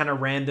other kind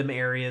of random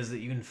areas that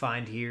you can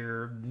find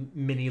here,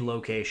 mini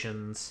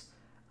locations.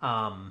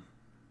 Yeah,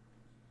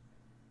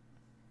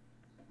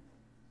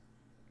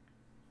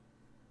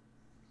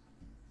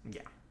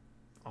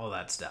 all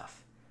that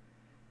stuff.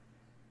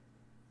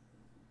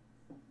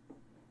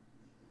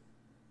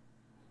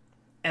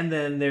 And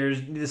then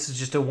this is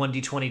just a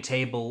 1d20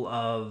 table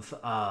of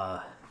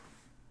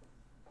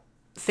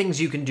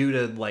things you can do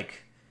to,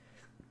 like,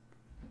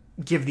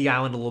 give the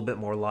island a little bit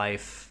more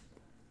life.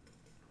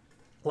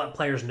 Let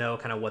players know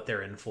kind of what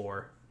they're in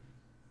for.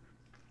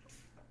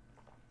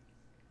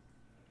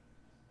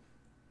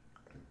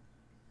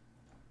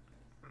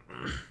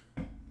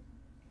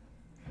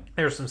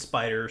 There's some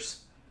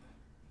spiders.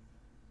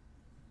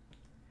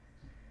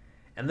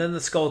 And then the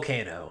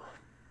Skullcano.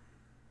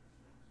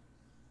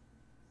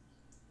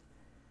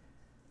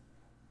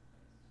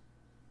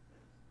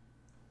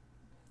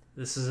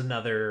 This is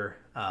another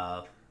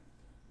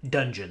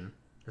dungeon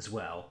as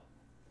well.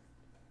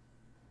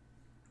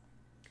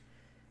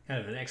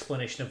 Kind of an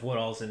explanation of what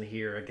all's in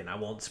here. Again, I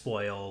won't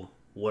spoil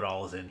what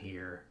all's in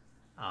here.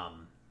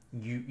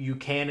 You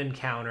can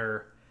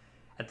encounter,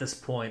 at this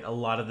point, a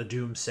lot of the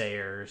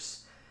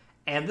Doomsayers.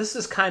 And this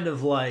is kind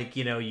of like,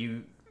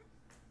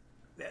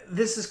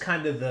 this is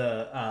kind of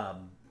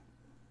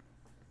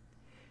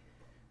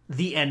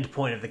the end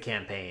point of the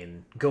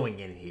campaign going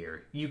in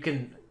here. You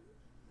can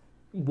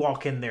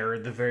walk in there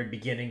at the very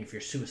beginning if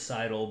you're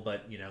suicidal,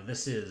 but,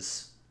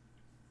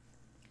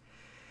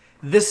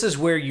 this is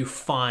where you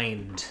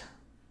find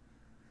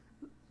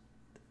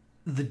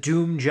the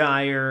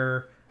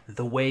Doomgyre,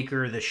 the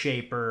Waker, the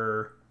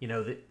Shaper.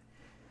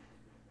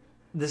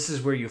 This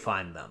is where you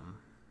find them.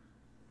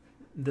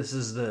 This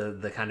is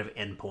the kind of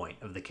end point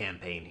of the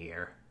campaign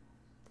here.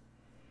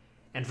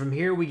 And from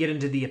here we get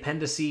into the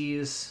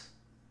appendices,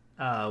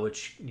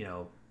 which,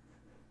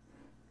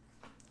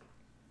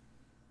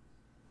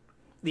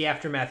 the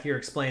aftermath here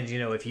explains,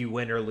 if you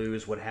win or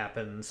lose, what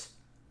happens.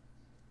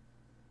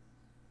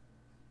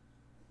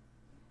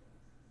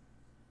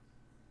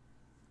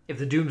 If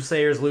the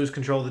Doomsayers lose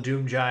control of the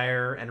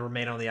Doomgyre and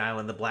remain on the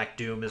island, the Black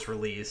Doom is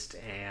released,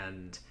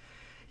 and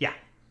yeah,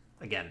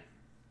 again.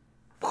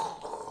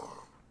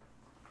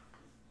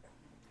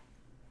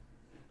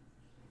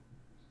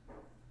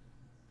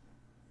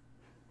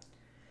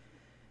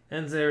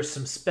 And there's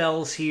some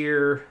spells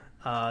here.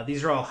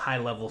 These are all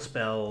high-level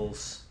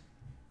spells.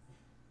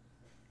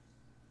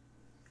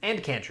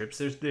 And cantrips.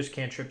 There's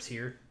cantrips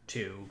here,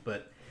 too,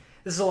 but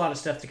this is a lot of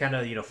stuff to kind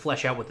of,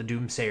 flesh out what the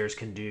Doomsayers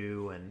can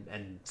do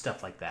and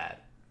stuff like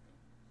that.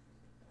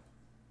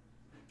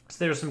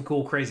 So there's some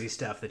cool, crazy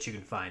stuff that you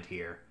can find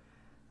here.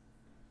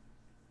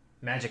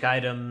 Magic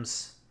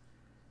items.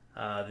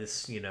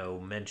 This,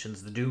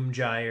 mentions the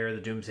Doomgyre,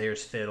 the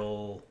Doomsayer's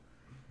Fiddle.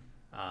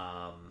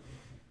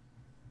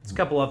 There's a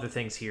couple other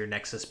things here.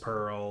 Nexus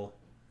Pearl.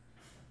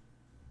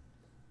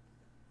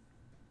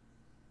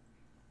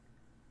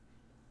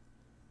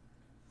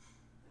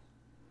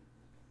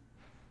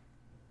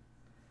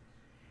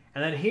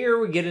 And then here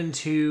we get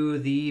into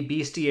the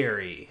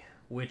Bestiary,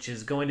 which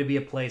is going to be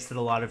a place that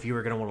a lot of you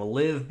are going to want to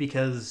live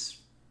because,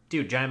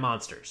 dude, giant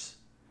monsters.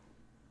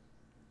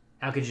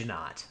 How could you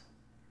not?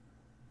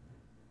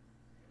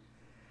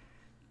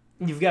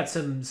 You've got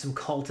some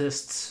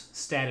cultists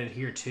statted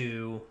here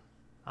too.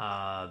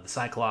 The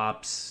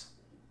Cyclops.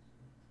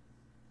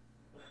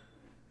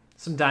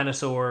 Some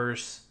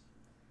dinosaurs.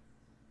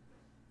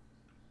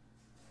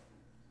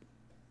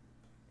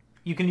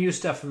 You can use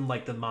stuff from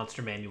like the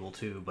monster manual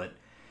too, but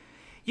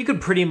you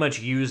could pretty much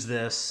use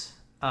this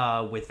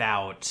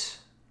without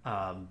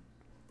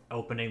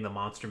opening the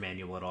monster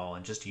manual at all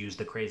and just use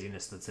the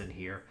craziness that's in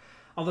here.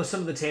 Although some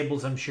of the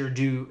tables, I'm sure,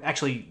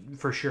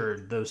 for sure,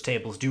 those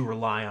tables do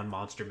rely on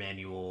monster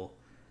manual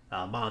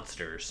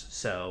monsters.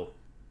 So,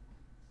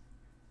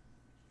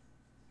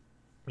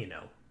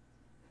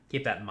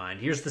 keep that in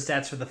mind. Here's the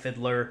stats for the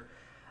Fiddler.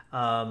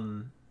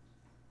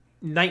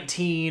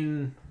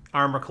 19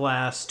 armor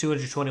class,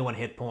 221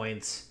 hit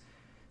points,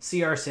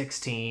 CR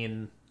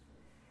 16.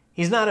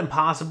 He's not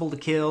impossible to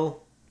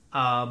kill,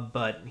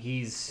 but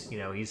he's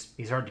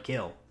hard to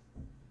kill.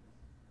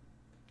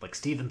 Like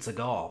Steven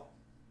Seagal.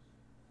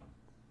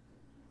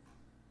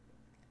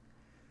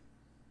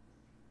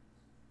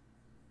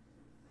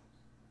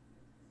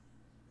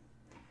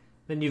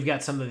 Then you've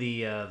got some of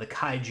the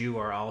kaiju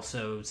are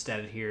also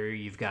statted here.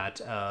 You've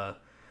got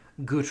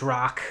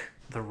Gutrok,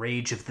 the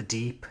Rage of the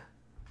Deep.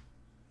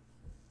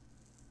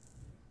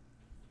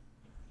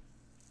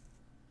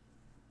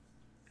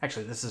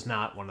 Actually, this is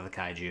not one of the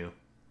kaiju.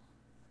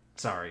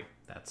 Sorry,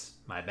 that's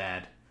my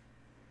bad.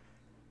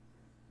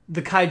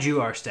 The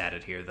kaiju are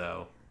statted here,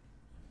 though.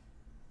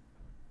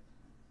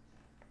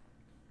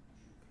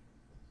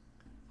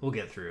 We'll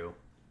get through.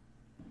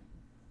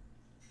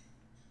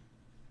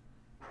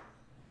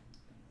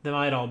 They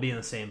might all be in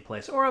the same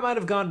place, or I might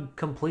have gone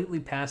completely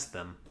past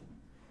them.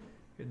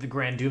 The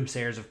Grand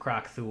Doomsayers of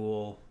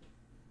Krok-Thul.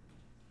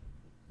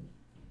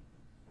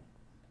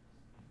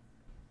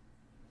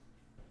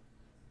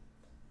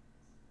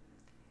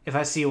 If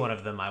I see one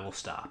of them, I will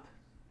stop.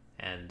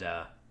 And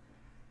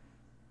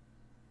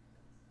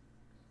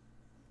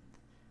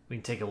we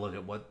can take a look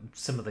at what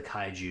some of the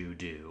kaiju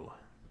do.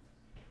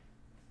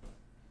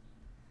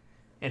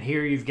 And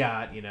here you've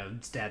got,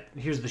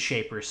 here's the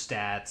Shaper's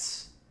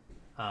stats.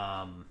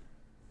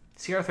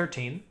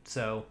 CR13,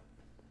 so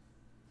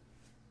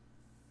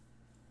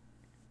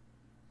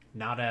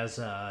not as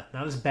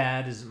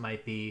bad as it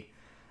might be.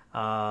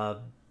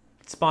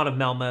 Spawn of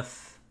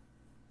Melmoth,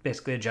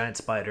 basically a giant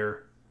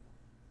spider.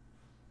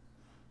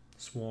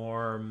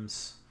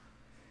 Swarms,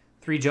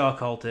 3-jaw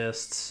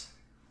cultists,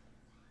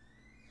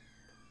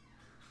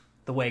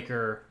 the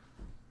Waker,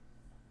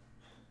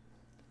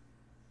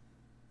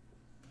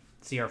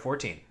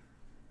 CR14.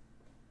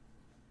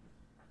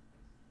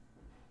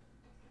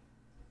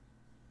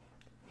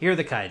 Here are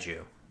the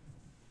kaiju.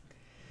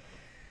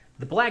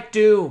 The Black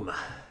Doom,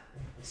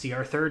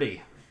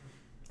 CR30,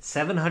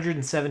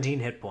 717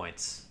 hit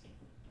points.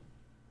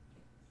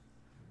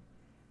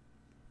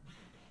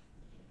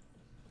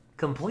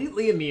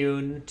 Completely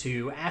immune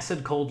to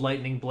acid, cold,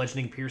 lightning,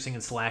 bludgeoning, piercing,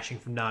 and slashing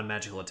from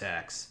non-magical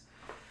attacks.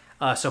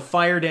 So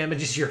fire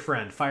damage is your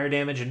friend. Fire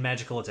damage and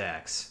magical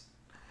attacks.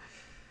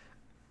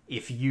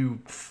 If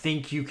you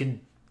think you can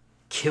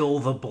kill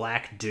the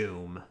Black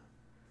Doom,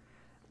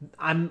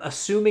 I'm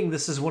assuming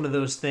this is one of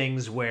those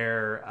things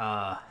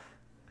where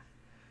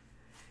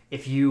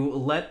if you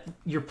let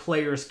your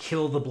players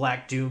kill the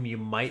Black Doom, you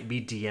might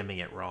be DMing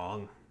it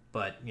wrong.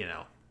 But,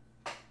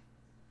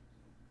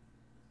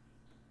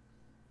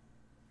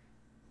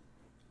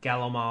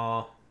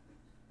 Gallomaw.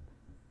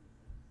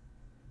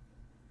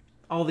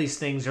 All these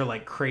things are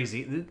like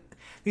crazy.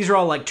 These are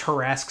all like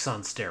Tarrasques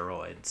on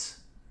steroids.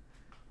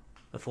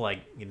 With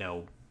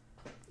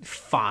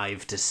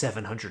 500 to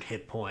 700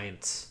 hit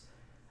points.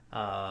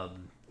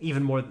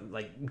 Even more,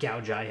 like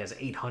Gaojai has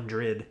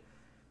 800.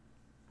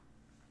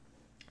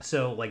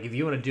 So, if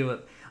you want to do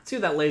it, let's see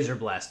what that laser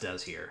blast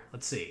does here.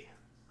 Let's see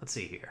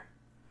here.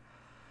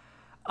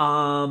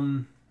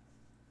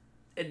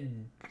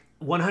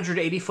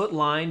 180-foot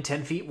line,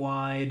 10 feet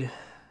wide,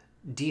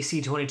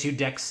 DC 22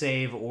 dex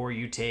save, or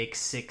you take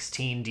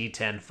 16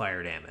 d10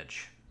 fire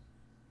damage.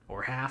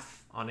 Or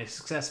half on a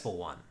successful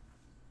one.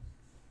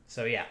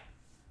 So yeah.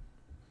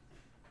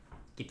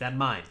 Keep that in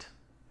mind.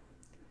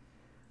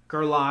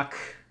 Gerlach.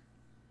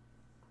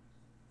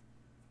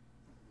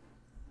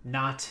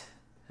 Not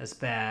as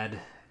bad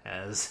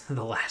as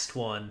the last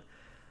one.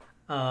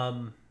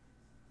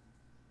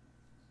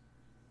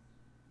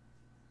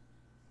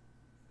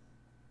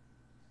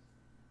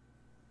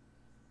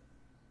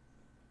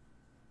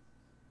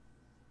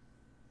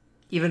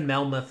 Even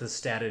Melmoth is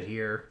statted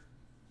here.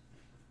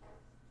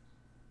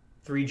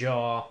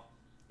 3-jaw,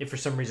 if for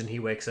some reason he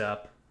wakes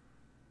up.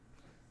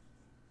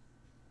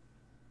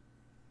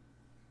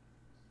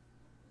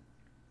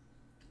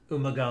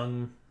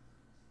 Umagung.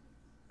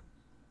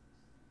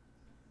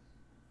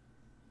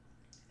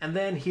 And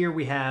then here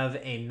we have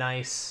a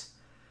nice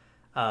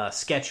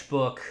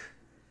sketchbook.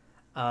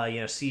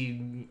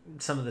 See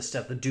some of the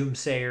stuff. The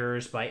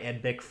Doomsayers by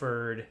Ed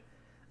Bickford.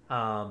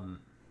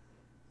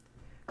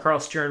 Carl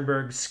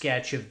Sternberg's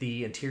sketch of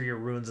the interior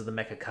ruins of the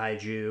Mecha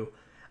Kaiju.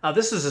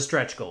 This is a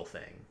stretch goal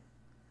thing.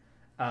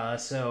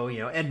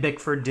 Ed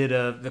Bickford did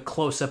the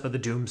close-up of the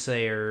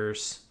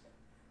Doomsayers.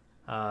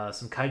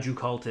 Some Kaiju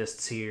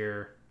cultists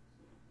here.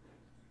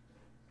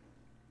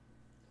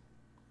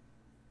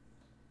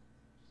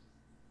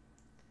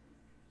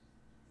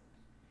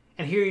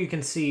 And here you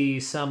can see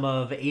some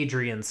of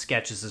Adrian's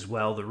sketches as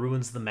well. The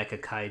ruins of the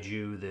Mecha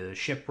Kaiju, the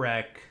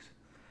shipwreck.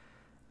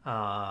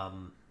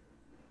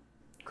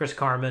 Chris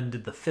Carman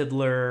did the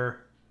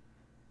Fiddler.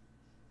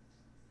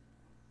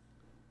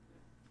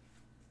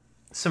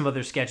 Some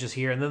other sketches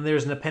here. And then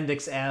there's an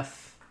Appendix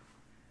F,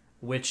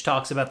 which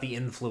talks about the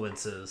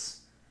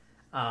influences.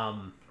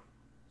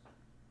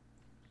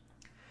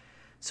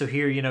 So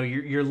here,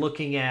 you're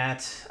looking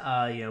at,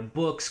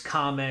 books,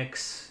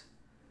 comics,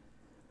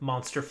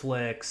 monster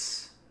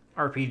flicks,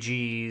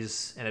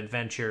 RPGs, and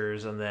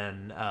adventures. And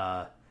then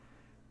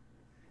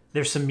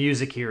there's some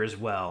music here as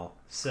well.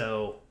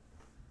 So...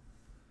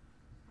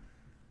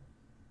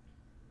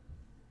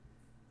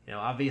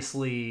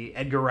 obviously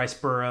Edgar Rice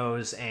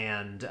Burroughs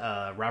and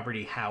Robert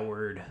E.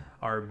 Howard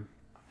are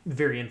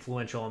very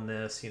influential in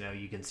this.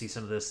 You can see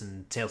some of this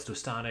in Tales to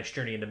Astonish,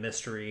 Journey into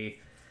Mystery.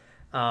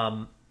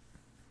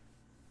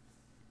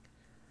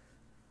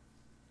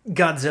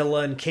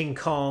 Godzilla and King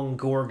Kong,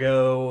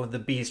 Gorgo, The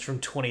Beast from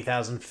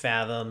 20,000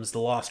 Fathoms, The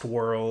Lost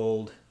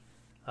World,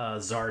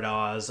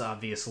 Zardoz,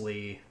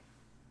 obviously.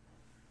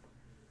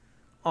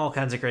 All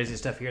kinds of crazy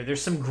stuff here.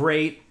 There's some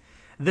great...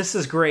 This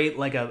is great,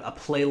 like a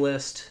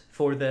playlist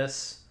for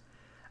this.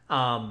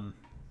 A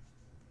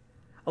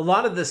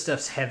lot of this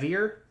stuff's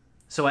heavier,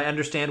 so I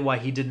understand why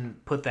he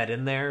didn't put that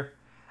in there.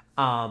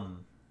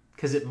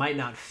 Because it might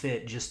not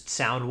fit just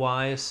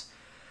sound-wise.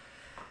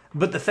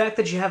 But the fact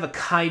that you have a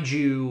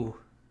kaiju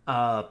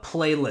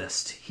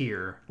playlist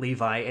here,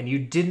 Levi, and you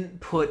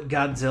didn't put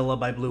Godzilla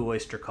by Blue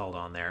Oyster Cult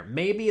on there.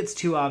 Maybe it's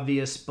too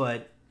obvious,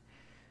 but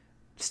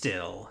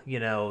still,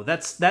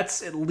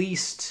 that's at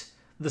least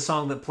the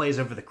song that plays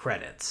over the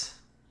credits,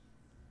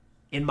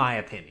 in my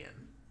opinion.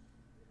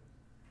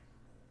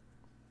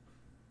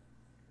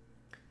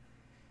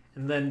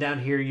 And then down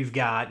here you've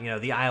got,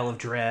 The Isle of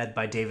Dread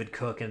by David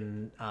Cook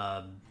and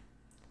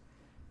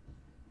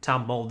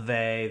Tom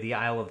Moldvay, The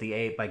Isle of the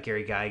Ape by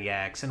Gary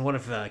Gygax, and one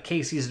of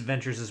Casey's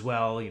adventures as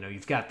well.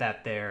 You've got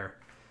that there.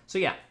 So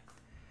yeah,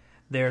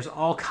 there's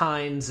all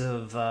kinds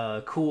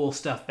of cool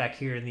stuff back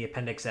here in the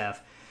Appendix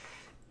F.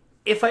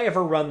 If I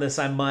ever run this,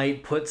 I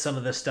might put some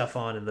of this stuff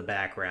on in the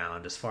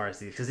background as far as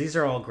these, because these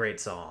are all great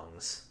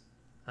songs.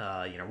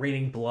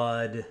 Raining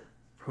Blood,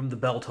 Whom the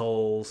Bell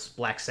Tolls,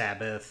 Black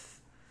Sabbath.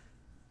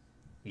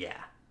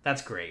 Yeah,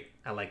 that's great.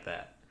 I like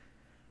that.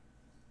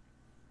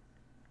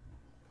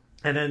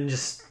 And then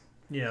just,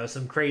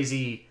 some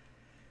crazy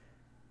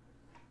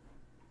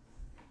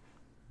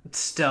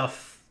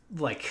stuff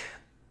like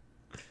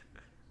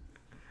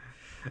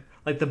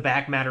the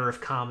back matter of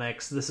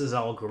comics. This is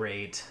all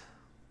great.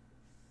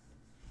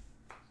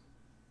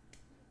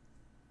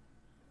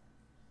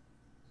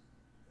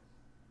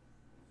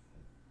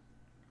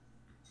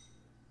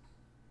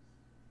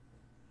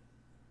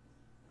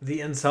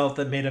 The insult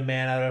that made a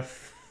man out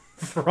of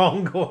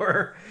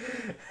Throngor.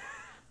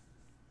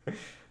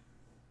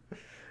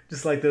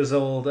 Just like those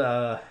old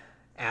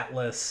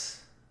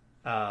Atlas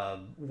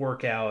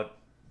workout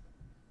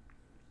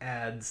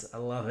ads. I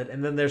love it.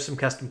 And then there's some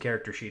custom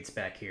character sheets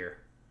back here,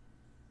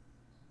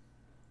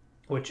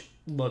 which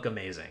look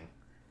amazing.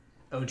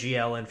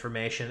 OGL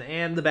information.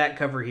 And the back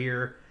cover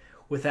here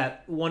with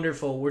that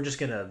wonderful... We're just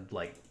going to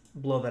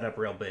blow that up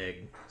real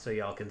big so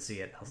y'all can see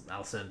it.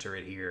 I'll center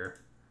it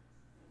here.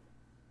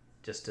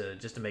 Just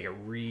to make it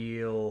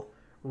real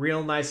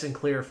nice and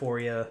clear for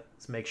you.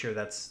 Let's make sure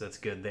that's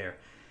good there.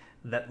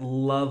 That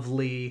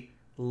lovely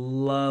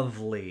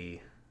Adrian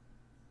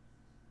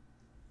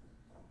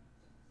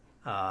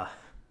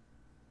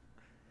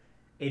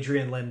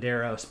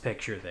Landeros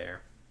picture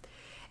there.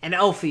 And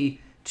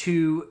Elfie,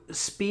 to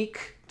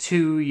speak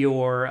to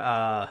your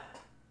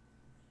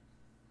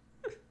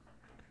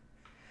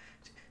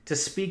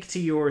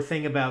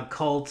thing about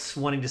cults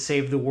wanting to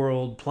save the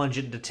world, plunge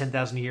it into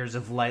 10,000 years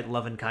of light,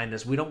 love, and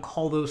kindness, we don't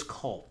call those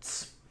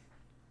cults.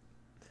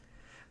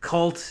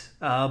 Cult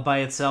by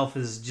itself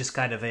is just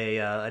kind of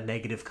a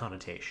negative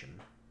connotation.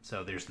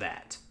 So there's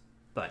that.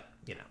 But,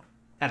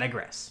 I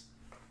digress.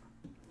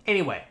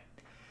 Anyway,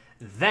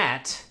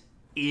 that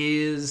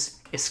is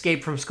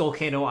Escape from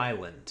Skullcano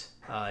Island.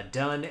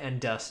 Done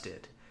and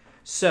dusted.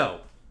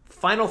 So,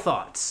 final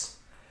thoughts.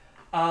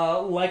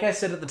 Like I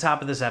said at the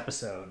top of this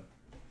episode,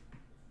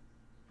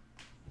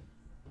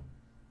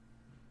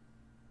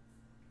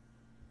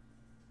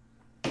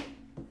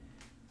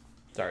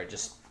 sorry,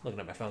 just looking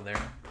at my phone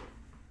there.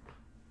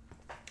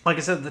 Like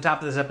I said at the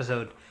top of this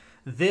episode,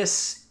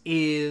 this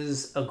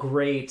is a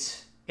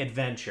great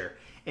adventure.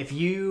 If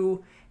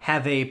you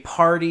have a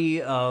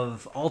party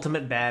of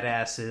ultimate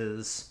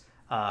badasses,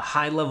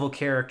 high-level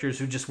characters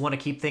who just want to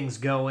keep things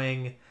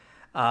going,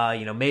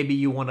 maybe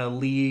you want to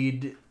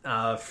lead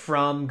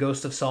from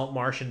Ghost of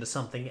Saltmarsh into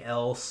something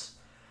else,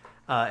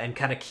 and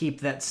kind of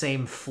keep that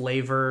same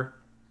flavor.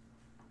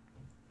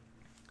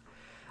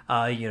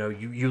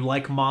 You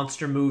like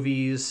monster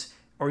movies,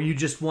 or you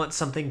just want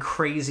something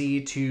crazy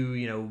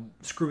to,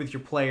 screw with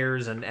your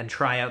players and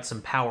try out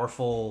some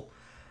powerful,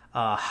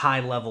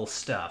 high-level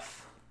stuff.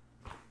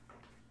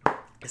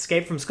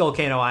 Escape from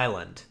Skullcano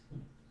Island.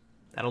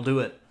 That'll do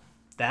it.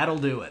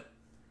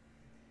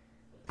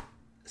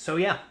 So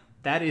yeah,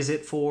 that is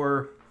it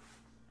for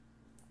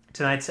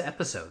tonight's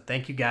episode.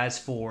 Thank you guys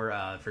for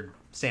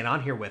staying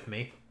on here with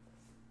me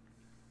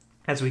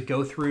as we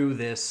go through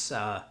this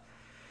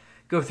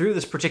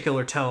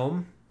particular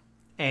tome.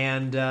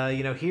 And,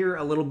 hear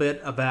a little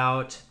bit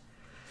about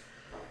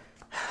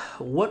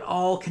what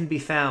all can be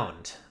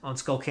found on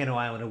Skullcano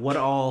Island and what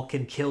all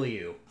can kill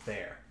you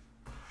there.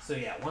 So,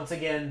 yeah, once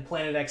again,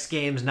 Planet X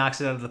Games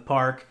knocks it out of the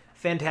park.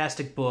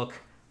 Fantastic book.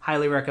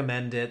 Highly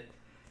recommend it.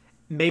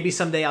 Maybe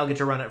someday I'll get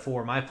to run it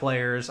for my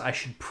players. I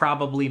should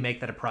probably make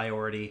that a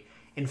priority.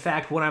 In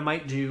fact, what I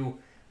might do,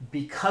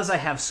 because I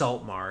have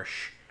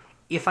Saltmarsh,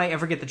 if I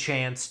ever get the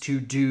chance to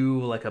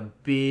do a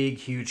big,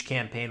 huge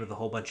campaign with a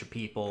whole bunch of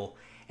people,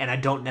 and I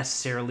don't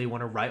necessarily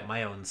want to write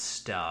my own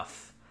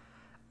stuff,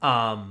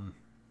 I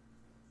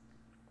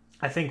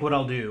think what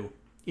I'll do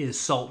is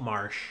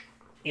Saltmarsh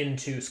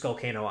into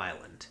Skullcano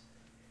Island.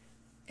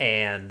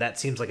 And that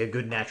seems like a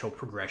good natural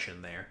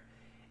progression there.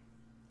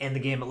 End the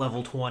game at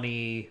level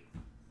 20,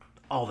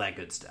 all that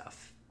good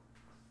stuff.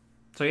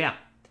 So yeah.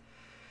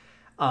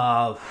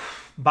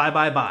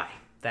 Bye.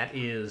 That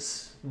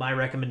is my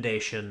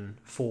recommendation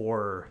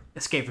for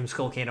Escape from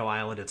Skullcano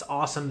Island. It's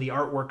awesome. The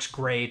artwork's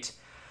great.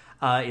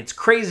 It's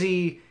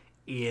crazy.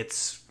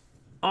 It's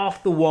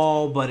off the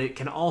wall, but it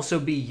can also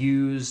be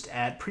used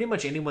at pretty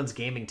much anyone's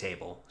gaming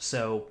table.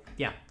 So,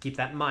 yeah, keep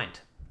that in mind.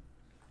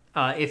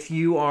 If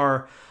you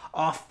are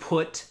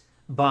off-put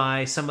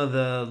by some of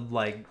the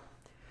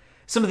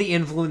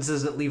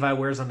influences that Levi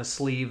wears on his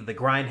sleeve, the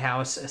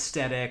Grindhouse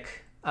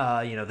aesthetic,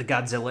 the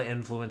Godzilla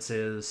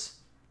influences.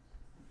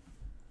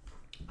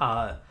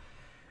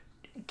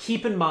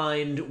 Keep in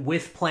mind,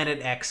 with Planet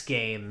X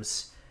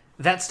games,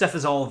 that stuff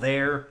is all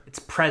there. It's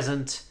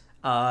present.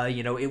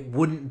 It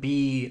wouldn't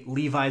be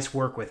Levi's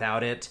work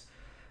without it.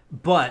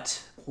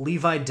 But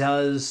Levi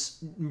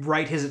does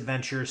write his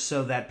adventures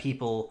so that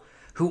people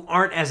who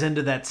aren't as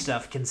into that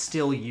stuff can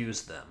still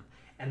use them.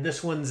 And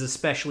this one's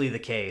especially the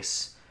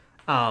case,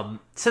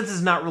 since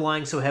it's not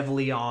relying so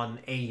heavily on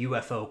a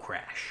UFO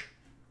crash.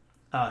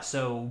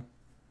 So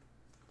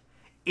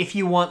if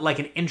you want like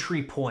an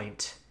entry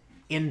point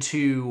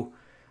into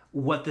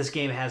what this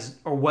game has,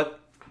 or what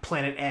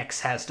Planet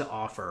X has to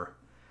offer,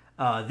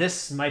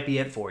 this might be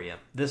it for you.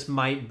 This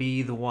might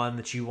be the one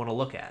that you want to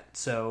look at.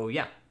 So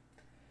yeah,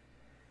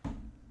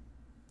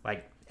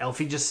 like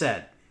Elfie just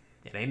said,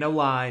 it ain't no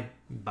lie.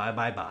 Bye,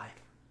 bye, bye.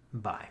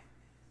 Bye.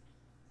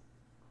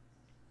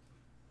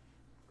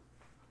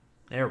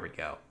 There we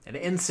go. An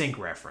NSYNC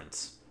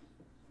reference.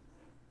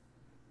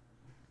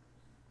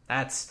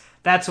 That's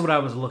what I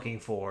was looking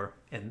for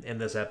in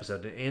this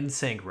episode, an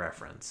NSYNC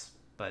reference.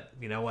 But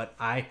you know what?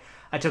 I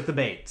took the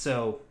bait,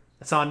 so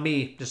it's on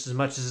me just as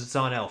much as it's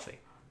on Elfie.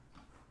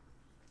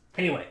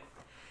 Anyway,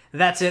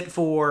 that's it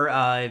for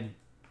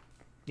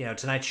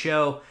tonight's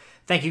show.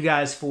 Thank you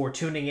guys for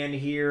tuning in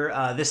here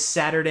this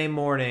Saturday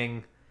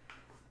morning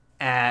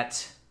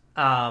at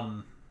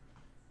 9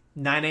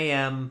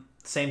 a.m.,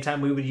 same time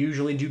we would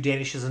usually do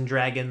Danishes and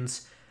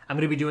Dragons. I'm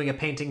going to be doing a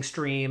painting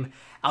stream.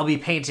 I'll be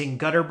painting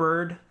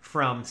Gutterbird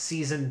from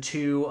Season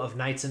 2 of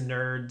Knights and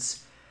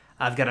Nerds.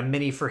 I've got a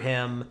mini for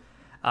him.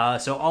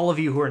 So all of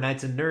you who are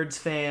Knights and Nerds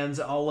fans,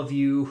 all of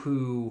you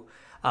who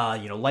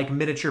like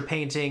miniature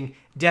painting,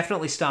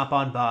 definitely stop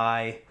on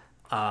by.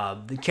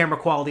 The camera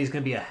quality is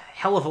going to be a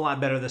hell of a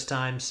lot better this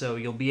time, so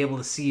you'll be able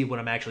to see what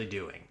I'm actually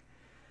doing.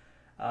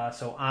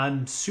 So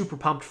I'm super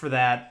pumped for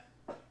that.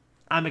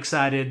 I'm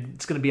excited.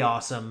 It's going to be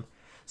awesome.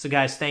 So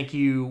guys, thank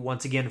you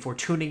once again for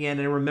tuning in.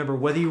 And remember,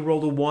 whether you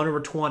rolled a 1 or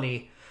a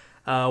 20,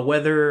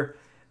 whether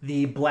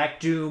the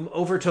Black Doom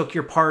overtook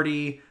your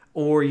party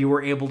or you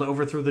were able to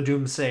overthrow the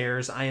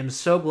Doomsayers, I am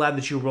so glad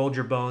that you rolled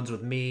your bones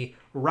with me,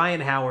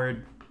 Ryan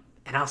Howard,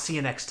 and I'll see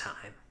you next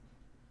time.